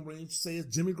that same range, say, as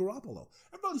Jimmy Garoppolo.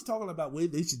 Everybody's talking about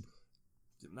they should.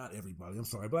 Not everybody, I'm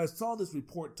sorry, but I saw this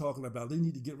report talking about they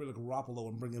need to get rid of Garoppolo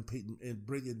and bring in Peyton and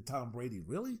bring in Tom Brady.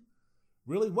 Really?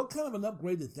 What kind of an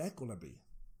upgrade is that going to be?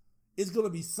 It's going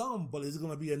to be some, but is it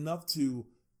going to be enough to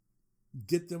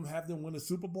have them win a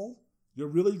Super Bowl? You're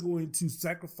really going to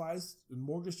sacrifice and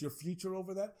mortgage your future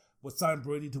over that? But sign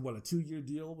Brady to a 2-year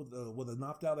deal with a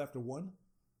opt-out after 1?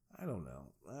 I don't know.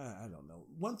 I don't know.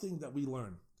 One thing that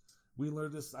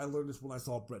I learned this when I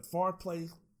saw Brett Favre play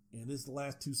in his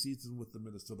last 2 seasons with the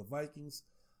Minnesota Vikings.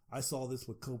 I saw this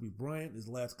with Kobe Bryant, his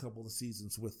last couple of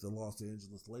seasons with the Los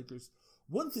Angeles Lakers.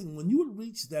 One thing, when you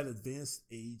reach that advanced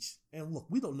age, and look,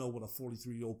 we don't know what a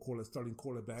 43-year-old starting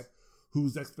quarterback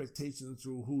whose expectations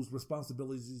or whose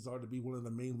responsibilities are to be one of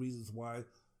the main reasons why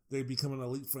they become an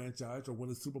elite franchise or win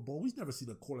a Super Bowl. We've never seen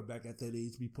a quarterback at that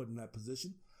age be put in that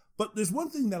position. But there's one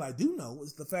thing that I do know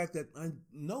is the fact that I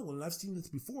know, and I've seen this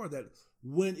before, that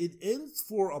when it ends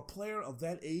for a player of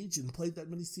that age and played that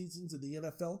many seasons in the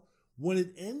NFL, when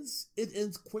it ends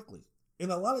quickly.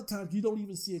 And a lot of times you don't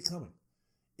even see it coming.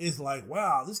 It's like,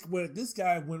 wow, this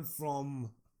guy went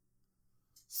from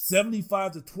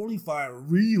 75 to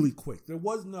 25 really quick. He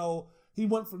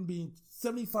went from being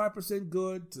 75%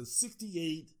 good to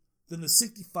 68, then to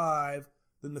 65,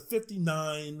 then to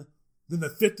 59, then to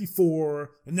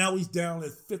 54, and now he's down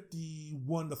at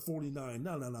 51 to 49.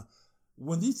 No.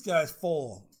 When these guys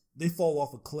fall, they fall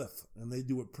off a cliff, and they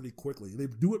do it pretty quickly. They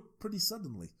do it pretty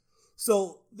suddenly.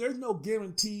 So there's no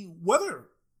guarantee whether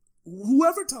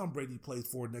whoever Tom Brady plays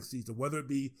for next season, whether it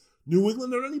be New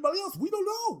England or anybody else. We don't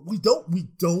know. We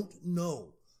don't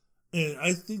know. And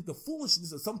I think the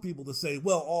foolishness of some people to say,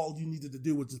 well, all you needed to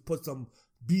do was just put some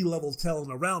B-level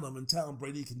talent around him and Tom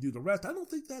Brady can do the rest. I don't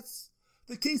think that's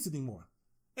the case anymore.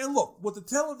 And look, with the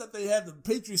talent that they had, the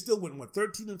Patriots still went,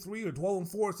 13-3 or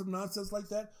 12-4 or some nonsense like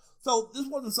that. So this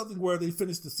wasn't something where they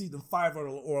finished the season 5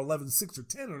 or 11-6 or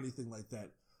 10 or anything like that.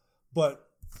 But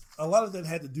a lot of that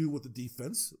had to do with the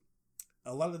defense.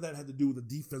 A lot of that had to do with the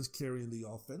defense carrying the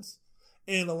offense.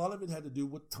 And a lot of it had to do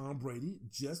with Tom Brady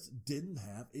just didn't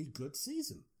have a good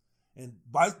season. And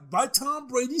by Tom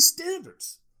Brady's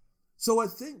standards. So I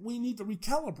think we need to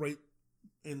recalibrate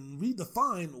and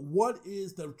redefine what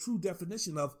is the true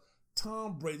definition of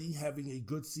Tom Brady having a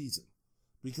good season.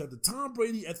 Because the Tom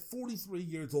Brady at 43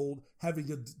 years old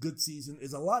having a good season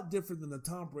is a lot different than the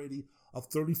Tom Brady of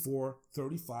 34,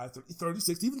 35, 30,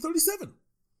 36, even 37.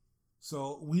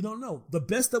 So we don't know. The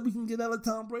best that we can get out of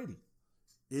Tom Brady.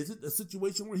 Is it a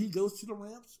situation where he goes to the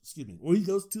Rams? Or he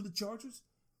goes to the Chargers?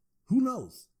 Who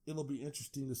knows? It'll be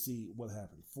interesting to see what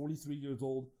happens. 43 years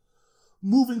old,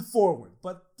 moving forward.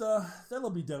 But that'll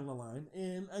be down the line.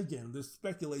 And again, there's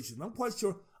speculation. I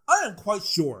am quite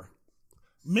sure,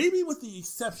 maybe with the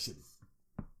exception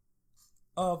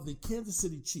of the Kansas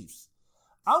City Chiefs,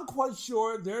 I'm quite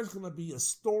sure there's going to be a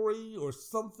story or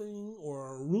something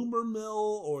or a rumor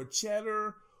mill or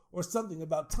chatter or something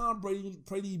about Tom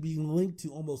Brady being linked to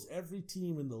almost every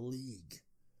team in the league.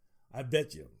 I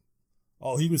bet you.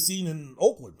 Oh, he was seen in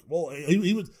Oakland. Well,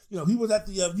 he was at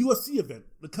the UFC event,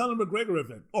 the Conor McGregor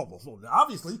event. Oh, well, so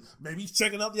obviously, maybe he's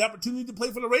checking out the opportunity to play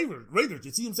for the Raiders.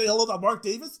 You see him say hello to Mark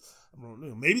Davis?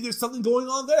 Maybe there's something going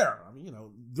on there.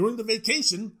 During the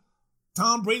vacation,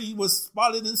 Tom Brady was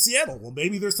spotted in Seattle. Well,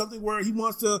 maybe there's something where he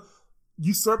wants to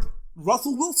usurp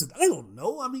Russell Wilson. I don't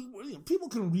know. People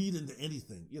can read into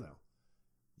anything,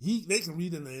 They can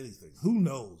read into anything. Who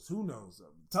knows?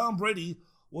 Tom Brady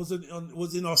was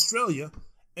in Australia,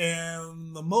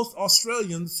 and the most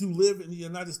Australians who live in the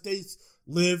United States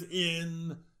live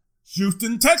in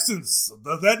Houston, Texas.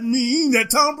 Does that mean that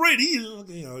Tom Brady,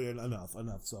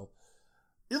 enough. So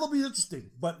it'll be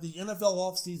interesting. But the NFL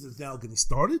offseason is now getting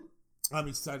started. I'm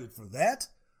excited for that.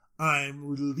 I'm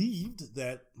relieved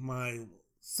that my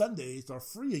Sundays are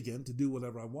free again to do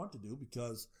whatever I want to do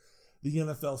because the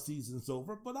NFL season's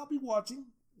over. But I'll be watching.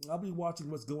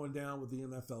 What's going down with the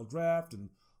NFL draft and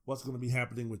what's going to be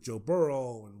happening with Joe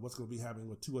Burrow and what's going to be happening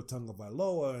with Tua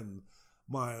Tagovailoa and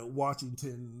my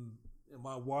Washington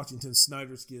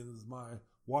Snyder skins, my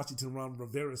Washington Ron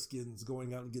Rivera skins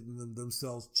going out and getting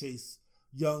themselves Chase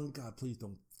Young. God, please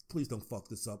don't fuck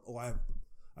this up. Oh, I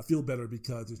feel better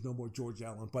because there's no more George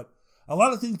Allen. But a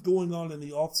lot of things going on in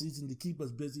the offseason to keep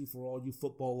us busy for all you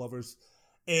football lovers.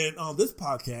 And on this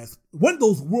podcast,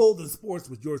 Wendell's World in Sports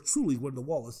with yours truly, Wendell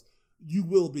Wallace, you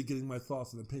will be getting my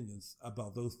thoughts and opinions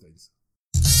about those things.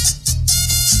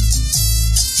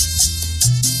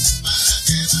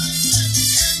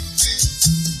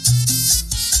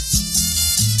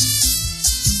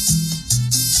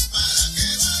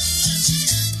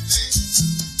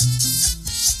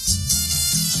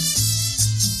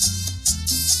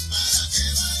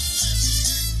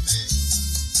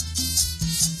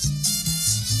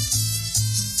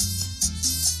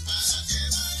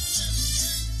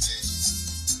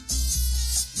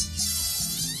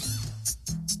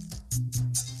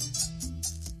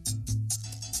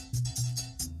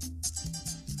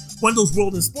 Wendell's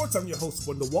World in Sports. I'm your host,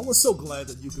 Wendell Wallace. So glad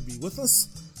that you could be with us.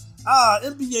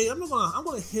 NBA. I'm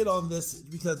gonna hit on this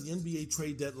because the NBA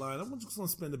trade deadline. I'm just gonna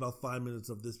spend about 5 minutes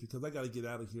of this because I got to get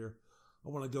out of here. I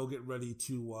want to go get ready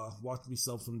to watch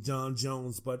myself some John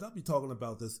Jones, but I'll be talking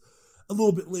about this a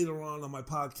little bit later on my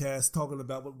podcast, talking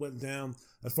about what went down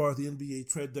as far as the NBA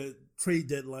trade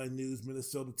deadline news.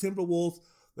 Minnesota Timberwolves.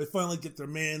 They finally get their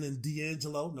man in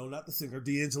D'Angelo. No, not the singer.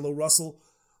 D'Angelo Russell.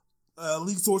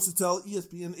 League sources tell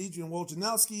ESPN Adrian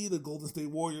Wojnarowski the Golden State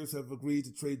Warriors have agreed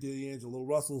to trade D'Angelo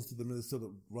Russell to the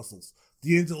Minnesota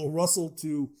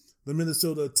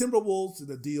Timberwolves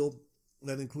in a deal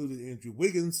that included Andrew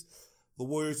Wiggins. The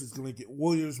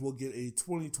Warriors will get a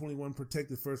 2021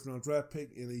 protected first-round draft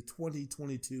pick and a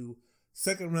 2022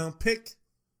 second-round pick.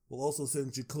 We'll also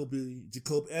send Jacob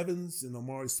Evans and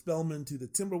Omari Spellman to the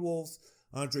Timberwolves.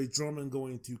 Andre Drummond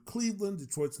going to Cleveland.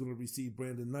 Detroit's going to receive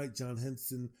Brandon Knight, John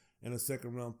Henson, and a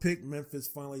second-round pick. Memphis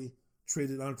finally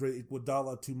traded Andre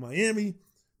Iguodala to Miami.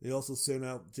 They also sent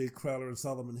out Jay Crowder and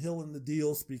Solomon Hill in the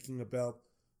deal. Speaking about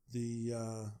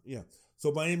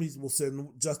so Miami will send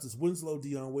Justice Winslow,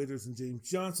 Deion Waiters, and James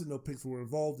Johnson. No picks were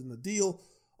involved in the deal.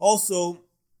 Also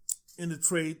in the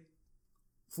trade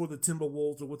for the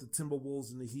Timberwolves or with the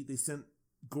Timberwolves and the Heat. They sent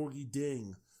Gorgie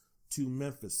Deng to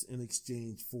Memphis in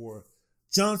exchange for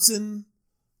Johnson.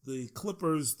 The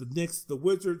Clippers, the Knicks, the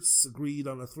Wizards agreed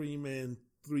on a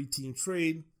three-team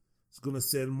trade. It's going to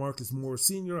send Marcus Morris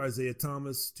Sr., Isaiah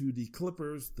Thomas to the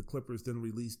Clippers. The Clippers then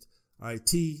released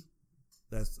IT.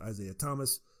 That's Isaiah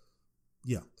Thomas.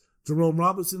 Yeah. Jerome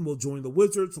Robinson will join the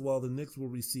Wizards, while the Knicks will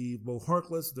receive Mo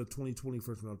Harkless, the 2020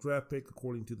 first-round draft pick,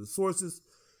 according to the sources.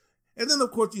 And then,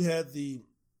 of course, you had the,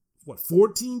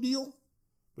 4-team deal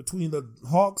between the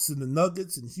Hawks and the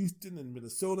Nuggets in Houston and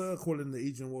Minnesota, according to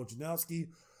Adrian Wojnarowski.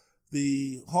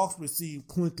 The Hawks received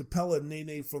Clint Capella and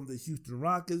Nene from the Houston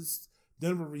Rockets.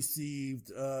 Denver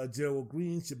received Gerald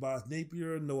Green, Shabazz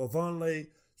Napier, Noah Vonleh,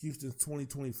 Houston's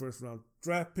 2020 first-round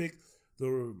draft pick.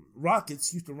 The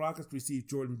Houston Rockets received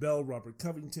Jordan Bell, Robert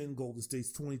Covington, Golden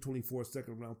State's 2024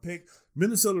 second-round pick.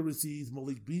 Minnesota receives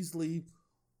Malik Beasley,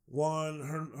 Juan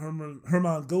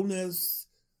Herman Gomez,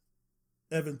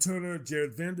 Evan Turner,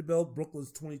 Jared Vanderbilt,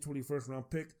 Brooklyn's 2020 first-round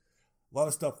pick. A lot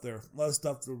of stuff there. A lot of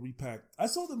stuff to repack. I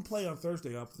saw them play on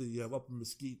Thursday up in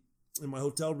Mesquite in my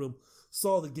hotel room.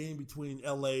 Saw the game between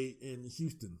L.A. and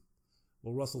Houston.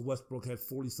 Well, Russell Westbrook had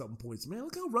 40-something points. Man,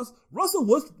 look how Russell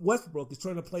Westbrook is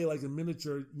trying to play like a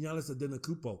miniature Giannis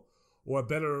Antetokounmpo or a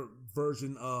better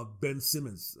version of Ben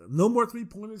Simmons. No more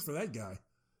three-pointers for that guy.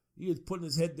 He is putting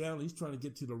his head down. He's trying to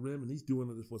get to the rim, and he's doing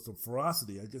it with some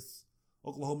ferocity. I guess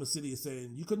Oklahoma City is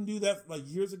saying, you couldn't do that like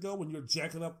years ago when you're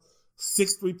jacking up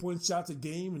 6 3-point shots a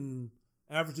game and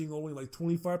averaging only like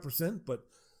 25%. But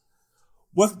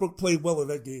Westbrook played well in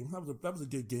that game. That was a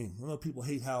good game. I know people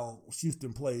hate how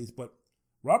Houston plays, but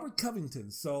Robert Covington.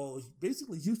 So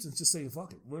basically, Houston's just saying,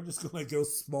 fuck it. We're just going to go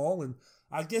small. And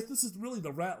I guess this is really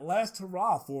the last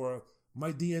hurrah for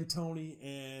Mike D'Antoni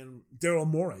and Daryl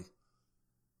Morey.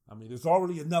 I mean, there's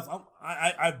already enough.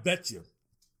 I bet you,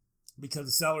 because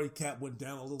the salary cap went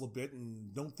down a little bit,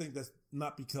 and don't think that's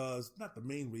not the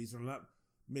main reason, or not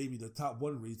maybe the top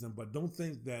one reason, but don't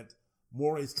think that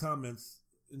Morey's comments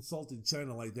insulting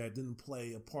China like that didn't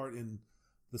play a part in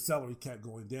the salary cap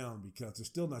going down, because they're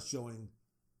still not showing.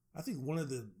 I think one of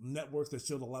the networks that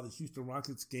showed a lot of Houston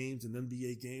Rockets games and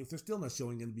NBA games, they're still not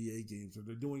showing NBA games, or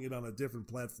they're doing it on a different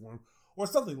platform or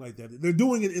something like that. They're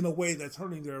doing it in a way that's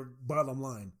hurting their bottom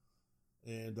line.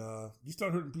 And you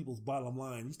start hurting people's bottom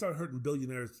line. You start hurting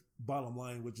billionaires' bottom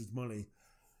line, which is money.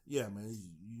 Yeah, man,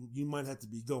 you might have to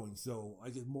be going. So I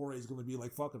guess Morey's going to be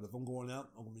like, fuck it. If I'm going out,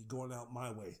 I'm going to be going out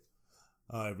my way.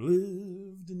 I've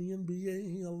lived in the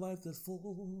NBA a life that's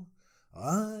full.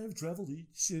 I've traveled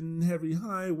each and every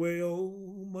highway,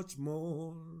 oh, much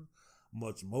more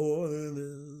than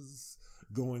this.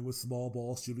 Going with small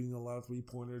ball, shooting a lot of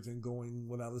three-pointers, and going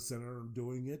without a center and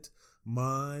doing it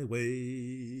my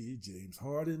way. James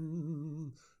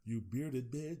Harden, you bearded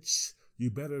bitch,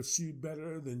 you better shoot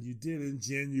better than you did in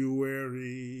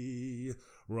January.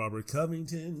 Robert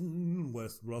Covington,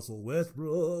 Russell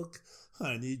Westbrook,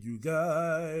 I need you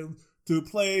guys to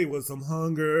play with some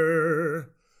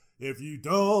hunger. If you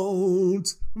don't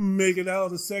make it out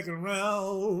of the second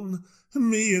round,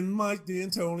 me and Mike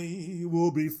D'Antoni will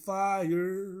be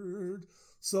fired.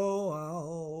 So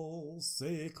I'll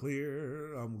say it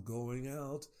clear, I'm going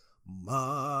out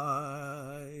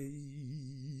my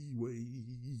way.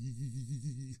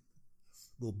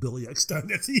 Little Billy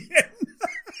Eckstein at the end.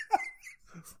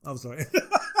 I'm sorry.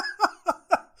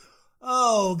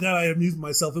 Oh, God, I amused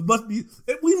myself. We must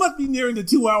be nearing the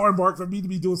 2-hour mark for me to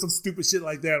be doing some stupid shit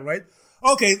like that, right?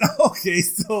 Okay,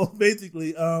 so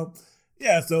basically, so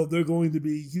they're going to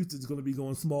be, Houston's going to be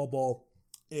going small ball,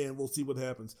 and we'll see what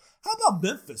happens. How about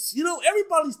Memphis? You know,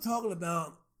 everybody's talking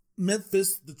about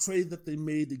Memphis, the trade that they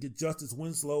made to get Justice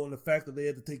Winslow, and the fact that they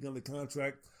had to take on the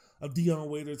contract of Dion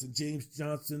Waiters and James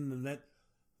Johnson, and that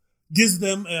gives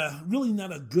them really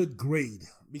not a good grade,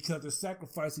 because they're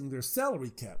sacrificing their salary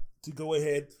cap to go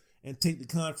ahead and take the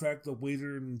contract of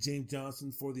Waiter and James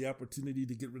Johnson for the opportunity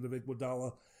to get rid of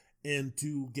Iguodala and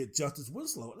to get Justice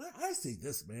Winslow. And I say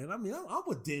this, man. I mean, I'm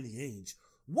with Danny Ainge.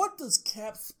 What does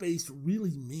cap space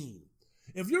really mean?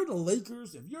 If you're the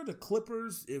Lakers, if you're the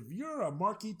Clippers, if you're a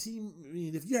marquee team, I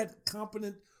mean, if you had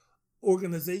competent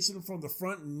organization from the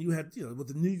front and you had, with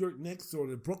the New York Knicks or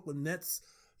the Brooklyn Nets,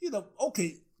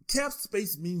 okay, cap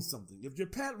space means something. If you're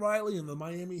Pat Riley and the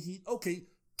Miami Heat, okay,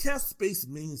 cap space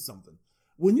means something.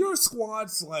 When your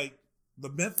squads like the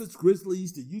Memphis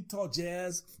Grizzlies, the Utah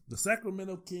Jazz, the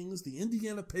Sacramento Kings, the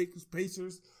Indiana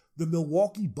Pacers, the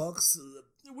Milwaukee Bucks,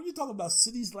 when you talk about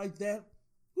cities like that,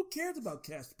 who cares about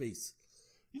cap space?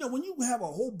 When you have a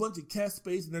whole bunch of cap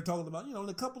space and they're talking about, in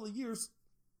a couple of years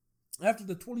after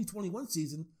the 2021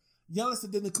 season, Giannis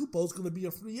Antetokounmpo is going to be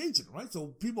a free agent, right? So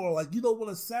people are like, you don't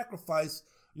want to sacrifice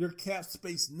your cap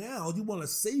space now. You want to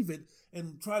save it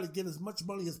and try to get as much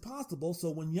money as possible.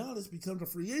 So when Giannis becomes a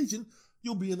free agent,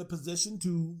 you'll be in a position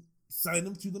to sign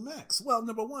him to the max. Well,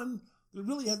 number one, there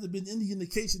really hasn't been any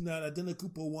indication that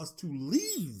Antetokounmpo wants to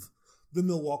leave the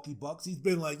Milwaukee Bucks. He's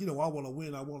been like, I want to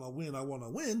win, I want to win, I want to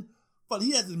win. But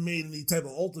he hasn't made any type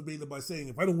of ultimatum by saying,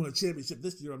 if I don't win a championship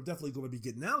this year, I'm definitely going to be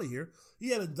getting out of here. He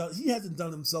hasn't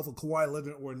done himself a Kawhi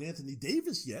Leonard or an Anthony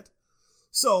Davis yet.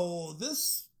 So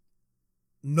this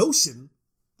notion,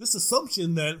 this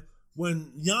assumption that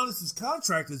when Giannis's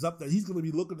contract is up, that he's going to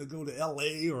be looking to go to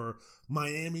LA or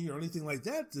Miami or anything like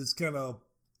that is kind of,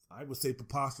 I would say,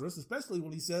 preposterous, especially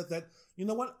when he says that, you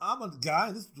know what, I'm a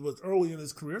guy, this was early in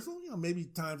his career, so, maybe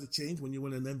times have changed when you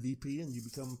win an MVP and you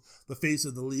become the face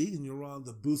of the league and you're on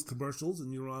the Boost commercials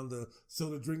and you're on the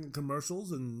soda drinking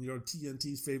commercials and you're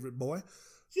TNT's favorite boy.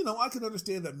 I can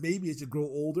understand that maybe as you grow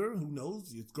older, who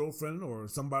knows, his girlfriend or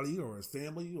somebody or his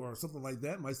family or something like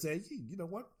that might say, hey, you know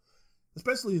what?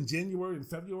 Especially in January and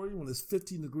February when it's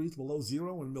 15 degrees below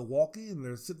zero in Milwaukee and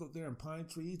they're sitting up there in palm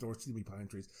trees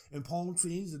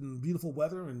and beautiful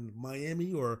weather in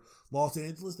Miami or Los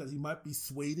Angeles, that he might be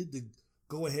swayed to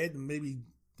go ahead and maybe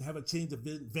have a change of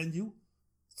venue,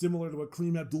 similar to what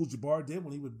Kareem Abdul-Jabbar did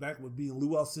when he was back with being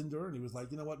Lou Alcindor, and he was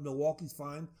like, you know what, Milwaukee's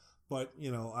fine, but,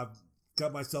 I've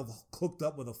got myself hooked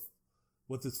up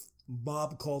with this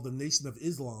mob called the Nation of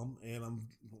Islam, and I'm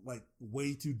like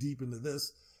way too deep into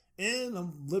this. And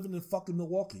I'm living in fucking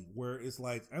Milwaukee, where it's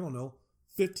like,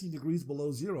 15 degrees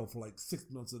below zero for like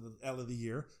 6 months out of the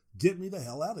year. Get me the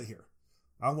hell out of here.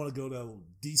 I want to go to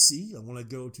D.C., I want to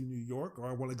go to New York, or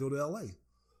I want to go to L.A.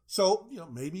 So,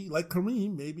 maybe like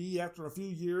Kareem, maybe after a few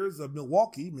years of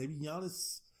Milwaukee, maybe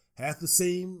Giannis has the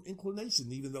same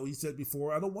inclination, even though he said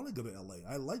before, I don't want to go to L.A.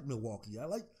 I like Milwaukee. I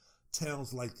like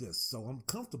towns like this. So I'm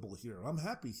comfortable here. I'm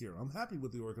happy here. I'm happy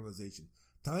with the organization.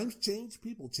 Times change,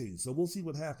 people change, so we'll see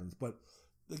what happens. But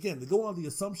again, to go on the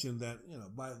assumption that,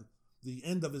 by the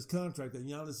end of his contract that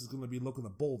Giannis is going to be looking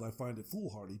at bold, I find it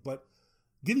foolhardy. But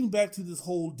getting back to this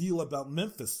whole deal about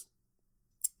Memphis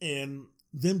and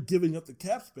them giving up the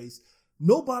cap space,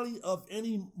 nobody of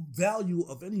any value,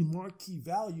 of any marquee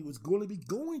value, is going to be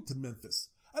going to Memphis.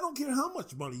 I don't care how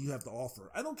much money you have to offer.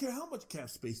 I don't care how much cap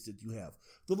space that you have.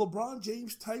 The LeBron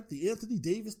James type, the Anthony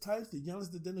Davis types, the Giannis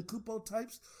Antetokounmpo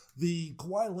types, the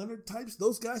Kawhi Leonard types,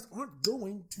 those guys aren't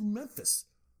going to Memphis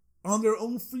on their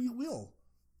own free will.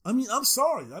 I'm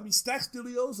sorry. Stack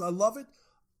Studios, I love it.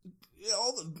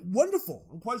 Wonderful.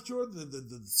 I'm quite sure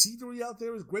the scenery out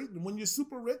there is great. And when you're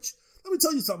super rich, let me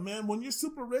tell you something, man. When you're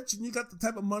super rich and you got the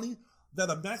type of money that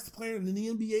a max player in the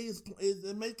NBA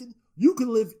is making, you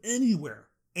can live anywhere.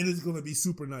 And it's going to be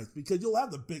super nice because you'll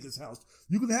have the biggest house.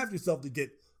 You can have yourself to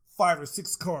get 5 or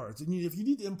 6 cars. And if you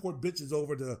need to import bitches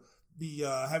over to be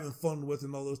having fun with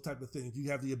and all those type of things, you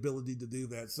have the ability to do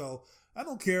that. So I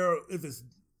don't care if it's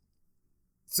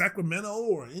Sacramento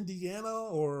or Indiana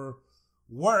or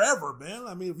wherever, man.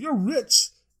 If you're rich,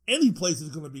 any place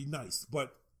is going to be nice.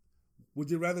 But would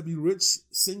you rather be rich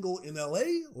single in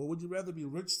LA or would you rather be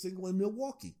rich single in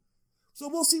Milwaukee? So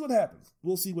we'll see what happens.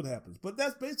 But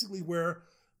that's basically where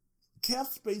cap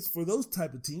space for those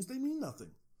type of teams, they mean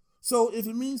nothing. So if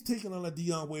it means taking on a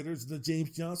Dion Waiters and a James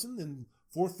Johnson and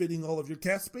forfeiting all of your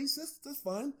cap space, that's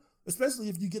fine. Especially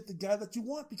if you get the guy that you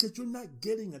want, because you're not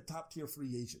getting a top-tier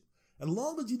free agent. As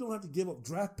long as you don't have to give up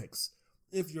draft picks,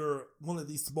 if you're one of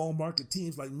these small market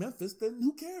teams like Memphis, then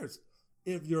who cares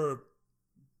if your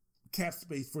cap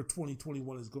space for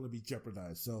 2021 is going to be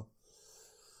jeopardized. So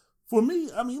for me,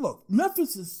 look,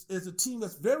 Memphis is a team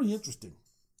that's very interesting.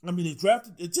 They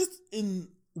drafted, it just in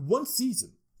one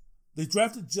season, they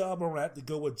drafted Ja Morant to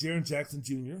go with Jaren Jackson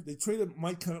Jr. They traded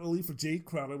Mike Conley for Jay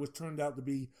Crowder, which turned out to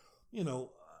be,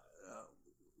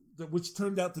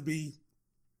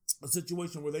 a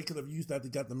situation where they could have used that to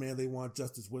get the man they want,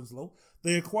 Justice Winslow.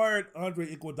 They acquired Andre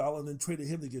Iguodala and then traded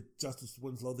him to get Justice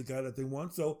Winslow, the guy that they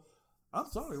want. So, I'm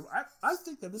sorry. I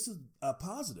think that this is a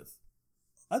positive.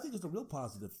 I think it's a real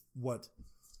positive what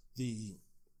the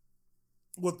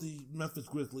Memphis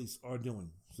Grizzlies are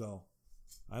doing. So,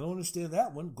 I don't understand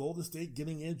that one. Golden State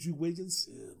getting Andrew Wiggins.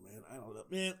 Man, I don't know.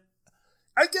 Man,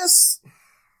 I guess,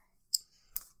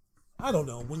 I don't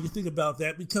know when you think about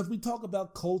that, because we talk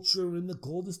about culture and the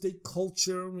Golden State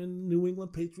culture and New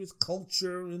England Patriots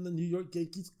culture and the New York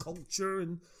Yankees culture,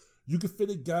 and you could fit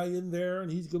a guy in there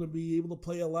and he's going to be able to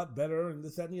play a lot better and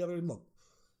this, that, and the other. And look,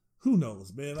 who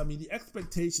knows, man? The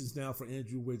expectations now for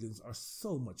Andrew Wiggins are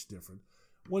so much different.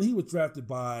 When he was drafted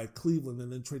by Cleveland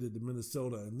and then traded to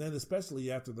Minnesota, and then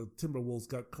especially after the Timberwolves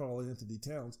got Karl Anthony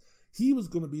Towns, he was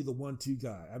going to be the 1-2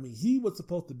 guy. I mean, he was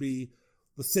supposed to be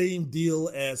the same deal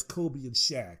as Kobe and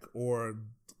Shaq, or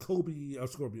Kobe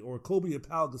and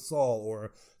Pau Gasol,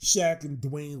 or Shaq and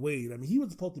Dwayne Wade. I mean, he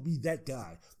was supposed to be that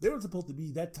guy. They were supposed to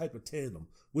be that type of tandem,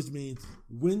 which means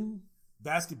win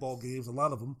basketball games, a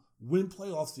lot of them, win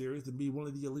playoff series, and be one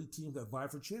of the elite teams that vie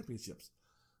for championships.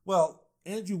 Well,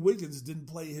 Andrew Wiggins didn't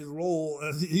play his role.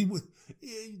 He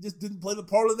just didn't play the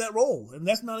part of that role. And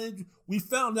that's not Andrew. We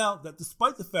found out that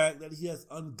despite the fact that he has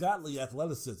ungodly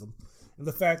athleticism, and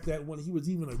the fact that when he was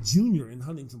even a junior in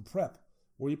Huntington Prep,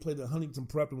 where he played at Huntington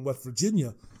Prep in West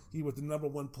Virginia, he was the number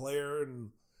one player,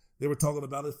 and they were talking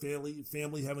about his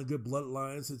family having good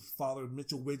bloodlines. His father,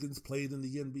 Mitchell Wiggins, played in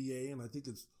the NBA, and I think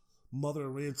his mother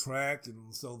ran track,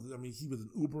 and so, I mean,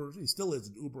 he still is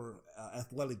an uber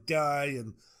athletic guy,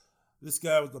 and this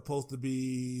guy was supposed to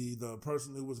be the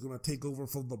person who was going to take over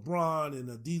from LeBron, and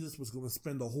Adidas was going to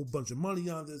spend a whole bunch of money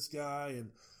on this guy,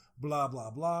 and blah, blah,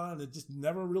 blah, and it just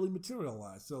never really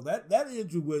materialized. So that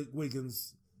Andrew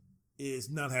Wiggins is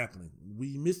not happening.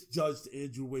 We misjudged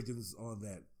Andrew Wiggins on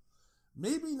that.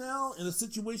 Maybe now in a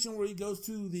situation where he goes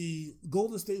to the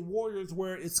Golden State Warriors,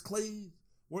 where it's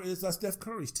Steph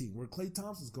Curry's team, where Klay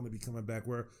Thompson's going to be coming back,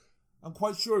 where I'm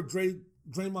quite sure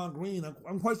Draymond Green,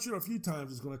 I'm quite sure a few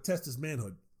times is going to test his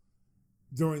manhood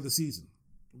during the season.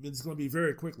 It's going to be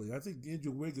very quickly. I think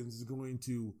Andrew Wiggins is going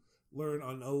to learn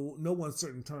on no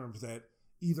uncertain terms that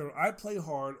either I play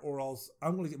hard or else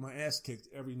I'm going to get my ass kicked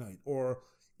every night, or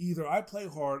either I play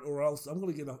hard or else I'm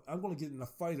going to get in a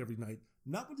fight every night,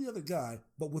 not with the other guy,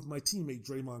 but with my teammate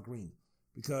Draymond Green,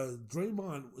 because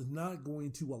Draymond is not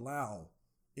going to allow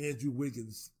Andrew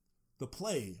Wiggins to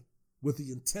play with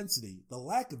the intensity, the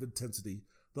lack of intensity,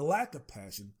 the lack of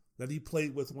passion that he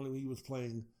played with when he was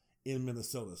playing in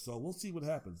Minnesota. So we'll see what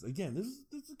happens. Again, this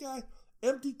is a guy,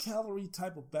 empty calorie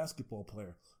type of basketball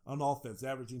player on offense,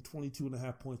 averaging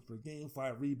 22.5 points per game,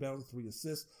 5 rebounds, 3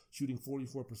 assists, shooting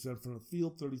 44% from the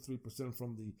field, 33%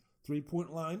 from the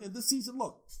three-point line. And this season,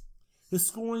 look, his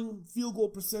scoring, field goal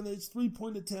percentage,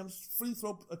 three-point attempts, free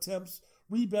throw attempts,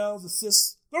 rebounds,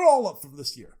 assists, they're all up from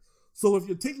this year. So if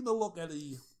you're taking a look at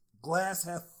a glass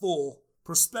half full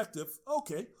perspective,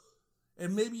 okay,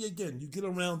 and maybe again you get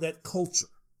around that culture,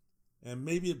 and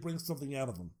maybe it brings something out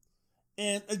of him.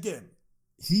 And again,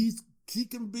 he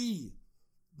can be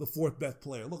the fourth best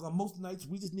player. Look, on most nights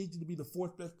we just need you to be the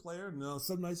fourth best player. And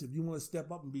some nights if you want to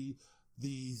step up and be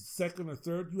the second or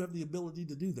third, you have the ability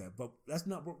to do that. But that's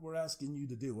not what we're asking you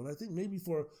to do. And I think maybe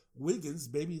for Wiggins,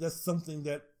 maybe that's something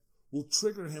that will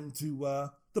trigger him to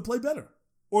play better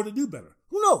or to do better.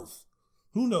 Who knows?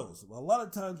 Who knows? Well, a lot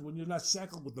of times when you're not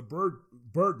shackled with the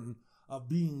burden of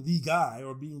being the guy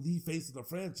or being the face of the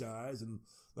franchise, and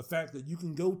the fact that you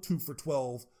can go 2 for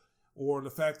 12, or the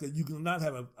fact that you cannot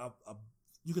have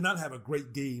a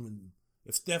great game, and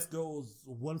if Steph goes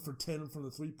 1 for 10 from the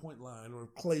 3-point line, or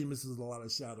if Klay misses a lot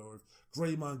of shots, or if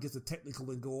Draymond gets a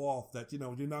technical and go off, that you're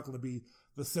not going to be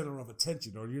the center of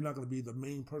attention, or you're not going to be the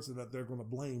main person that they're going to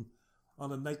blame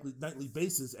on a nightly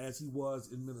basis as he was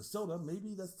in Minnesota.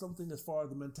 Maybe that's something, as far as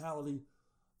the mentality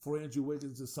for Andrew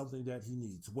Wiggins, is something that he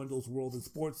needs. Wendell's World in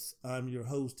Sports. I'm your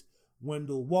host,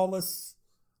 Wendell Wallace.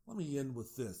 Let me end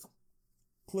with this.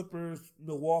 Clippers,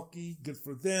 Milwaukee, good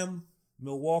for them.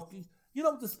 Milwaukee,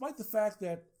 despite the fact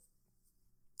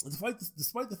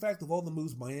of all the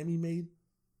moves Miami made,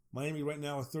 Miami right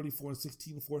now is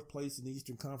 34-16, fourth place in the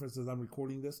Eastern Conference as I'm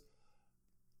recording this.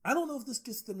 I don't know if this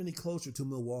gets them any closer to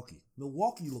Milwaukee.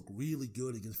 Milwaukee looked really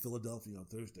good against Philadelphia on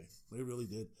Thursday. They really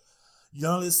did.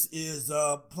 Giannis is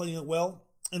playing well.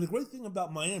 And the great thing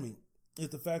about Miami is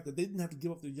the fact that they didn't have to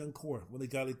give up their young core when they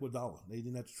got Iguodala. They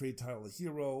didn't have to trade Tyler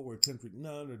Hero or Kendrick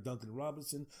Nunn or Duncan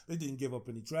Robinson. They didn't give up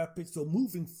any draft picks. So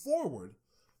moving forward,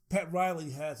 Pat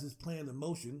Riley has his plan in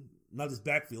motion. Not his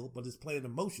backfield, but his plan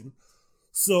in motion.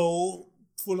 So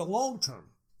for the long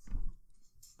term.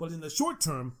 But in the short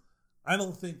term, I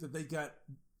don't think that they got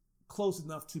close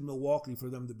enough to Milwaukee for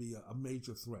them to be a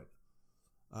major threat.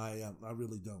 I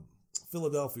really don't.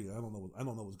 Philadelphia, I don't know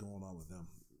what's going on with them.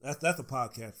 That's a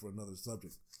podcast for another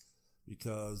subject,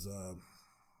 because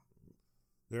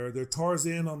they're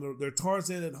Tarzan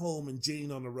at home and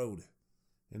Jane on the road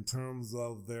in terms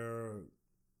of their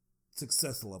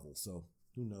success level. So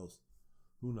who knows?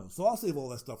 So I'll save all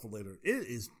that stuff for later. It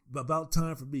is about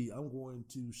time for me. I'm going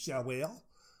to shower.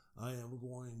 I am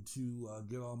going to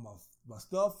get on my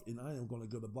stuff, and I am going to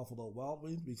go to Buffalo Wild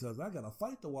Wings because I got a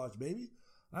fight to watch, baby.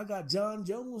 I got John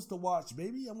Jones to watch,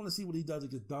 baby. I want to see what he does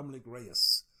against Dominic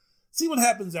Reyes. See what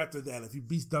happens after that. If he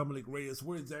beats Dominic Reyes,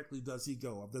 where exactly does he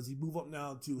go? Does he move up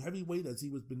now to heavyweight, as he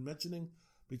was been mentioning?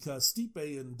 because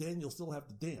Stipe and Daniel still have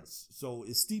to dance. So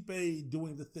is Stipe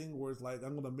doing the thing where it's like,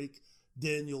 I'm going to make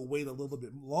Daniel wait a little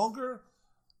bit longer?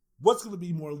 What's going to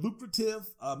be more lucrative,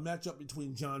 a matchup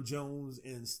between Jon Jones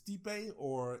and Stipe,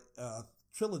 or a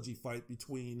trilogy fight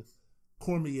between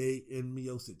Cormier and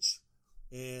Miocic?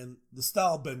 And the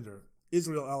style bender,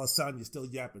 Israel Adesanya, still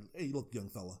yapping. Hey, look, young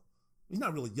fella. He's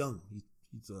not really young.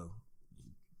 He's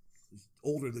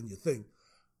older than you think.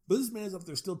 But this man's up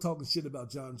there still talking shit about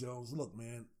Jon Jones. Look,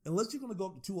 man, unless you're going to go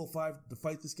up to 205 to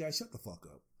fight this guy, shut the fuck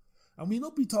up. I mean,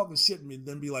 don't be talking shit and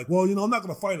then be like, well, I'm not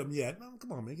going to fight him yet. No,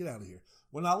 come on, man, get out of here.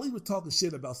 When Ali was talking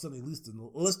shit about Sonny Liston,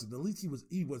 at least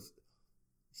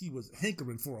he was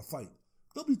hankering for a fight.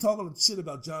 Don't be talking shit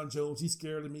about Jon Jones. He's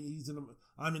scared of me.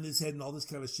 I'm in his head and all this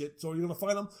kind of shit. So you're gonna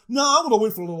fight him? No, I'm gonna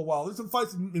wait for a little while. There's some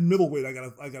fights in middleweight I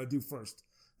gotta do first.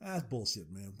 That's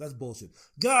bullshit, man. That's bullshit.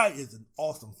 Guy is an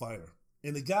awesome fighter,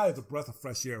 and the guy is a breath of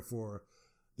fresh air for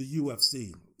the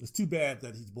UFC. It's too bad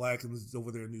that he's black and is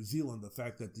over there in New Zealand. The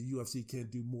fact that the UFC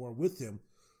can't do more with him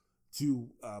to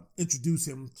introduce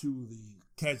him to the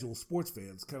casual sports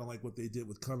fans, kind of like what they did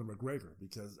with Conor McGregor,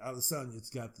 because Adesanya's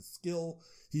got the skill,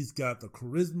 he's got the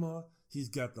charisma, he's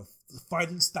got the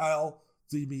fighting style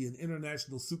to be an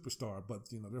international superstar, but,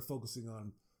 they're focusing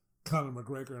on Conor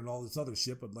McGregor and all this other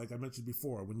shit. But like I mentioned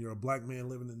before, when you're a black man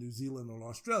living in New Zealand or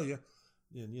Australia,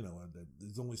 then,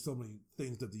 there's only so many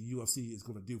things that the UFC is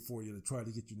going to do for you to try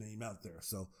to get your name out there.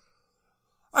 So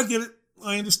I get it.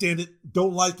 I understand it.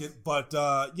 Don't like it. But,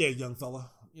 yeah, young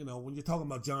fella, when you're talking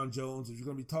about Jon Jones, if you're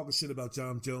going to be talking shit about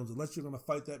Jon Jones, unless you're going to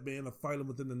fight that man or fight him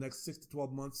within the next 6 to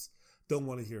 12 months, don't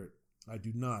want to hear it. I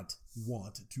do not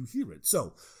want to hear it.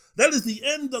 So that is the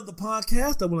end of the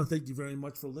podcast. I want to thank you very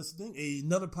much for listening.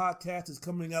 Another podcast is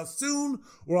coming out soon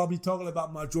where I'll be talking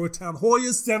about my Georgetown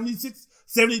Hoyas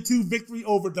 76-72 victory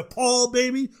over DePaul,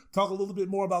 baby. Talk a little bit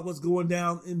more about what's going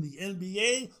down in the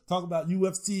NBA. Talk about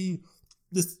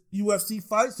this UFC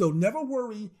fight. So never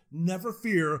worry, never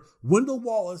fear. Wendell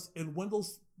Wallace and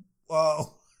Wendell's...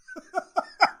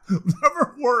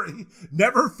 Never worry,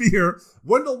 never fear.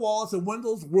 Wendell Wallace and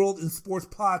Wendell's World in Sports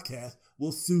podcast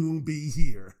will soon be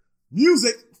here.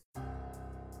 Music!